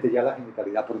cuando metes ya la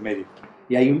genitalidad por medio.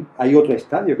 Y hay otro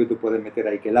estadio que tú puedes meter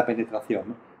ahí, que es la penetración,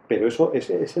 ¿no? Pero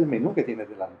ese es el menú que tienes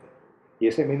delante. Y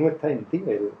ese menú está en ti,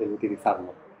 el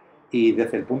utilizarlo. Y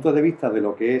desde el punto de vista de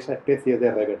lo que es esa especie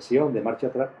de reversión, de marcha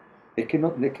atrás, es que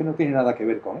no tiene nada que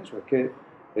ver con eso. Es que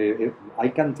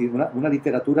hay una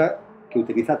literatura que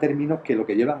utiliza términos que lo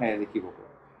que llevan es el equívoco.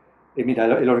 Mira,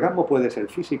 el orgasmo puede ser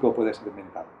físico o puede ser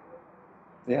mental.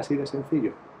 Es así de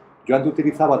sencillo. Yo antes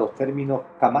utilizaba los términos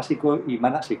camásico y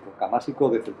manásico. Camásico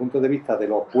desde el punto de vista de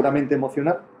lo puramente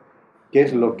emocional, que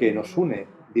es lo que nos une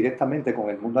directamente con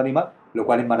el mundo animal, lo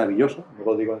cual es maravilloso, no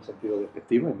lo digo en sentido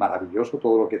despectivo, es maravilloso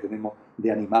todo lo que tenemos de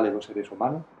animales los seres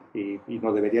humanos, y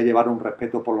nos debería llevar un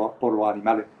respeto por los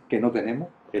animales que no tenemos,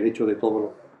 el hecho de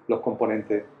todos los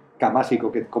componentes camásicos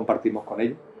que compartimos con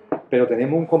ellos, pero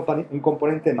tenemos un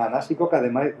componente manásico que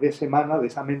además es de ese mana, de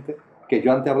esa mente, que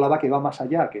yo antes hablaba, que va más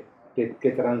allá,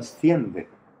 que transciende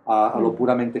a lo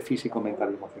puramente físico, mental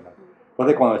y emocional.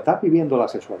 Entonces, cuando estás viviendo la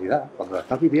sexualidad, cuando la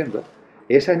estás viviendo,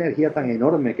 esa energía tan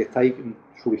enorme que está ahí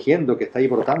surgiendo, que está ahí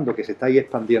brotando, que se está ahí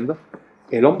expandiendo,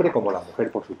 el hombre, como la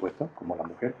mujer, por supuesto, como la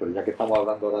mujer, pero ya que estamos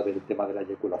hablando ahora del tema de la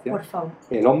eyaculación, por favor,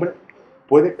 el hombre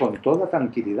puede con toda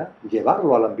tranquilidad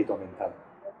llevarlo al ámbito mental.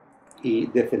 Y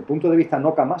desde el punto de vista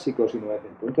no camásico, sino desde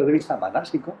el punto de vista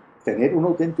manásico, tener un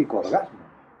auténtico orgasmo.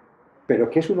 Pero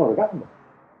 ¿qué es un orgasmo?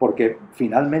 Porque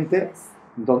finalmente,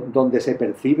 donde se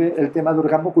percibe el tema de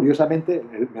orgasmo, curiosamente,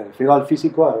 me refiero al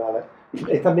físico,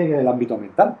 es también en el ámbito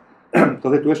mental.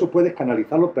 Entonces tú eso puedes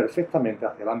canalizarlo perfectamente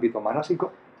hacia el ámbito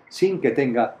manásico sin que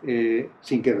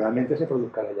realmente se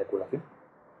produzca la eyaculación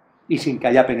y sin que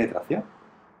haya penetración,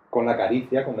 con la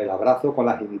caricia, con el abrazo, con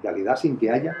la genitalidad, sin que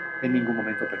haya en ningún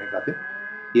momento penetración.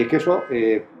 Y es que eso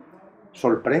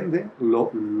sorprende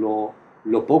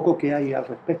lo poco que hay al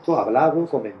respecto, hablado,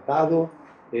 comentado,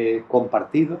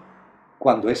 compartido,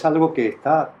 cuando es algo que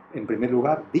está, en primer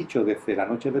lugar, dicho desde la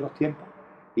noche de los tiempos,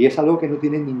 y es algo que no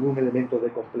tiene ningún elemento de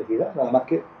complejidad, nada más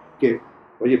que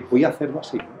oye, voy a hacerlo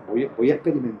así, voy a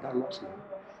experimentarlo así.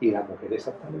 Y la mujer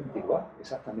exactamente igual,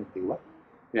 exactamente igual.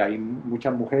 Hay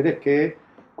muchas mujeres que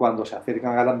cuando se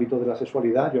acercan al ámbito de la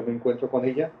sexualidad, yo me encuentro con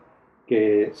ellas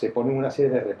que se ponen una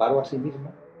serie de reparos a sí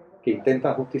mismas, que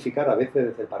intentan justificar a veces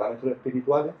desde parámetros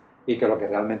espirituales, y que lo que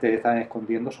realmente están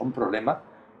escondiendo son problemas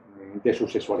de su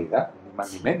sexualidad, ni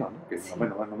más ni menos, ¿no? Que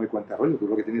no me cuentes rollo, tú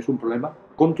lo que tienes es un problema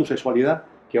con tu sexualidad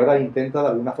que ahora intenta de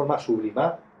alguna forma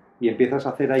sublimar y empiezas a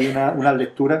hacer ahí una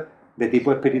lectura de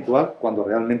tipo espiritual cuando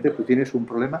realmente tú tienes un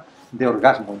problema de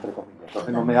orgasmo, entre comillas.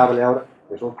 Entonces no me hable ahora,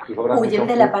 eso huyen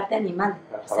de la parte animal.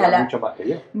 O sea, mucho más que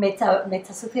yo. Me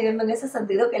está sucediendo en ese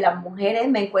sentido que las mujeres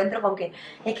me encuentro con que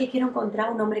es que quiero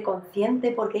encontrar un hombre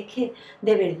consciente porque es que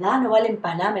de verdad no valen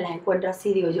para nada, me las encuentro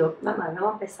así, digo yo, mamá, vamos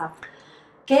a empezar.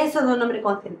 ¿Qué es eso de un hombre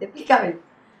consciente? Explícame.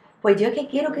 Pues yo es que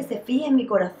quiero que se fije en mi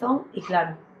corazón y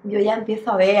claro, yo ya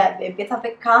empiezo a ver, empiezo a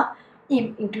pescar,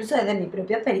 incluso desde mi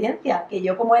propia experiencia, que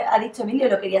yo, como ha dicho Emilio,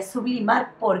 lo quería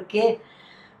sublimar. ¿Por qué?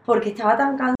 Porque estaba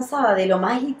tan cansada de lo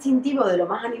más instintivo, de lo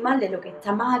más animal, de lo que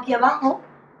está más aquí abajo,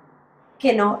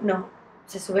 que no,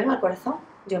 se suben al corazón.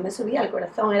 Yo me subía al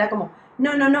corazón, era como,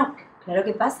 no, claro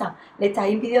que pasa, le estás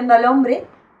impidiendo al hombre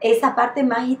esa parte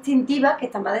más instintiva que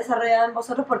está más desarrollada en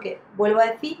vosotros porque, vuelvo a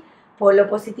decir, por lo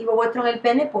positivo vuestro en el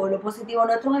pene, por lo positivo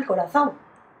nuestro en el corazón.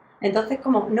 Entonces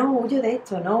como, no huyo de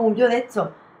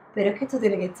esto, pero es que esto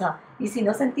tiene que estar. Y si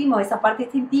no sentimos esa parte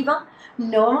instintiva,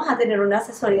 no vamos a tener una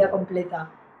sexualidad completa.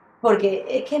 Porque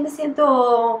es que me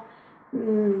siento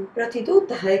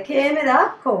prostituta, es que me da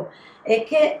asco, es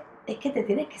que te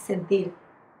tienes que sentir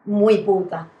muy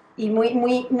puta y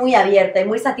muy abierta y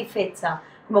muy satisfecha.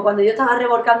 Como cuando yo estaba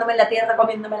revolcándome en la tierra,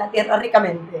 comiéndome la tierra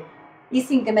ricamente y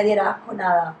sin que me diera asco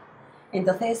nada.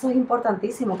 Entonces eso es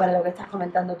importantísimo para lo que estás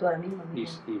comentando tú ahora mismo. Y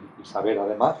saber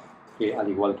además que al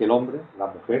igual que el hombre, la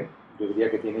mujer, yo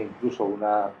diría que tiene incluso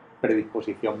una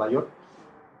predisposición mayor,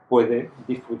 puede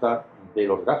disfrutar del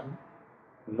orgasmo,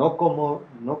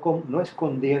 no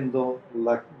escondiendo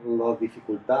las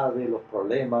dificultades, los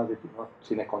problemas,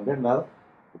 sin esconder nada,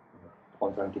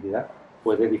 con tranquilidad,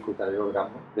 puede disfrutar del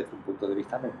orgasmo desde un punto de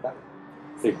vista mental.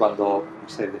 Y cuando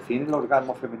se define el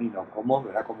orgasmo femenino,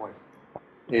 verá cómo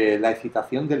es la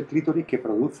excitación del clítoris que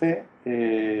produce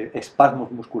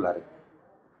espasmos musculares.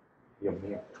 Dios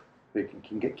mío,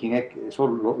 ¿quién es? Eso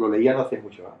lo leía no hace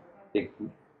mucho.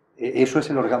 Eso es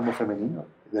el orgasmo femenino,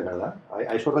 de verdad.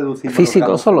 A eso reducimos físico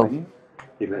el orgasmo solo. femenino.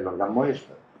 Y el orgasmo es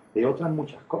de otras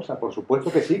muchas cosas. Por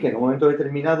supuesto que sí, que en un momento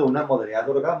determinado una modalidad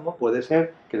de orgasmo puede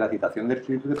ser que la excitación del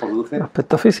clítoris produce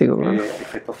aspecto físico, claro.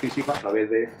 Efectos físicos a través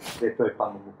de estos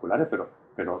espasmos musculares,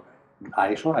 pero a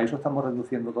eso estamos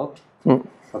reduciendo todo.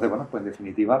 Entonces, bueno, pues en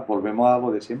definitiva volvemos a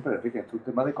lo de siempre, Enrique, es un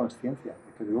tema de conciencia.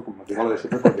 Es que digo, como digo lo de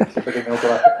siempre, porque siempre tenemos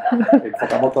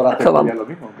enfocamos todas las teorías lo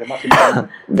mismo, un tema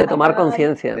de tomar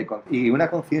conciencia. Y una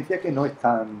conciencia que no es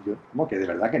tan, como que de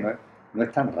verdad que no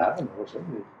es tan rara, no lo sé.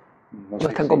 No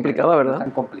es tan complicada, ¿verdad? No es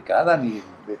tan complicada,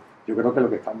 yo creo que lo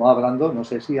que estamos hablando, no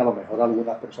sé si a lo mejor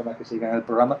algunas personas que sigan el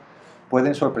programa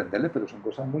pueden sorprenderles, pero son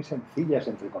cosas muy sencillas,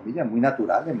 entre comillas, muy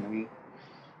naturales,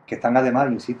 que están además,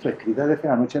 insisto, escritas desde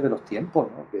la noche de los tiempos,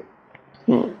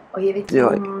 ¿no? Hoy he visto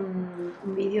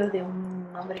un vídeo de un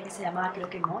hombre que se llamaba, creo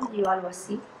que Moji o algo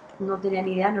así, no tenía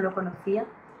ni idea, no lo conocía,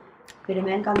 pero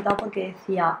me ha encantado porque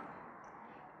decía,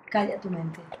 calla tu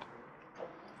mente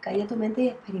y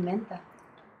experimenta,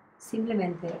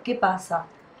 simplemente, ¿qué pasa?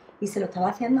 Y se lo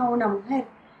estaba haciendo a una mujer,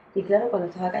 y claro, cuando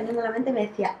estaba callando la mente me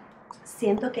decía,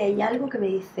 siento que hay algo que me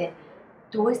dice,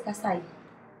 tú estás ahí.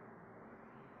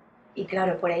 Y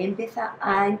claro, por ahí empieza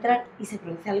a entrar y se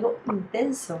produce algo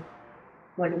intenso.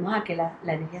 Volvemos a que la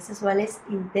energía sexual es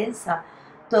intensa.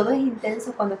 Todo es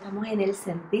intenso cuando estamos en el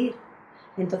sentir.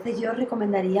 Entonces yo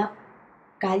recomendaría,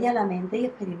 calla la mente y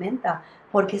experimenta.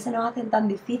 ¿Por qué se nos hacen tan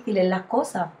difíciles las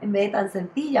cosas en vez de tan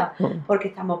sencillas? Porque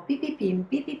estamos pipipín.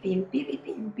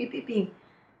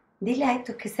 Dile a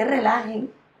estos que se relajen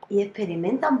y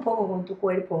experimenta un poco con tu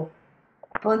cuerpo.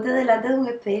 Ponte delante de un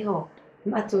espejo.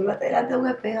 Mastúrbate delante de un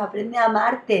espejo, aprende a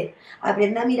amarte,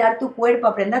 aprende a mirar tu cuerpo,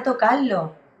 aprende a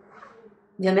tocarlo.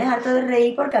 Yo me harto de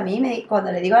reír porque a mí,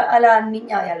 cuando le digo a las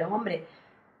niñas y a los hombres,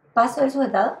 paso el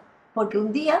sujetado, porque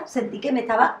un día sentí que me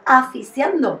estaba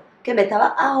asfixiando, que me estaba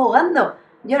ahogando.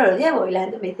 Yo no lo llevo y la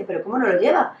gente me dice, ¿pero cómo no lo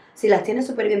llevas? Si las tienes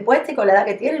súper bien puestas y con la edad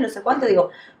que tienes, no sé cuánto.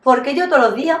 Digo, porque yo todos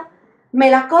los días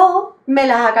me las cojo, me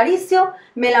las acaricio,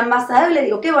 me las masajeo y le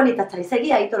digo, qué bonita está, y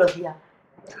seguí ahí todos los días.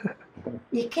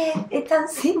 Y es que es tan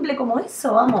simple como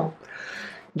eso, vamos.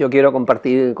 Yo quiero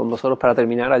compartir con vosotros para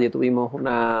terminar. Ayer tuvimos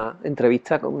una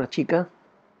entrevista con una chica,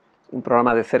 un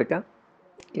programa de cerca,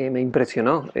 que me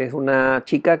impresionó. Es una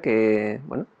chica que,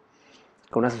 bueno,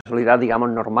 con una sexualidad, digamos,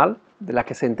 normal, de las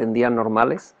que se entendían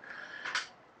normales.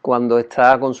 Cuando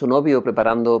está con su novio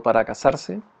preparando para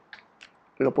casarse,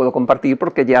 lo puedo compartir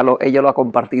porque ella lo ha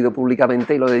compartido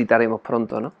públicamente y lo editaremos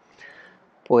pronto, ¿no?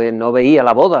 Pues no veía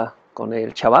la boda con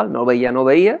el chaval, no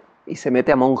veía, y se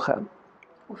mete a monja.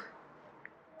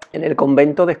 En el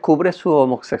convento descubre su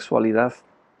homosexualidad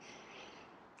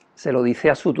se lo dice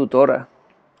a su tutora.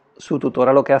 Su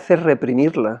tutora lo que hace es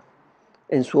reprimirla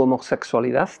en su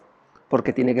homosexualidad,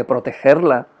 porque tiene que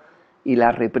protegerla y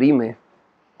la reprime.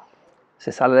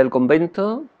 Se sale del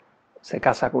convento, se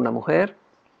casa con una mujer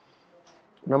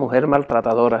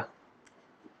maltratadora.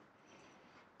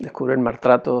 Descubre el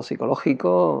maltrato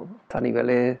psicológico hasta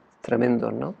niveles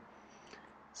tremendos, ¿no?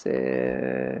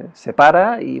 Se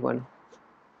separa y, bueno,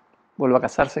 vuelve a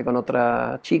casarse con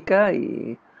otra chica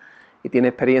y tiene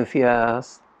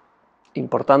experiencias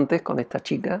importantes con esta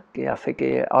chica, que hace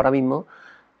que ahora mismo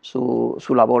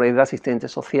su labor es de asistente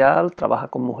social, trabaja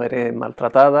con mujeres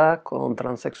maltratadas, con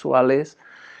transexuales,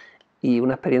 y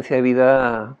una experiencia de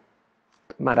vida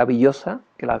maravillosa,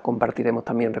 que la compartiremos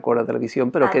también, recuerda, televisión,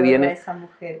 pero que viene, esa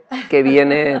mujer.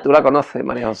 tú la conoces,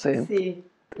 María José. Sí.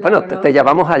 Bueno, te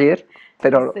llamamos ayer,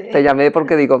 pero Sí. te llamé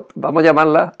porque digo, vamos a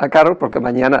llamarla a Carol, porque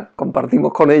mañana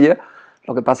compartimos con ella,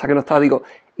 lo que pasa que no estaba, digo,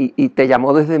 y te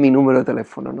llamó desde mi número de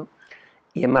teléfono, ¿no?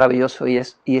 Y es maravilloso y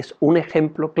es un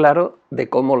ejemplo claro de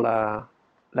cómo la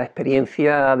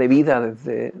experiencia de vida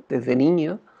desde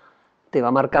niño te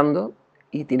va marcando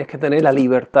y tienes que tener la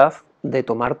libertad de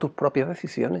tomar tus propias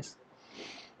decisiones,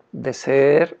 de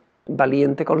ser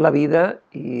valiente con la vida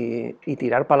y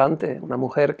tirar para adelante. Una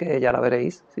mujer que ya la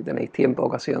veréis, si tenéis tiempo,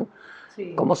 ocasión,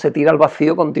 Sí. cómo se tira al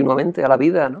vacío continuamente a la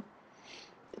vida, ¿no?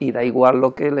 Y da igual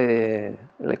lo que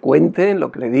le cuenten,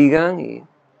 lo que le digan, y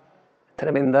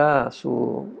tremenda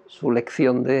su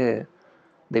lección de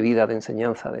vida, de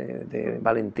enseñanza, de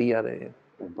valentía, de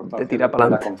tirar para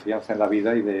la adelante. confianza en la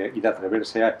vida y de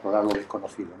atreverse a explorar lo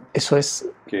desconocido, ¿no? Eso es.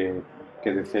 Que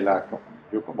desde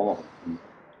yo como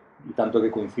y tanto que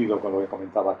coincido con lo que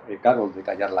comentaba Carol, de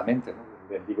callar la mente,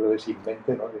 ¿no? El libro de Sin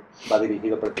Mente, ¿no? Va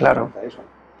dirigido precisamente a eso.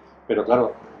 Pero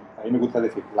claro, a mí me gusta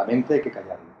decir, la mente hay que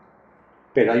callarla.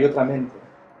 Pero hay otra mente,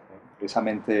 esa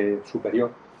mente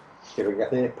superior, que lo que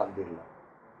hace es expandirla.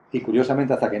 Y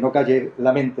curiosamente, hasta que no calle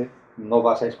la mente, no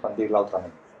vas a expandir la otra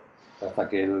mente. Hasta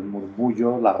que el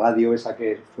murmullo, la radio esa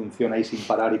que funciona ahí sin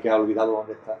parar y que ha olvidado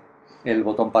dónde está el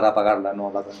botón para apagarla,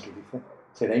 no la tranquilice,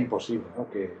 será imposible, ¿no?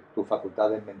 Que tus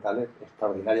facultades mentales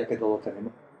extraordinarias que todos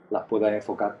tenemos las puedas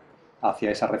enfocar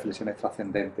hacia esas reflexiones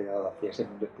trascendentes, hacia ese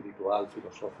mundo espiritual,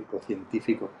 filosófico,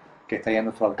 científico que está ahí a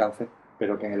nuestro alcance,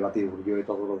 pero que en el batiburrillo de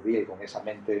todos los días y con esa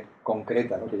mente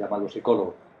concreta, ¿no? Que llaman los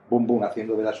psicólogos, boom, boom,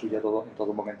 haciendo de la suya en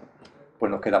todo momento,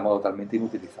 pues nos quedamos totalmente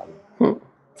inutilizados.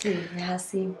 Sí, es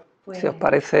así. Pues, si os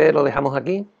parece, lo dejamos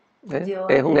aquí.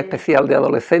 Es un especial de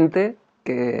adolescentes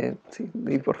que... Sí,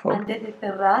 por favor. Antes de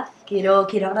cerrar, quiero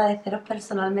agradeceros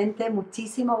personalmente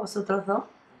muchísimo a vosotros dos.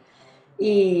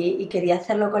 Y quería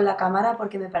hacerlo con la cámara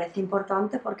porque me parece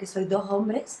importante, porque sois dos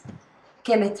hombres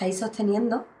que me estáis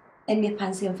sosteniendo en mi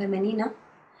expansión femenina.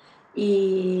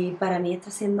 Y para mí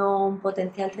está siendo un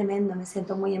potencial tremendo. Me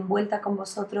siento muy envuelta con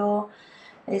vosotros.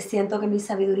 Siento que mi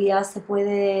sabiduría se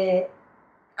puede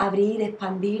abrir,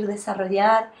 expandir,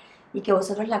 desarrollar, y que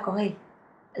vosotros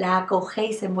la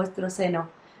acogéis en vuestro seno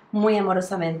muy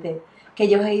amorosamente. Que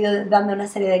yo os he ido dando una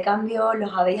serie de cambios,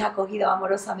 los habéis acogido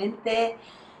amorosamente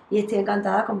y estoy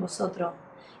encantada con vosotros.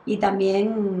 Y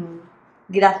también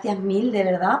gracias mil, de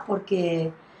verdad,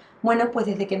 porque, bueno, pues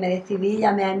desde que me decidí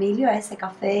llamé a Emilio a ese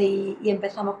café y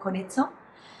empezamos con esto.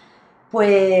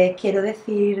 Pues quiero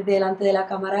decir delante de la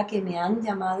cámara que me han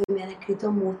llamado y me han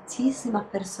escrito muchísimas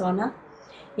personas,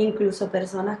 incluso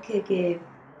personas que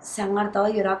se han hartado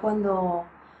de llorar cuando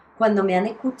me han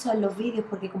escuchado en los vídeos,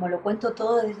 porque como lo cuento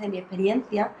todo desde mi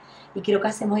experiencia, y creo que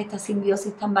hacemos esta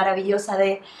simbiosis tan maravillosa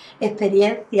de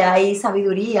experiencia y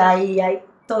sabiduría y hay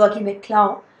todo aquí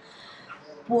mezclado,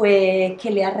 pues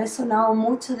que le ha resonado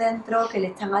mucho dentro, que le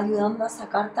están ayudando a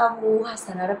sacar tabús, a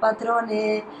sanar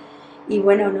patrones. Y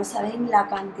bueno, no sabéis la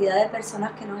cantidad de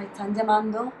personas que nos están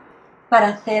llamando para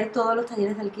hacer todos los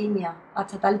talleres de alquimia,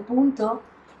 hasta tal punto,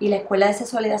 y la escuela de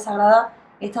Sexualidad Sagrada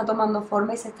está tomando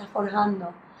forma y se está forjando,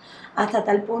 hasta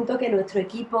tal punto que nuestro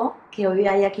equipo, que hoy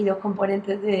hay aquí dos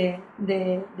componentes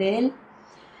de él,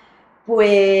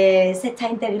 pues se está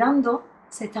integrando,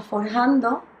 se está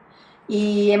forjando,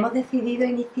 y hemos decidido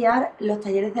iniciar los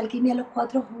talleres de alquimia los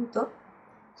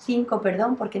 5,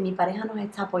 porque mi pareja nos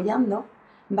está apoyando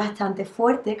bastante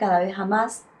fuerte, cada vez a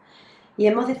más, y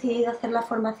hemos decidido hacer la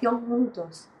formación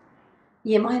juntos.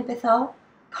 Y hemos empezado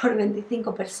por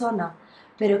 25 personas,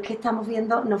 pero es que estamos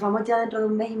viendo, nos vamos ya dentro de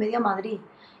un mes y medio a Madrid,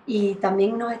 y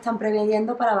también nos están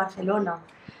preveyendo para Barcelona.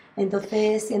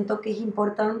 Entonces siento que es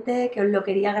importante, que os lo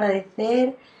quería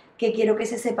agradecer, que quiero que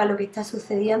se sepa lo que está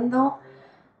sucediendo,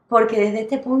 porque desde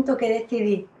este punto que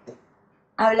decidí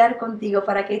hablar contigo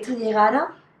para que esto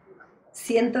llegara,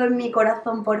 siento en mi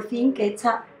corazón por fin que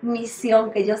esta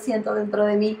misión que yo siento dentro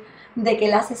de mí de que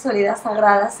la sexualidad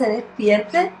sagrada se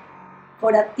despierte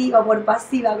por activa o por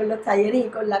pasiva con los talleres y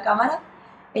con la cámara,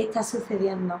 está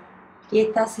sucediendo. Y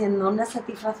está siendo una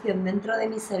satisfacción dentro de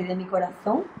mi ser y de mi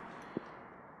corazón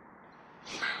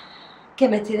que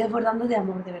me estoy desbordando de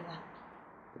amor, de verdad.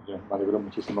 Yo me alegro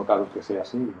muchísimo, Carlos, que sea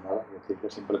así. Y nada, decirte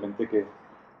simplemente que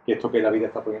esto que la vida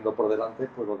está poniendo por delante,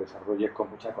 pues lo desarrolles con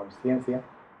mucha conciencia,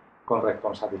 con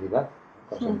responsabilidad,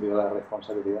 con sentido de la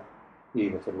responsabilidad y,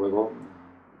 desde luego,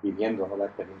 viviendo, ¿no?, la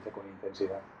experiencia con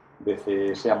intensidad,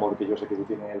 desde ese amor que yo sé que tú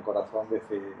tienes en el corazón,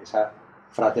 desde esa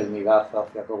fraternidad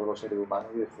hacia todos los seres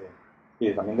humanos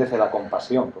y también desde la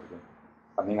compasión, porque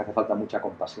también hace falta mucha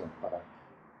compasión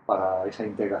para esa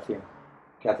integración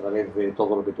que a través de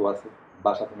todo lo que tú haces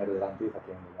vas a tener delante y vas a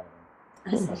tener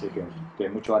delante. Así que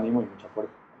mucho ánimo y mucha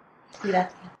fuerza.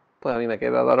 Gracias. Pues a mí me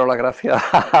queda daros las gracias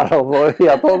a los dos y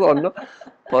a todos, ¿no?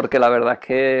 Porque la verdad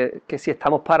es que si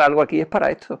estamos para algo aquí es para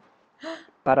esto.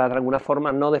 Para de alguna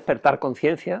forma no despertar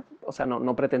conciencia, o sea,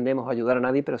 no pretendemos ayudar a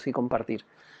nadie, pero sí compartir.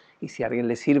 Y si a alguien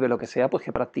le sirve lo que sea, pues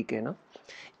que practique, ¿no?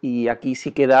 Y aquí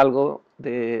sí queda algo,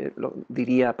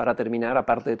 diría para terminar,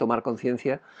 aparte de tomar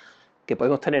conciencia, que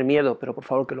podemos tener miedo, pero por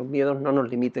favor que los miedos no nos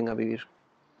limiten a vivir.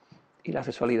 Y la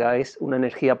sexualidad es una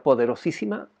energía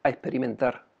poderosísima a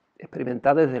experimentar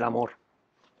desde el amor.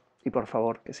 Y por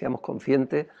favor, que seamos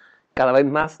conscientes cada vez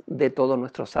más de todos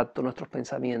nuestros actos, nuestros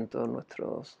pensamientos,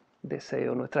 nuestros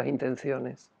deseos, nuestras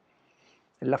intenciones.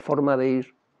 Es la forma de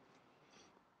ir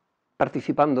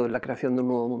participando en la creación de un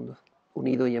nuevo mundo,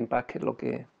 unido y en paz, que es lo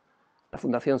que la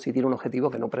Fundación, si tiene un objetivo,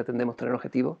 que no pretendemos tener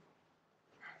objetivo,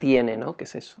 tiene, ¿no? Que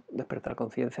es eso, despertar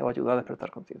conciencia o ayudar a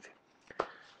despertar conciencia.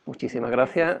 Muchísimas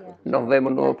gracias. Nos vemos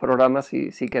en nuevos programas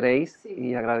si queréis,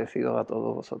 y agradecidos a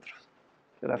todos vosotros.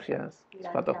 Gracias,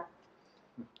 Pato.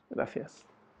 Gracias.